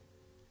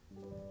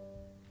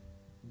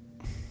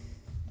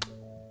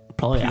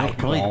 Probably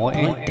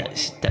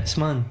Dits,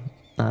 man.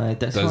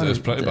 Dits, man. It's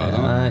pretty bad,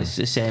 isn't it? It's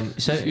the same.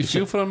 So, You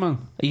feel for her, man.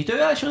 You do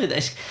actually.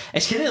 It's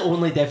kind of the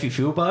only death you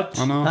feel bad.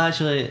 I know.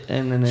 Actually,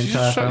 in an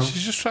entire film.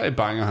 She's just trying to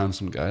bang a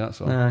handsome guy, that's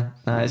all.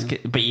 It's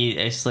good, but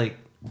it's like,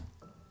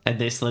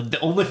 and it's like the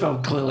only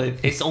film clearly.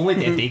 It's the only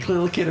death they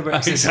clearly care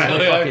about.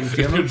 Exactly. It's the only fucking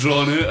funeral. If you're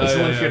drawn out. It's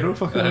the only funeral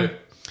fucking.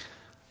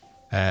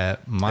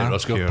 My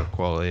Roscoe. pure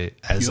quality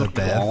is Pure a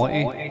death.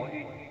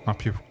 quality. My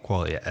pure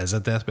quality is a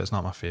death, but it's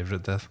not my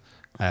favourite death.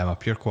 My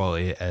pure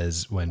quality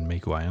is when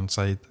Michael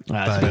Ironside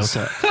dies.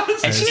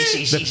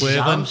 It's his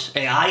arms.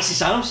 It's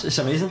his arms. It's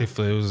amazing. He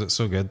flails, it's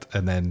so good,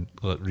 and then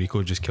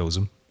Rico just kills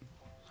him.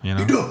 You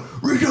know?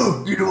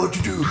 Rico, you know what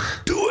to do.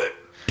 Do it.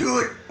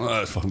 Oh,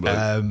 that's fucking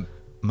brilliant.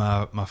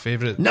 My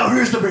favourite Now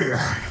here's the beer.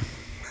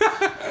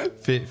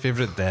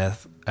 favourite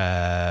death.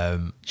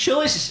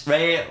 Surely this is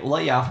right. I'll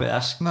let you off with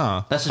this.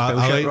 No, This is I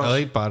bullshit, Ross.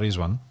 like Barry's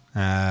one.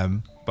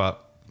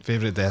 But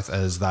favourite death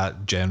is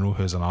that general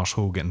who's an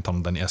arsehole getting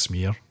turned into a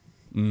smear.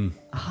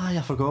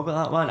 I forgot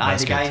about that one.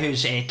 That's The guy good.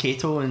 who's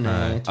Kato and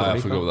I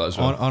forgot about that as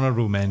well.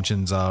 Honourable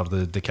mentions are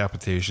the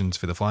decapitations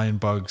for the flying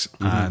bugs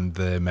and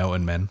the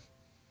melting men.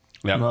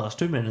 Yeah. No, there's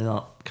too many of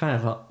that. Kind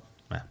of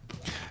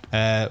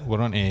that.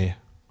 We're on to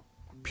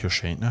pure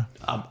shite now.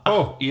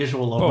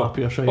 Usual love my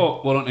pure shite.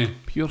 Oh, we're on to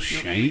pure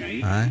shite.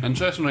 Aye.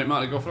 Interesting, right,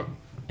 Matty, go for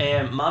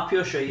it. My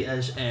pure shite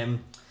is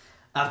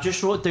I've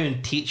just wrote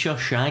down teacher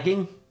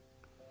shagging.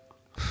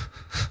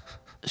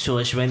 So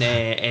it's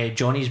when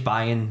Johnny's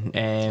buying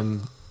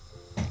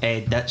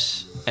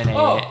Dits and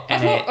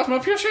that's my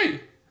pure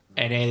shite.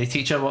 and the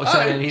teacher walks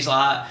Aye. in and he's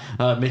like,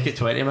 make it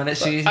 20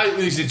 minutes.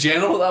 He's a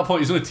general at that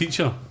point, he's not a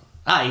teacher.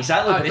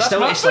 Exactly, but it's That's still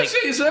my it's pure like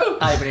shite as well.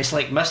 but it's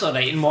like Mr.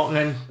 Knighton walking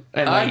in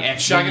and like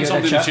Shagging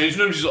somebody in the changing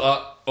room, she's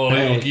like,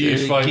 alright, I'll give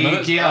you 5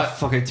 minutes. Yeah,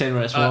 fucking 10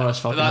 minutes more. That's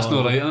fucking That's not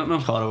horrible. right, isn't it, man?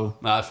 It's horrible.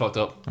 Nah, it's fucked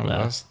up.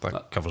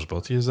 That covers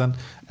both of you then.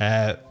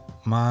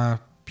 My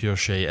pure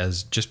shite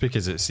is just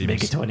because it seems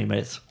Make it 20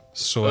 minutes.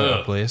 so out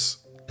of place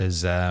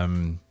is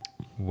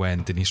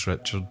when Denise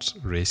Richards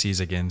races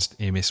against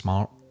Amy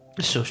Smart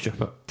It's so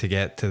stupid. to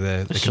get to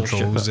the It's so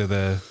controls stupid.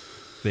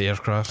 of the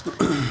aircraft.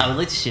 I would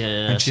like to see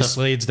And she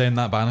slides down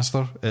that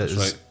banister. It's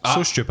right.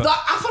 so stupid.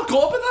 I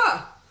forgot about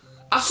that.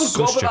 I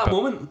forgot about that stupid.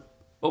 moment.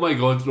 Oh my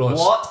god, Ross.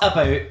 What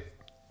about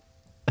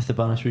if the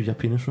banister was your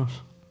penis, Ross?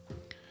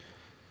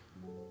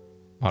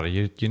 Barry,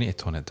 you need to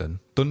tone it down.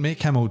 Don't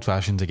make him old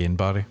fashioned again,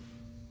 Barry.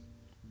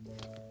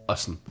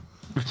 Listen.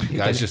 The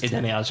guy's just He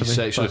didn't answer me.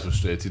 sexually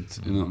frustrated,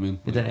 you know what I mean?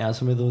 You didn't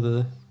answer me though,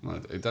 did No,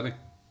 he didn't.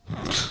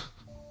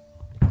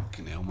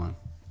 Fucking hell, man.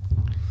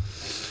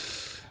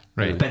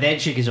 Right. But then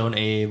she goes on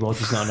to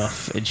Roger's not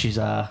enough and she's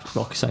a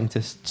rocket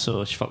scientist,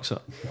 so she fucks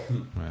up.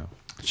 Well,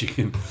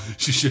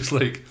 She's just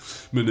like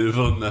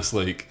manoeuvring this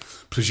like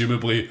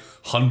presumably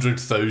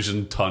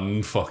 100,000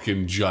 ton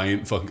fucking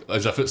giant fucking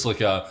as if it's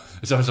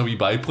a wee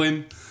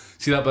biplane.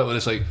 See that bit where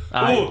it's like,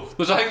 Aye. oh,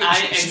 there's a thing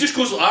that she just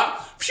goes like that,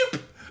 phew,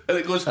 and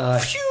it goes,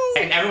 phew.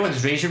 And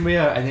everyone's raging with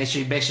her, and then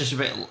she misses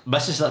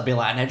that be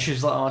like an inch.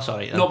 She's like, oh,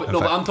 sorry. No, but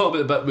I'm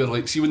talking about the bit where,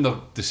 like, see when they're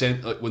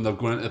when they're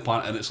going into the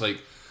planet, and it's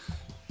like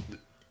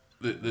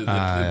the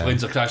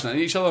planes are crashing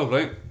into each other,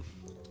 right?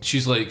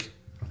 She's like,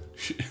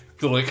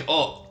 they're like,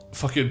 oh,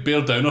 fucking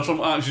bear down or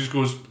something like that. She just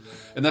goes,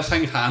 and this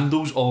thing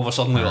handles all of a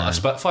sudden like a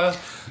Spitfire,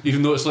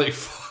 even though it's like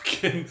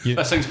fucking.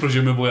 This thing's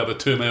presumably about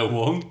 2 miles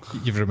long.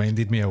 You've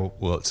reminded me of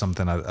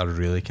something I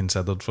really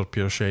considered for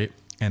pure shite,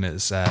 and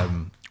it's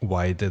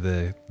why do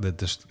the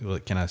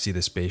like, can I see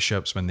the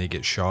spaceships when they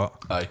get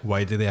shot? Aye.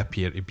 Why do they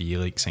appear to be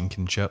like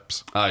sinking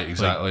ships? Aye,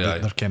 exactly. Like, aye.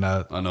 they're kind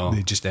of. I know.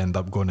 They just end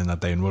up going in a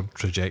downward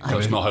trajectory.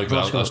 That's not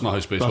how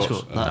space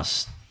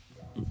works.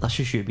 That's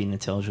just you being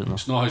intelligent, though.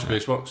 It's not how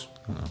space works.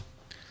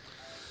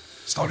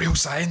 It's not real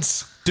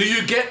science. Do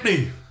you get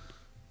me?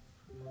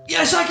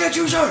 Yes, I get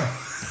you, sir.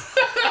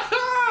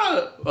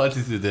 Why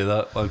did you do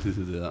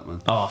that,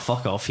 man? Oh,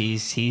 fuck off.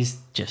 He's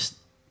just.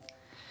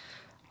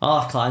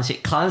 Oh, Clancy,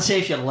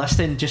 if you're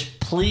listening, just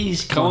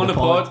please Come on the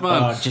pod,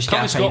 man. Or just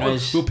come get to a pint Scotland.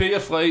 with us. We'll pay your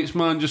flights,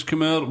 man. Just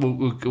come here.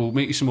 We'll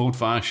make you some old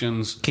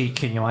fashions. Can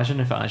you imagine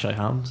if it actually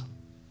happened?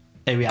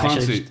 If we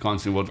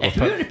Clancy would. if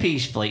we were to pay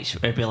his flights,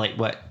 it'd be like,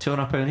 what,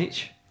 £200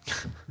 each?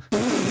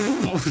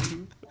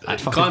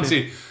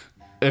 Clancy,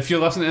 if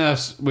you're listening to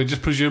this, we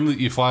just presume that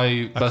you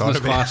fly business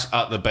class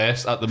at the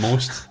best, at the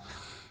most.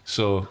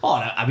 So. Oh,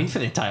 no, I mean for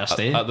the entire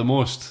stay. At the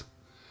most.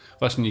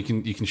 Listen, you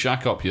can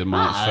shack up here,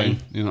 man. It's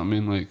fine. You know what I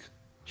mean? Like.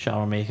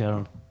 Shower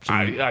maker.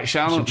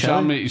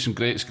 Sharon make you some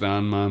great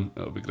scran, man.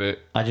 It'll be great.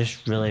 I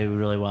just really,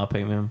 really want to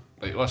pick with him.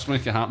 Right, let's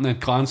make it happen then.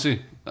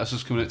 Clancy, this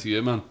is coming out to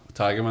you, man.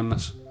 Tag him in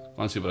this.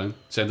 Clancy Brown.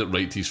 Send it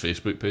right to his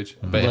Facebook page.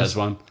 I bet he has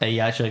one. You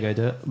actually go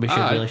do it. We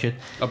really should.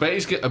 I bet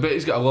he's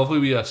got a lovely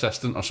wee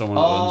assistant or someone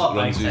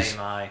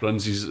that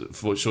runs his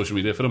social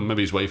media for him.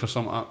 Maybe his wife or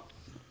something like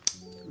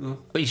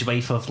that. His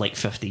wife of like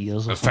 50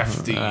 years or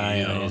 50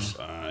 years.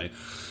 Aye.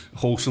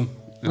 Wholesome.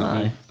 You know what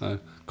I mean? Aye.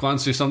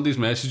 Clancy, somebody's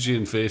messaged you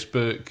on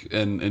Facebook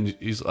and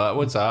he's like,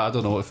 what's that? I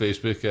don't know what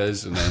Facebook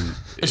is. And then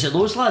is it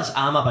those lads?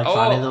 I'm a big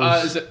fan of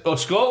those. Is it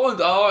Scotland?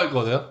 Oh, I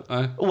go there.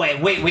 Aye.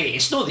 Wait,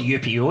 it's not the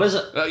UPO, is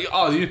it? The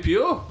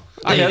UPO?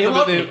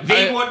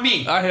 They want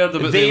me. I heard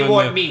about them. They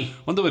want me.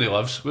 Wonder where he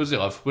lives. Where does he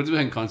live? Where do you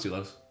think Clancy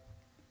lives?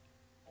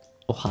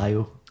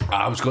 Ohio.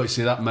 I was going to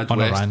say that Midwest.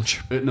 On a ranch.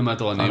 Out in the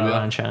middle of nowhere. On a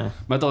ranch, aye.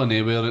 Middle of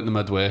nowhere out in the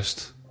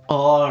Midwest.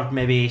 Or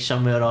maybe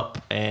somewhere up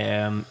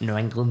New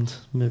England,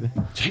 maybe.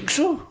 Do you think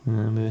so?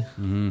 Yeah,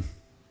 maybe.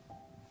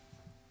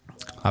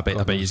 I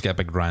bet he's got a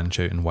big ranch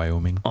out in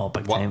Wyoming. Oh,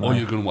 big time. Oh,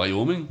 you're going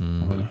Wyoming?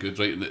 Very good,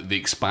 right? The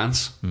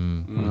Expanse.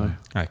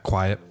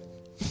 Quiet.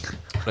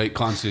 Right,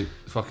 Clancy,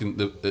 fucking,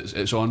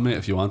 it's on, mate,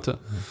 if you want it.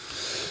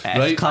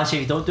 Right. Clancy,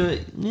 if you don't do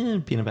it,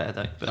 being a bit of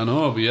a dick. I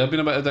know, but yeah, being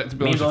a bit of a dick, to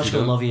be honest. Me and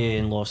Roscoe love you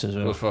in loss as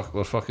well.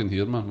 We're fucking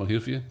here, man. We're here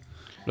for you.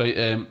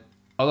 Right,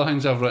 other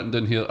things I've written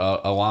down here are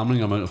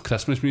alarming amount of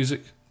Christmas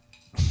music.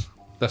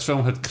 This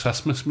film had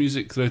Christmas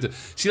music throughout it.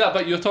 See that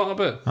bit you're talking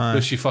about?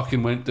 Where she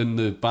fucking went in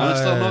the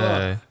banister and all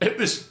that? It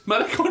was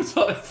Miracle on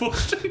 34th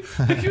Street.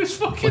 Like, it was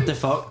fucking... What the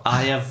fuck?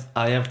 I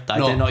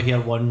did not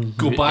hear one.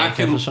 Go back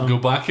and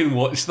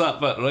watch that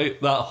bit, right?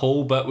 That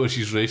whole bit where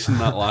she's racing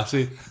that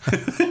lassie.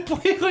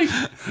 Play like...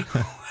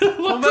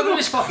 Remember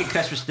this fucking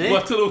Christmas Day?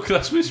 Literal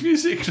Christmas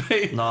music,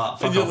 right? Nah,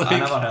 fuck off. I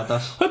never heard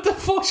this. What the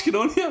fuck's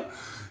going on here?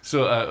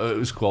 So it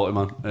was quality,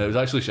 man. It was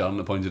actually Sharon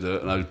that pointed it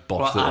out, and I was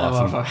burst out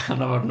laughing. I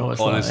never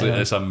noticed. Honestly, that,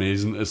 it's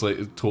amazing. It's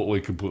like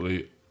totally,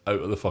 completely out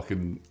of the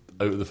fucking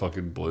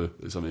blue.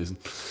 It's amazing.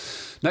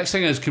 Next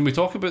thing is, can we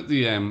talk about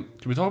the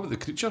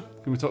creature?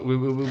 Can we talk?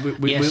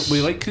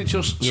 We like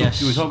creatures. So yes.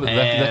 Can we talk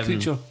about the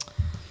creature?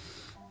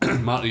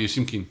 Marty, you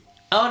seem keen.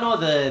 Oh no,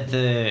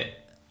 the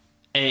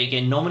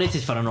getting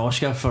nominated for an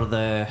Oscar for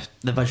the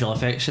visual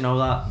effects and all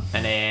that,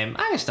 and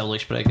I think it still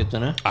looks pretty good,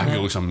 doesn't it? I think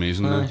it looks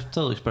amazing. It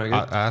still looks pretty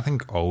good. I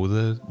think all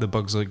the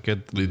bugs look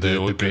good.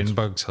 The green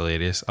bug's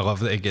hilarious. I love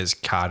that it gets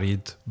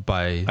carried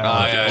by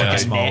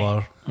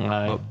smaller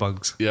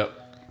bugs. Yep.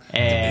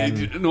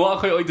 You know what I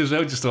quite liked as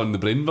well, just on the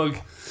brain bug?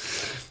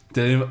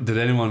 Did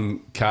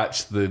anyone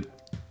catch they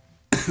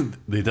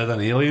did an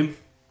alien,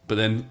 but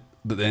then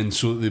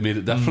so they made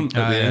it different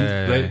at the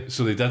end, right?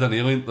 So they did an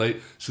alien,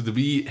 right? So the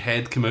wee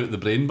head came out of the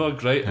brain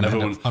bug, right? And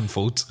everyone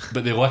unfolds.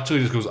 But they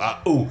literally just goes,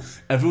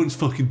 everyone's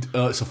fucking,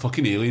 it's a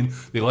fucking alien.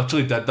 They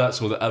literally did that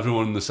so that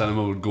everyone in the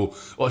cinema would go,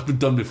 it's been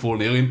done before,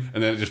 an alien,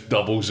 and then it just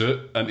doubles out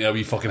into a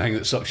wee fucking thing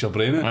that sucks your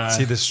brain out.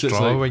 See the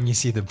straw when you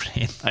see the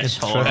brain. It's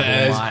horrible.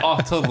 It is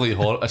utterly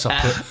horrible. It's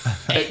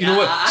you know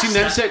what? See, in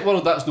the insect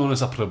world, that's known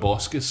as a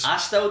proboscis. I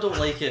still don't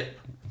like it.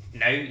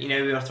 Now,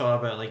 we were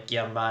talking about like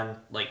young man,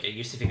 like it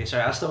used to think.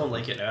 Sorry, I still don't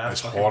like it now.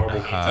 It's horrible.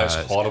 It's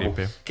horrible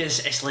because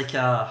it's like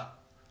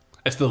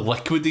it's the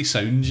liquidy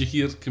sound you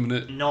hear coming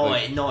out. No,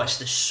 it's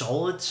the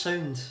solid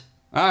sound.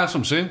 That's what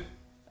I'm saying.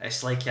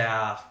 It's like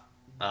no,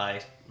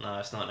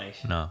 it's not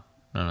nice. No.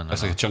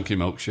 It's like a chunky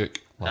milkshake.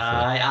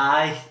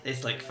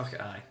 It's like fuck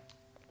it.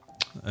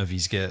 Have you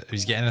got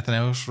anything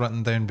else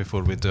written down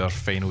before we do our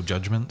final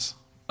judgments?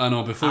 I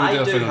know. Before we do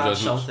our final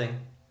judgments, something.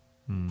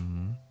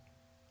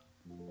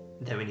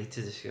 that we need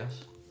to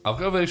discuss. I've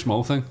got a very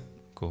small thing.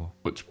 Go.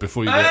 Which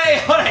before you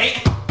Hey, alright!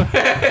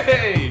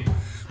 hey,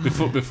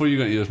 before you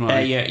get yours,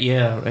 Marty.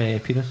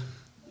 Penis.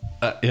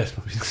 Yes,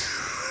 my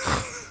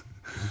penis.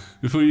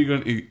 Before you go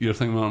into your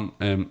thing,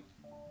 Martin,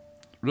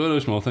 really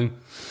small thing.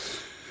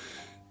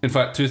 In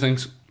fact, two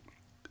things.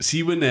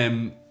 See when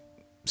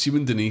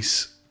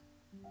Denise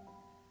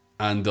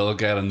and the other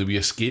guy are in the wee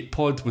escape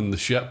pod when the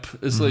ship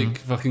is like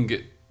fucking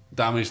get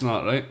damaged and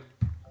that, right?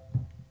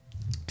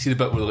 See the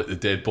bit where like the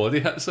dead body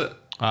hits it?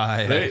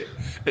 Aye. Right?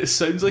 It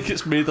sounds like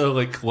it's made of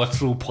like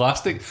literal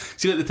plastic.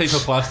 See like the type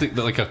of plastic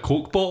that like a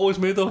Coke bottle is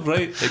made of,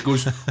 right? It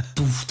goes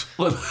doof,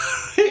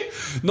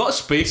 like, not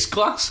space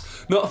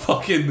glass, not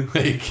fucking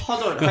like.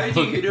 Hold on, how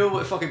do you know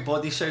what fucking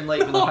bodies sound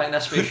like when they're hitting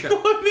a spaceship?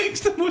 It makes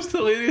the most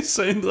hilarious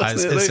sound.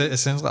 It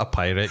sounds like a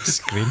Pyrex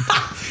screen.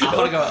 I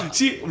forgot.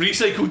 See,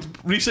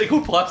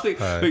 recycled plastic.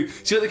 Aye. Like,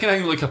 see, like they can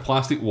hang like a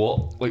plastic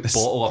bottle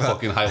of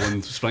fucking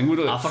Highland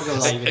Springwood. I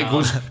forgot that even It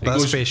goes. That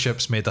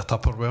spaceship's made of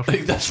Tupperware.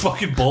 Like this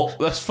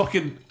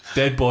fucking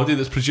dead body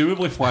that's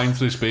presumably flying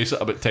through space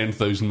at about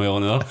 10,000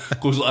 miles an hour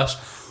goes like this.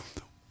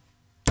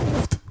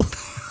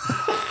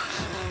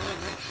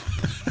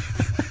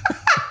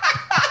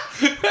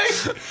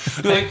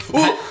 Like,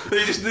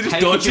 they just How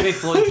dodge could you be it.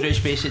 floating through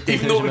space at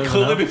Even though 10,000 it would miles an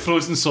clearly hour? be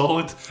frozen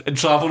solid and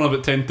travelling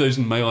about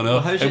 10,000 miles an hour, Well,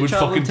 how's it would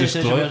fucking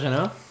 10,000 destroy miles it. an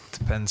hour?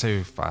 Depends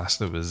how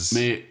fast it was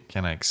Mate.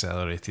 kind of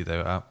accelerated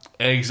out at.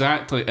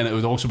 Exactly, and it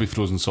would also be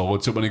frozen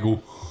solid, so when I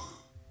go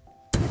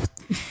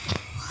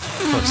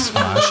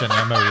Smashing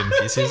a million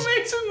pieces.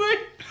 amazingly.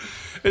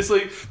 It's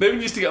like now when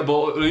you used to get a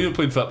bottle when you were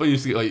playing football, you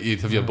used to get like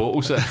you'd have your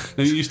bottle set.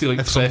 Then you used to like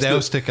If press somebody the,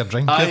 else took a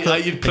drink aye, of aye,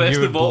 it, you'd and press you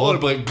the would bottle blow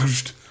and be like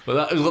gooshed. Like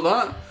that. It was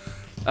like that.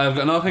 I've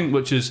got another thing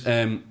which is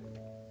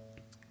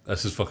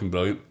this is fucking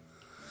brilliant.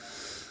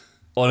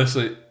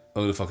 Honestly,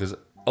 oh the fuck is it?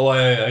 Oh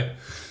aye.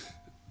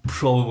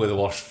 Probably the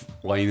worst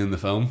line in the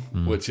film,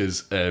 which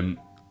is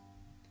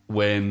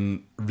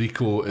when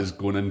Rico is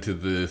going into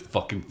the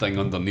fucking thing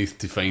underneath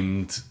to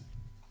find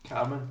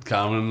Carmen.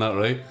 Cameron and that,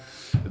 right?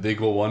 They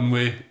go one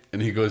way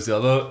and he goes the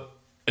other,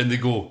 and they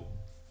go,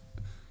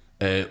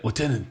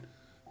 Lieutenant,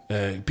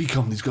 B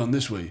Company's gone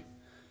this way.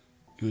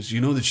 He goes,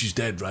 you know that she's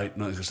dead, right?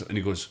 And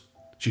he goes,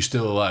 she's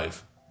still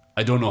alive.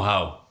 I don't know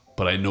how,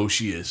 but I know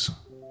she is.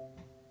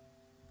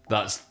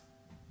 That's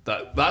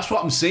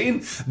what I'm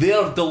saying. They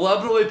are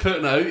deliberately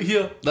putting it out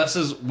here.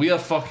 We are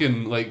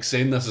fucking like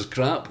saying this is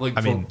crap. Like,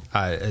 I mean,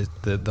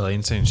 the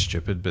line sounds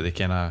stupid, but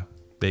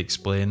they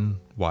explain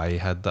why he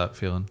had that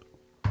feeling.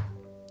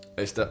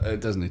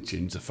 it doesn't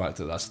change the fact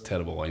that that's a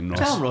terrible line, Ross.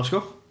 Tell him,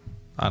 Roscoe.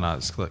 And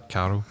that's like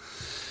Carol.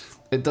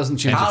 It doesn't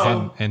change the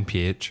fact.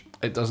 NPH.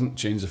 It doesn't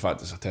change the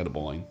fact it's a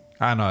terrible line.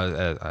 I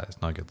know,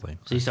 it's not a good line.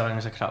 So he's telling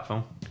us a crap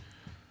film.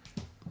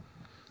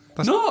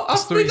 That's No, I've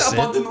what made he it said.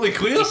 abundantly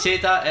clear. He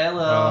said that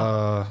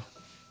earlier.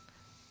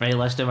 Right,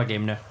 let's do my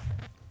game now.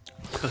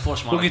 Before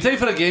Smart. Okay, time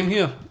for a game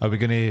here. Are we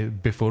going to,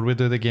 before we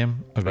do the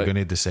game, are we Right. going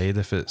to decide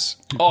if it's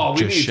Oh, we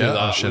just need to shit do or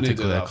that. We need to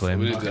do critically that.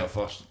 acclaimed? We need to do that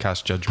first.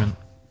 Cast judgment.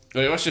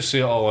 Right, let's just say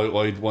it all out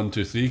loud. 1,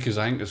 2, 3, because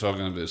I think it's all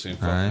going to be the same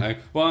fucking Aye. thing.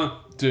 1,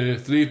 2,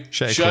 3.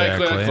 Critically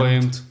acclaimed.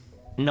 acclaimed.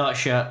 Not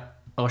shit.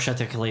 Or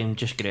shit acclaimed,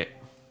 just great.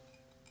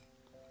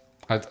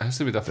 It has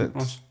to be different.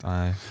 Ross.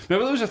 Aye.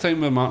 Remember there was a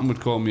time where Martin would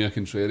call me a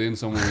contrarian,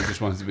 someone who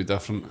just wanted to be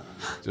different.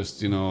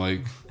 Just,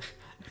 like,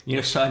 You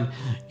know, son,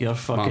 you're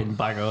fucking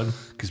bang on.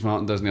 because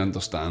Martin doesn't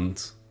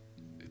understand.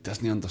 He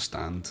doesn't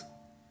understand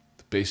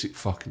the basic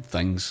fucking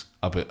things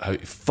about how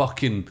to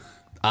fucking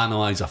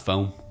analyse a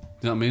film.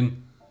 You know what I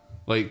mean?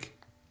 Like,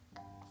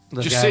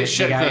 The Just guy, say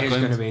shit the guy who's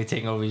acclaimed. going to be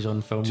taking over his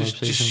own film. just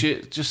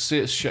obsession. say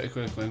it's shit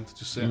acclaimed.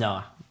 Just say it.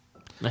 Nah,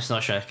 that's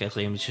not shit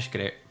acclaimed. It's just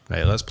great.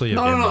 Right, let's play your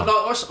No, game. no, no, Mark.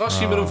 no. Let's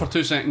humor him for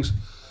 2 seconds.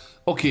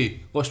 Okay,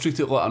 let's treat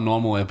it like a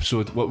normal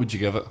episode. What would you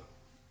give it?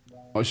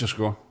 What's your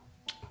score?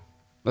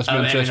 Let's be I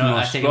mean, interesting, no, I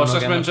Ross. think Ross, we're let's not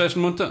be gonna-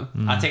 interesting, won't it?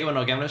 I take it we're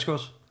not giving it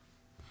scores.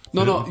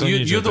 No, no. Don't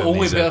usually You're the do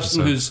only these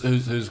person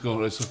episodes. who's going.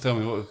 Right, so tell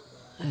me what.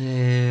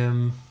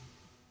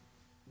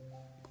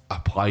 I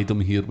plied him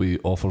here with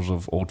offers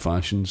of old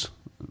fashions.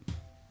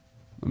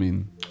 I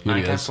mean, here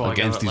he think I'd is probably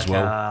against give his it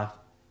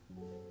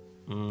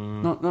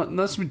will. No,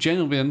 that's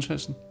genuinely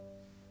interesting.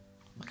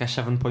 like a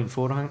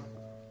 7.4, I think.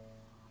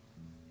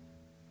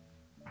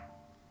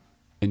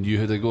 And you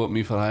had a go at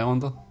me for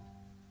Highlander.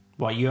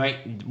 What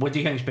do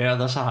you think's better?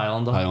 This or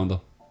Highlander? Highlander.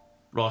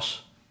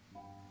 Ross.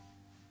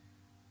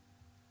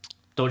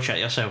 Don't shit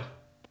yourself.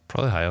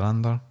 Probably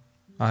Highlander.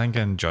 I think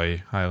I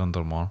enjoy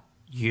Highlander more.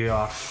 You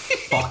are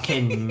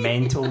fucking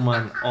mental,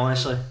 man.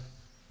 Honestly.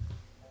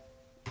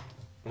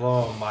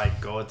 Oh my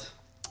god.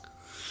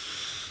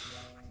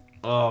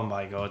 Oh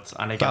my god.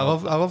 And But I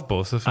love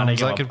both of them. I I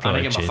could get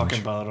probably my change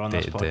fucking brother on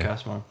this day to day.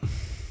 podcast, man.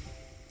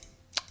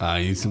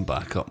 I need some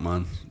backup,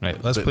 man.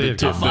 Right, let's But- play but your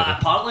to- game. But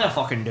apparently I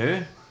fucking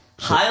do.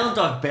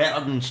 Highlander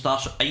better than Star.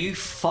 Are you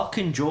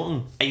fucking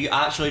joking? Are you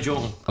actually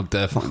joking? I'm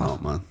definitely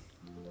not, man.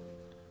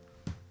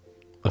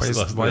 Why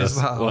is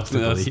that hard to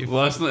believe?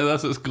 Listen to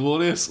this, it's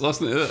glorious.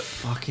 Listen to it.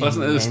 Fucking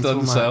Listen to the mental, stunned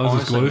man.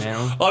 silence, it's Honestly, glorious.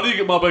 mental. I need to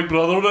get my big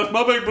brother on this.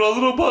 My big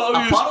brother will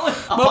battle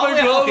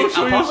you.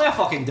 Apparently I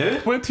fucking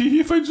do. Wait till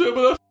he finds out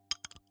about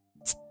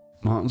this.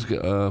 Martin's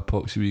got a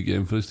poxy wee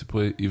game for us to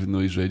play, even though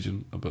he's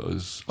raging about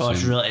his. Oh, it's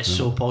same-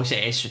 so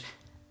poxy.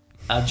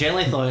 I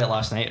generally thought of it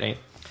last night, right?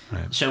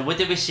 Right. So what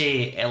did we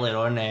say earlier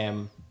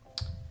on?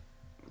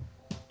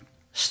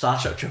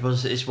 Starship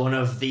Troopers is one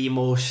of the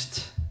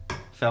most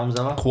films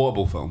ever.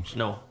 Quotable films.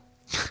 No,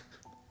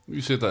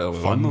 You said that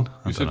earlier Fun? on, though.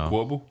 I You said dunno.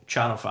 quotable.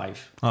 Channel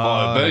 5.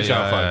 Oh, very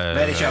Channel 5.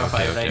 Very Channel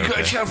 5, right? You got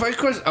a Channel 5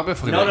 quiz? I'll be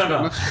fucking No. expert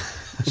on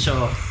this.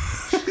 So,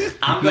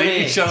 I'm 90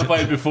 going Channel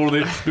 5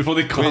 before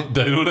they clamp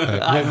down on it.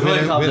 I'm going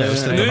to calm wait, down.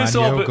 wait, right? wait. No, it's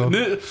all Manuel, about, go.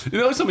 no, you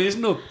know what's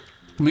amazing though?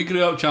 When we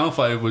grew up, Channel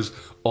 5 was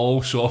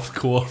all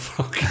softcore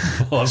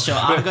fucking porn. So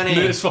I'm gonna-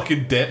 No, it's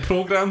fucking debt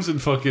programs and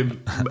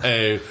fucking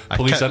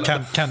police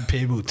Can't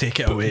pay, we'll take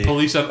it away.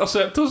 police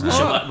interceptors and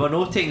So shit. we're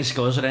not taking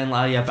scores or anything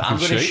like that, but I'm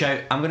Fucking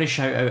going to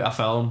shout out a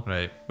film,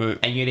 Right.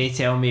 and you need to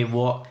tell me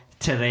what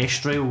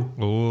terrestrial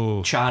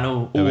Oh.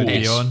 channel It would be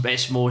it's, on.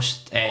 it's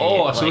most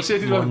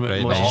associated one- with?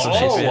 Right, most nice.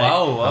 associated with.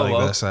 wow, I like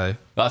wow. this, aye.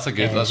 That's a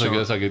good,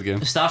 that's a good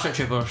game. Starship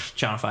Troopers,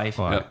 Channel 5.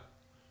 What? Yeah.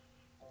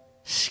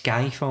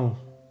 Skyfall.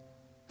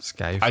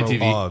 Skyfall.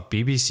 ITV. Oh,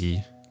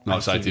 BBC. No,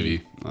 it's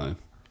ITV. Aye.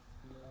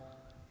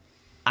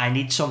 I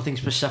need something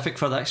specific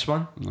for this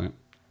one. Right.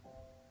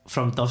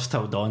 From Dusk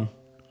Till Dawn.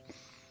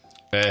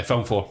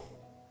 Film 4.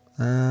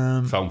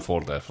 Film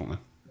 4, definitely.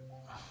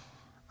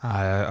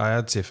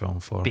 I'd say film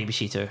 4.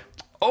 BBC 2.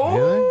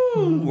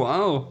 Oh,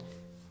 wow.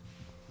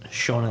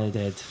 Shaun of the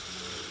Dead.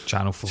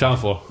 Channel 4. Channel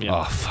 4. Yeah.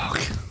 Oh,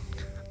 fuck.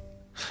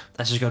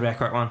 This is going to be a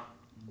quick one.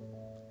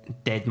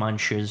 Dead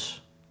Man's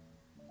Shoes.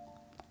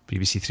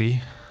 BBC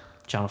 3.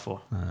 Channel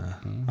 4.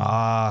 Fuck,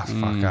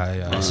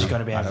 aye. This is going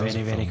to be a Aye, that was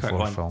very, very film quick 4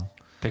 one. film.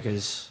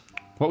 Because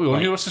What we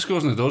on here? What's the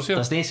scores in the doors here?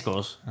 there's no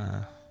scores.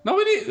 No,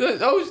 we need.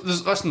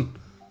 Listen.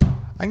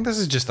 I think this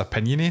is just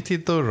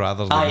opinionated though,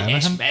 rather than Aye,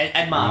 it's, anything.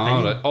 in my Oh,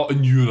 opinion. right. Oh,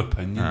 in your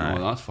opinion. Oh,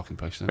 that's fucking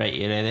passionate. Right,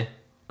 you ready?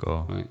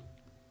 Go. Right.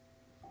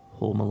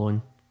 Home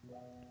Alone.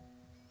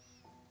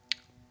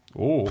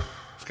 Oh,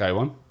 Sky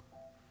One.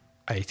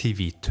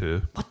 ITV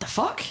 2. What the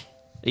fuck?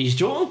 Are you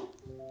joking?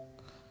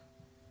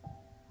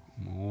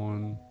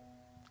 One.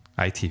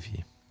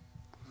 ITV.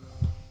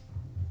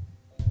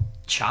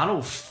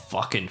 Channel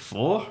fucking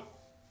 4?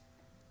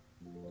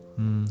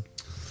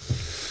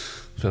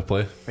 Fair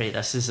play. Right,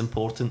 this is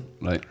important.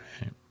 Right.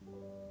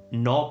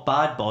 Not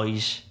Bad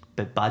Boys,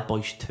 but Bad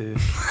Boys 2.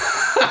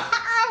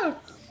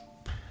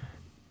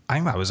 I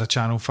think that was a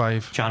Channel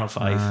 5. Channel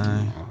 5.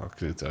 Oh, I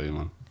couldn't tell you,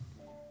 man.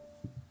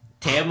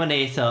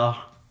 Terminator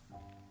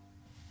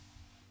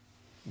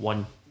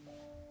 1.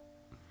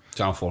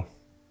 Channel 4.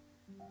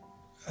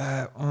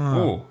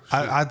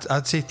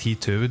 I'd say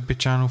T2 would be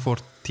Channel 4.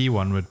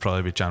 T1 would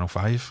probably be Channel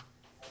 5.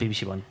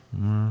 BBC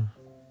 1.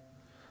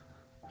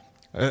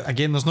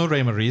 Again, there's no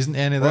rhyme or reason to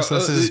any of this.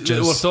 This is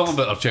just... We're talking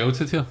about our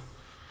childhood here.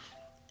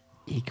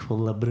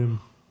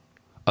 Equilibrium.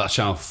 That's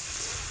Channel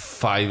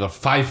 5 or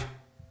 5.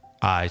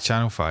 Aye,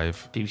 Channel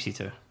 5. BBC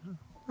 2.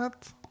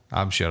 What?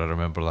 I'm sure I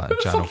remember that in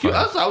Channel Fuck you.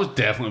 5. That was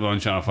definitely on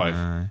Channel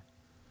 5.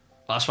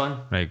 Last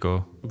one. Right,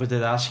 go. What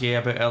did I ask you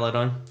about earlier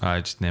on?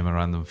 Aye, just name a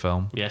random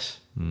film. Yes.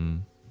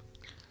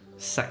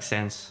 Sixth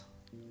Sense.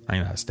 I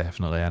think that's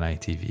definitely an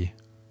ITV.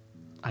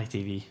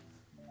 ITV.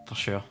 For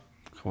sure.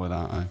 Call it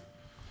that, aye.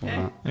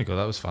 Yeah. There you go,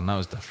 that was fun. That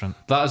was different.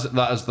 That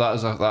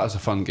is a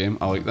fun game.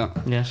 I like that.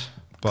 Yes.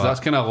 'Cause that's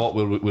kind of a lot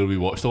where we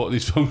watched a lot of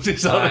these films.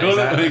 Aye,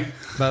 exactly.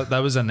 That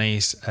was a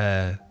nice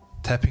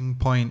tipping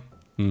point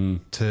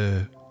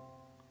to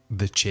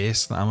the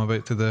chase that I'm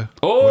about to do.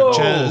 Oh, which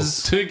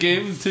is two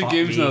games Fuck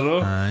in a me.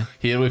 row. Aye.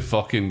 Here we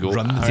fucking go.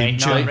 Run the Alright, theme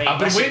no, tune. right, I've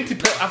been listen. waiting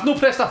to. I've not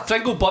pressed a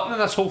single button in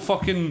this whole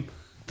fucking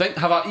thing.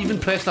 Have I even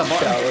pressed a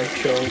button?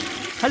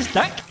 How's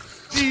Dick?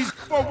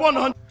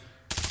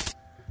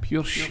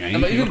 Pure shit.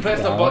 Have I even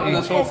pressed a button in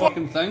this whole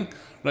fucking thing?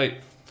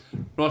 Right,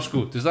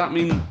 Roscoe. Does that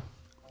mean?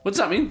 What does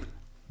that mean?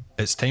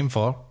 It's time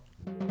for...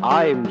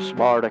 I'm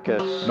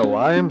Smartacus. No,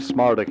 I'm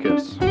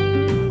Smartacus.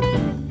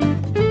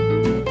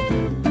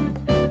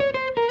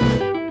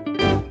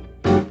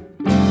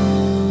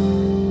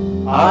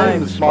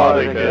 I'm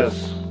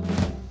Smartacus.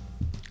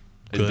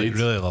 Indeed.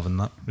 Really loving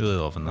that. Really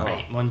loving that.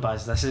 Right, one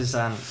buzz. This is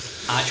an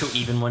actual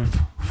even one.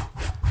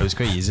 It was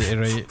quite easy to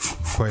write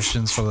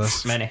questions for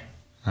this. Many.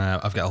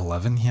 I've got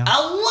 11 here. 11!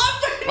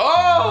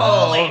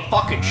 Oh, Holy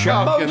fucking shit.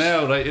 fucking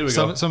hell! Right, here we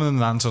go. Some of them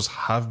the answers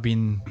have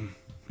been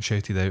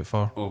shouted out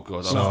for. Oh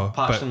god. So,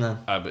 Patch but- them then.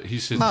 But he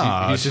said.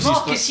 Nah, he's just-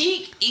 No, because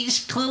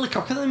he's clearly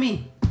quicker than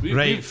me.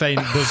 Right, fine.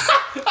 There's,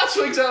 That's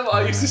what exactly what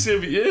I used to say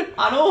about you.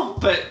 I know,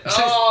 but...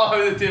 Oh,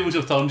 how the tables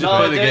have turned. Just No,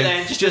 play the do it game.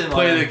 then, just do them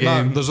play all the then.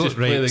 game. no, there's Just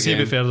play right. the See, to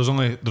be game. fair,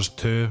 there's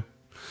two.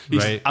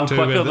 He's- Right, I'm two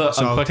quicker with than- it,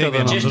 so I'm I'll quicker take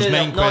than- them. Just There's do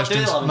 9 them. No, do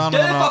questions. them. No, Do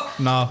no, the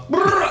no,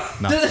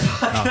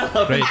 fuck-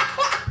 no.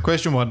 Right.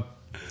 Question 1.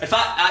 In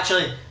fact,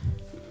 actually,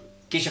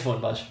 get your phone,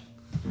 Buzz.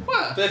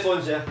 What? Put the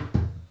phones there.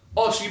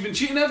 Oh, so you've been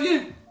cheating, have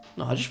you?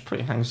 No, I just put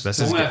hands. This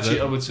Only a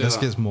cheater would say this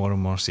that. gets more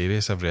and more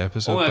serious every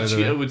episode. Only by a the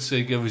cheater way. would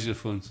say, give us your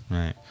phones.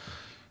 Right.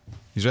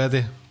 He's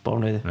ready?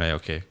 Born ready. Right,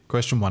 okay.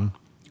 Question 1.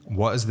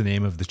 What is the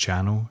name of the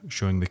channel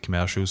showing the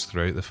commercials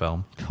throughout the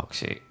film? Fuck's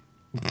sake.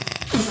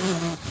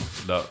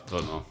 No,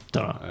 don't know.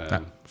 Don't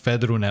know.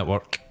 Federal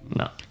Network.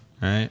 No.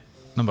 Right.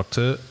 Number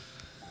 2.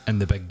 In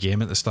the big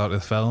game at the start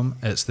of the film,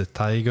 it's the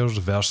Tigers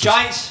versus...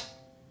 Giants!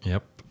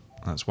 Yep.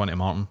 That's one to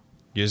Martin.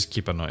 You just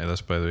keep a note of this,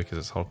 by the way, because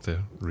it's hard to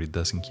read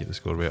this and keep the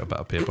score without a bit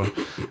of paper.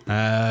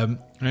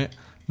 Right.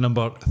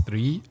 Number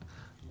 3.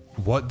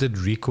 What did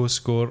Rico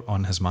score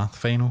on his math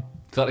final?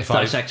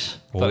 35. 36.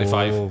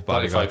 35. Oh,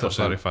 Barry got it, 35%.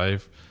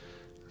 35.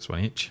 That's one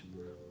each.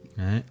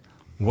 Right.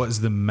 What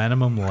is the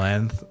minimum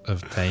length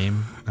of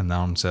time in the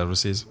armed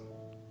services?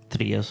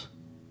 3 years.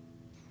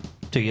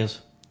 2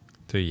 years.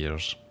 2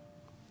 years.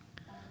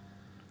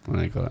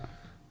 I got it.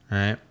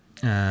 Right.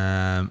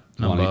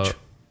 Number each.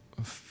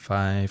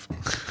 5.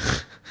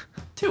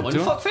 2-1,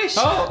 fuckface.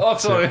 Oh,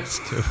 sorry.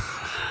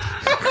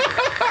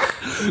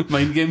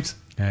 Mind games.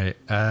 Right.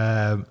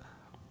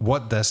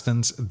 What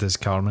distance does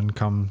Carmen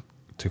come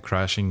to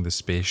crashing the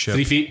spaceship?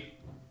 3 feet.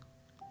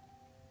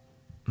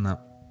 No.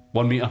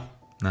 1 metre.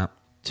 No.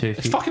 2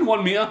 It's feet. fucking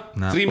 1 metre.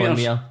 No. 3 1 metres.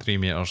 metre. 3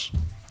 meters.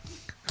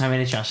 How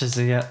many chances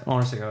do you get?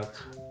 Honest to God.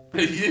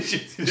 You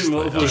should do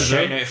multiple. Just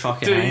shouting out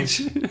fucking Do names.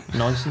 each.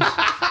 Nonsense.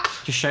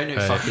 Just shouting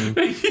out fucking...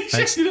 You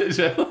should do it as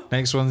well.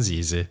 Next one's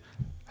easy.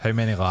 How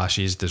many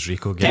lashes does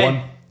Rico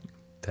get?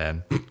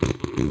 10.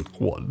 10.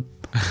 1.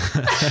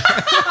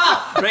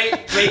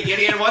 Right, you're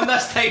getting 1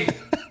 this time.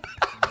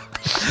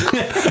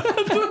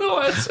 I don't know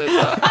why I said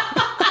that.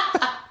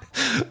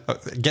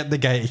 Get the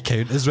guy to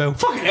count as well.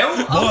 Fucking hell.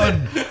 One.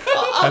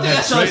 I'll And do then,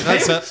 this right,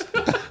 that's on it.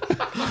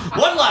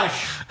 1 lash.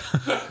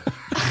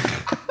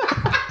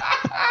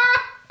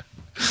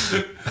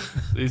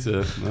 These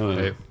are. No,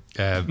 Right.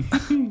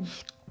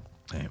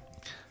 Right.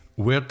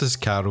 Where does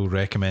Carol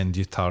recommend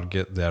you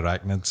target the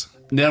arachnids?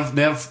 Nerve,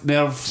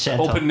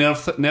 Centre. open nerve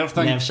thing. Nerve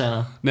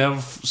centre.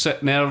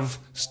 Nerve Nerve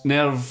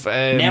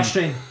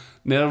strain.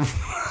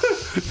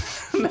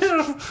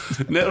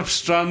 nerve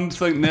strand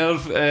thing,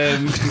 nerve.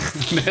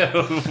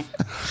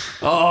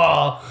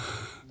 Oh,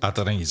 I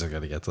don't think he's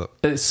going to get it.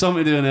 it's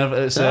something to do with nerve.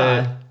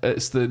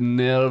 It's the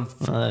nerve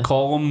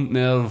column,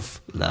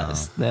 nerve.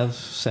 That's nerve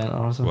centre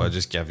or something. Well, I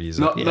just give you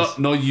No, it. Yes.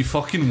 no, you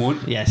fucking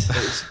won't. Yes.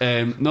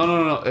 It's,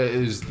 no. It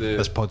is the.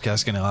 This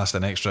podcast going to last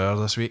an extra hour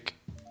this week.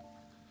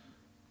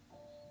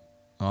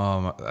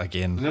 Oh,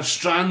 again. Nerve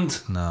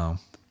strand, No.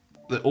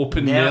 the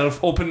open Nerve.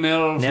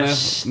 nerve,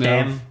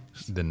 stem.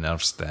 The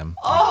nerve stem.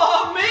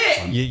 Oh,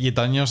 mate! You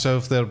done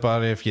yourself there,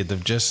 Barry, if you'd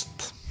have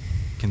just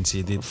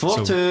conceded.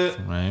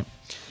 4-2. Right.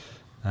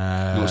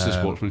 What's the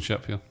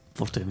sportsmanship here?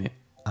 4-2, mate.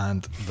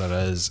 And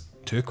there is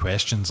 2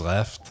 questions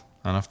left.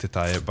 Enough to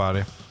tie it,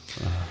 Barry.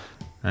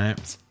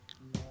 Right.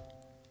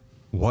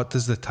 What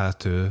does the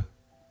tattoo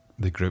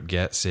the group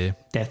get say?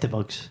 Death to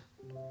bugs.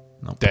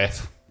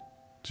 Death.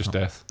 Just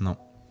death. No.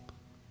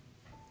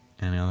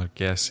 Any other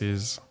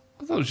guesses?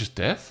 I thought it was just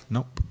death.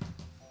 Nope.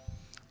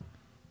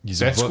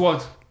 Death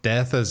Squad.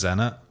 Death is in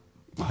it.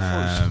 I thought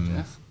it was just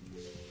death.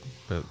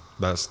 But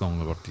that's the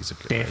only word he's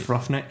got. Death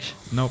Roughnecks.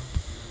 Nope.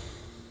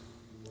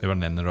 They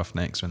weren't in the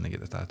Roughnecks when they get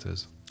the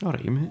tattoos.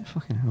 Alright, mate.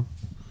 Fucking hell.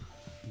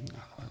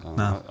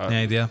 Nah, any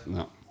idea?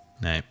 No.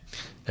 Right.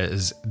 It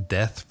is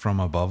Death from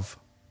Above.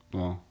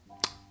 No.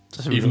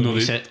 Doesn't Even really though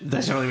make sense.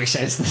 Doesn't really make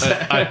sense, does it?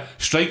 A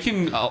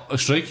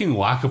striking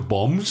lack of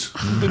bombs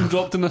been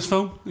dropped in this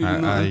film.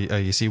 Even though-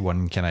 You see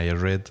one kind of ear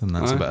red, and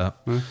that's Aye, about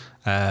it.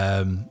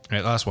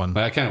 Right, last one.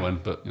 I can't win,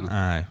 but you know.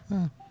 Aye.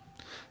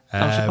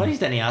 I'm surprised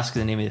didn't he ask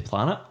the name of the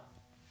planet.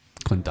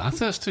 Clondata,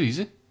 that's too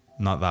easy.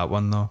 Not that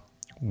one though.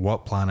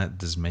 What planet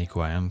does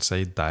Michael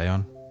Ironside die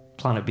on?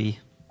 Planet B.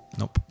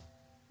 Nope.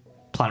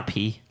 Planet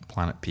P.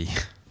 Planet P.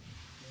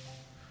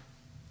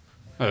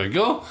 There we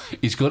go.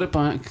 He's got it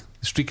back.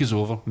 The streak is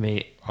over.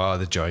 Mate. Oh,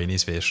 the joy in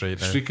his face right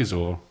The now. streak is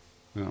over.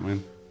 You know what I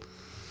mean?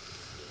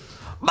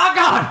 My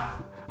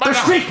God! The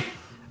streak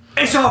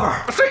is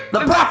over! The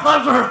Black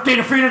Labs have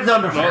defeated the Oh,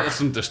 Undertaker! there's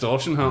some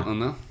distortion happening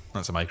there.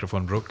 That's a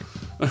microphone broke.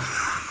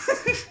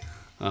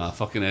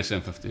 Fucking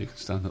SM50 can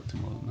stand up to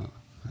more than that.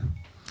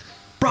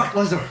 Brock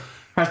Lesnar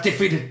has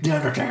defeated the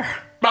Undertaker.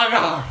 My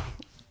God!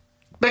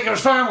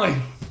 Baker's family!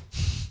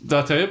 Did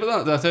I tell you about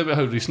that? Did I tell you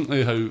about how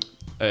recently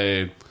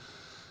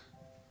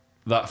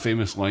that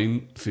famous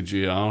line for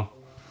JR,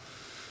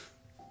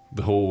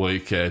 the whole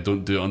like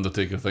don't do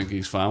Undertaker think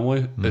he's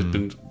family,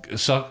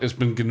 it's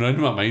been going round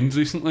in my mind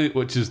recently,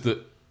 which is that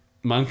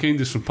mankind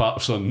is from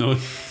parts unknown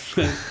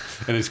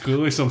and it's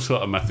clearly some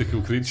sort of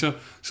mythical creature,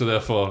 so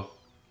therefore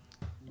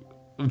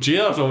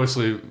JR's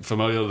obviously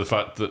familiar with the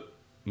fact that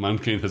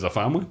mankind has a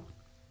family.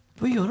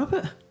 What are you on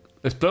about?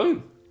 It's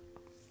brilliant.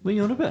 What are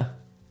you on about?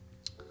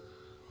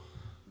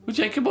 What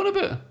do you think about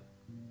it?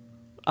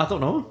 I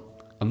don't know.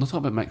 I'm not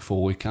talking about Mick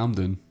Foley, calm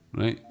down,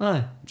 right? Aye.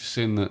 I'm just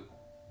saying that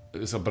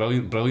it's a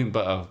brilliant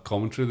bit of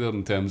commentary there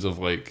in terms of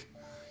like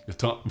you're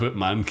talking about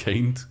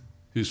mankind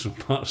who's from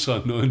parts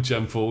unknown.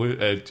 Jim Foley,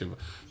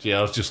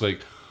 JR's just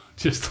like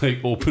just like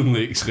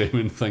openly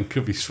exclaiming, think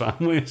of his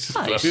family. It's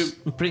just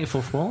brilliant. Bring the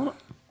fourth wall on it.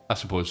 I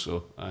suppose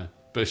so, aye.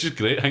 But it's just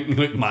great thinking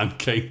like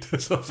mankind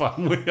as a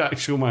family,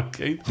 actual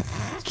mankind.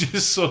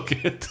 Just so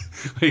good.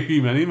 Like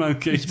many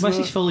mankind. He's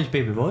Mrs. Foley's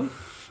baby boy.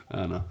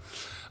 I know.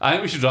 I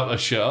think we should wrap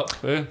this shit up.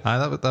 Eh?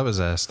 Aye, that was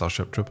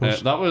Starship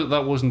Troopers. That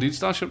was indeed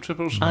Starship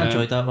Troopers. I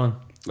enjoyed that one.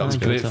 That was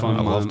great fun.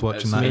 I loved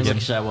watching that Mainly again.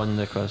 because I won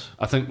the quiz.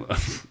 I think,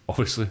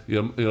 obviously,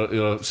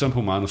 you're a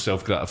simple man of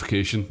self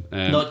gratification.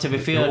 Not to be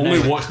fair, you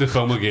only now- watch the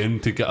film again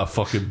to get a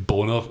fucking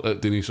boner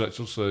at Denise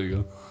Richards. So there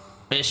you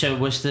go. So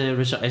what's the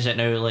result? Is it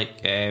now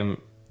like 37-3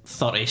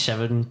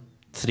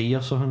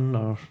 or something?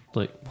 Or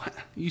like, What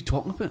are you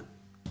talking about?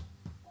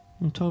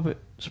 I'm talking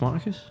about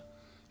Smartacus?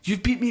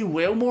 You've beat me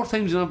well more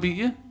times than I've beat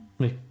you.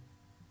 Like,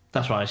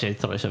 that's why I said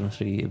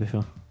 37-3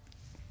 before.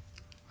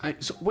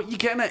 So what are you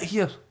getting at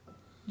here?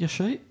 You're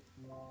right.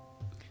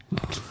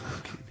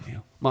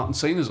 Martin,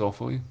 sign us off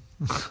for you.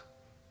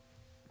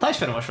 Thanks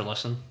very much for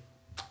listening,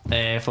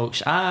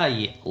 folks.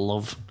 I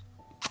love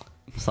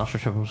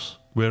Starship Troopers.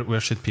 Where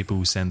should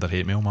people send their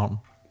hate mail, Martin?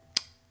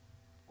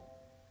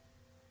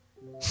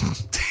 He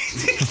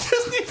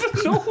doesn't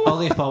even know.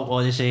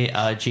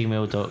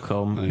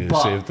 OllyPulpOdyssey@gmail.com. Oh, yeah,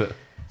 But saved it.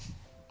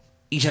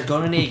 he's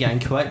going to need to get in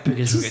quick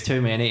because we've got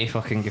too many to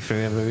fucking go through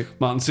every week.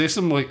 Martin, say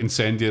some like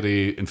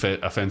incendiary,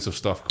 offensive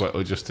stuff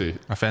quickly, just to.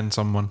 Offend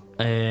someone?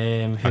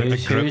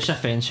 Who's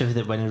offensive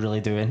that wouldn't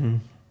really do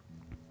anything?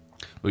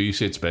 Well, you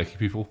said specky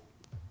people.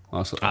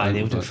 That's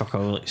They'll do fuck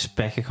all, like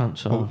specky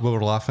cunts. Well, we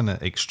were laughing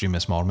at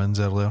extremist Mormons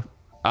earlier.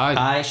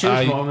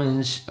 Extremist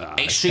Mormons.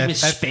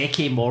 Extremist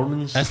specky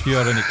Mormons. If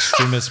you're an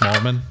extremist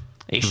Mormon,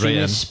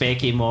 Extremist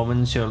specky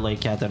Mormons who are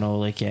like, I don't know,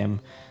 like a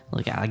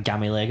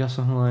gammy leg or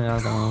something like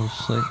that. I don't know.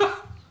 It's like,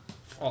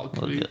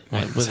 Fuck me.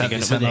 what are they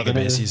the gonna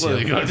bases What are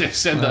you here. going to do?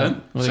 Send that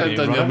in. What are Send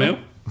you in your running mail.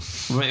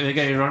 What are they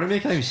going to run at me?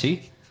 Can't even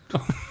see.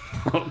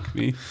 Fuck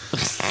me.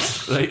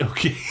 Right,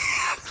 okay.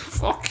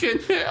 Fucking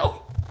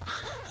hell.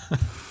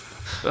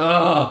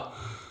 Right,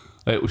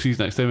 we'll see you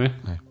next time, eh?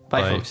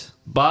 Bye, folks.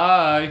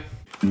 Bye.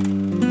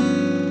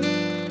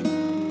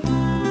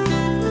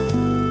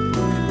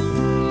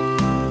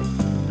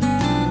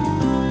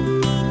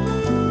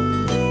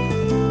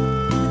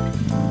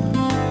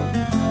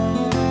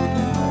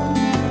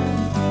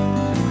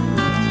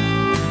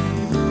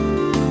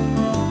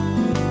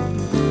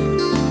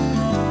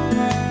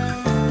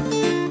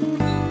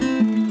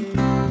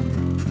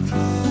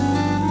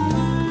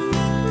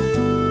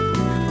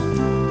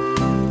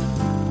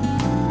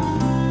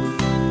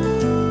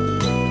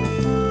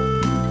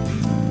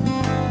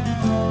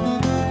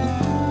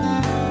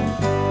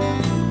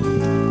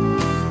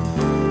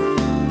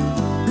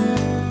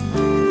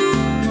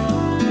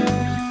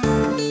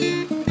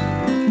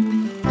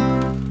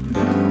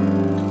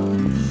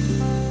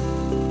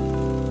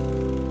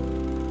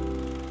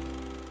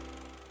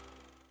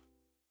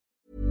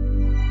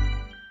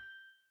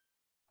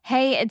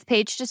 Hey, it's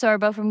Paige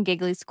DeSorbo from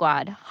Giggly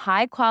Squad.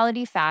 High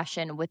quality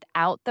fashion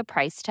without the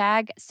price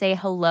tag. Say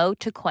hello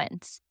to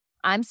Quince.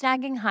 I'm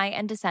snagging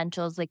high-end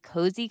essentials like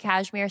cozy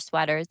cashmere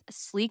sweaters,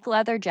 sleek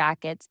leather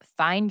jackets,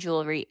 fine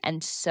jewelry,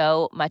 and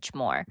so much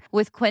more.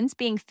 With Quince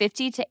being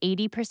 50 to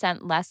 80%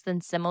 less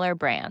than similar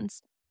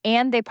brands.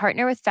 And they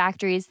partner with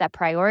factories that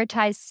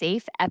prioritize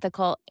safe,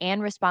 ethical,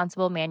 and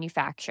responsible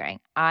manufacturing.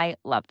 I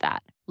love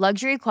that.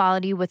 Luxury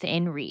quality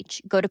within reach.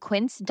 Go to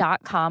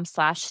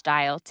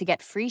quince.com/style to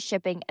get free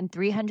shipping and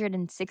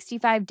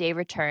 365-day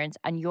returns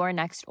on your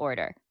next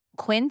order.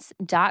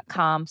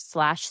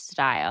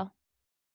 Quince.com/style.